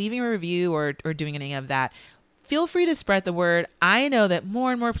into leaving a review or doing any of that, feel free to spread the word. I know that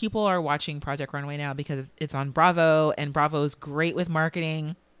more and more people are watching Project Runway now because it's on Bravo, and Bravo is great with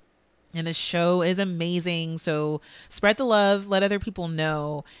marketing. And the show is amazing. So spread the love. Let other people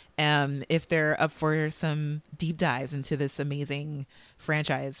know if they're up for some deep dives into this amazing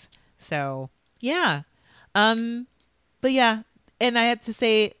franchise. So, yeah. But yeah. And I have to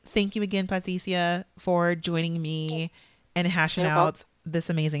say thank you again, Patricia, for joining me and hashing out this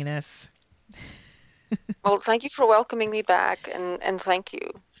amazingness. Well, thank you for welcoming me back, and thank you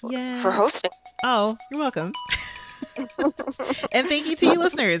for hosting. Oh, you're welcome. And thank you to you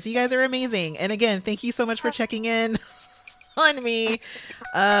listeners. You guys are amazing. And again, thank you so much for checking in on me.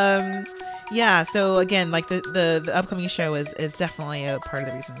 So again, like the upcoming show is definitely a part of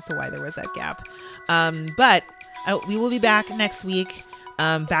the reason as to why there was that gap. But we will be back next week,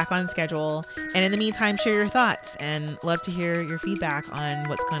 back on schedule. And in the meantime, share your thoughts and love to hear your feedback on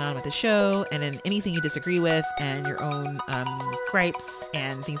what's going on with the show and anything you disagree with and your own gripes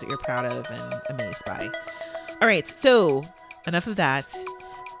and things that you're proud of and amazed by. All right, so enough of that.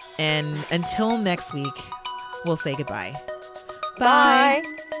 And until next week, we'll say goodbye. Bye.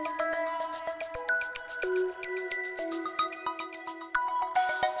 Bye.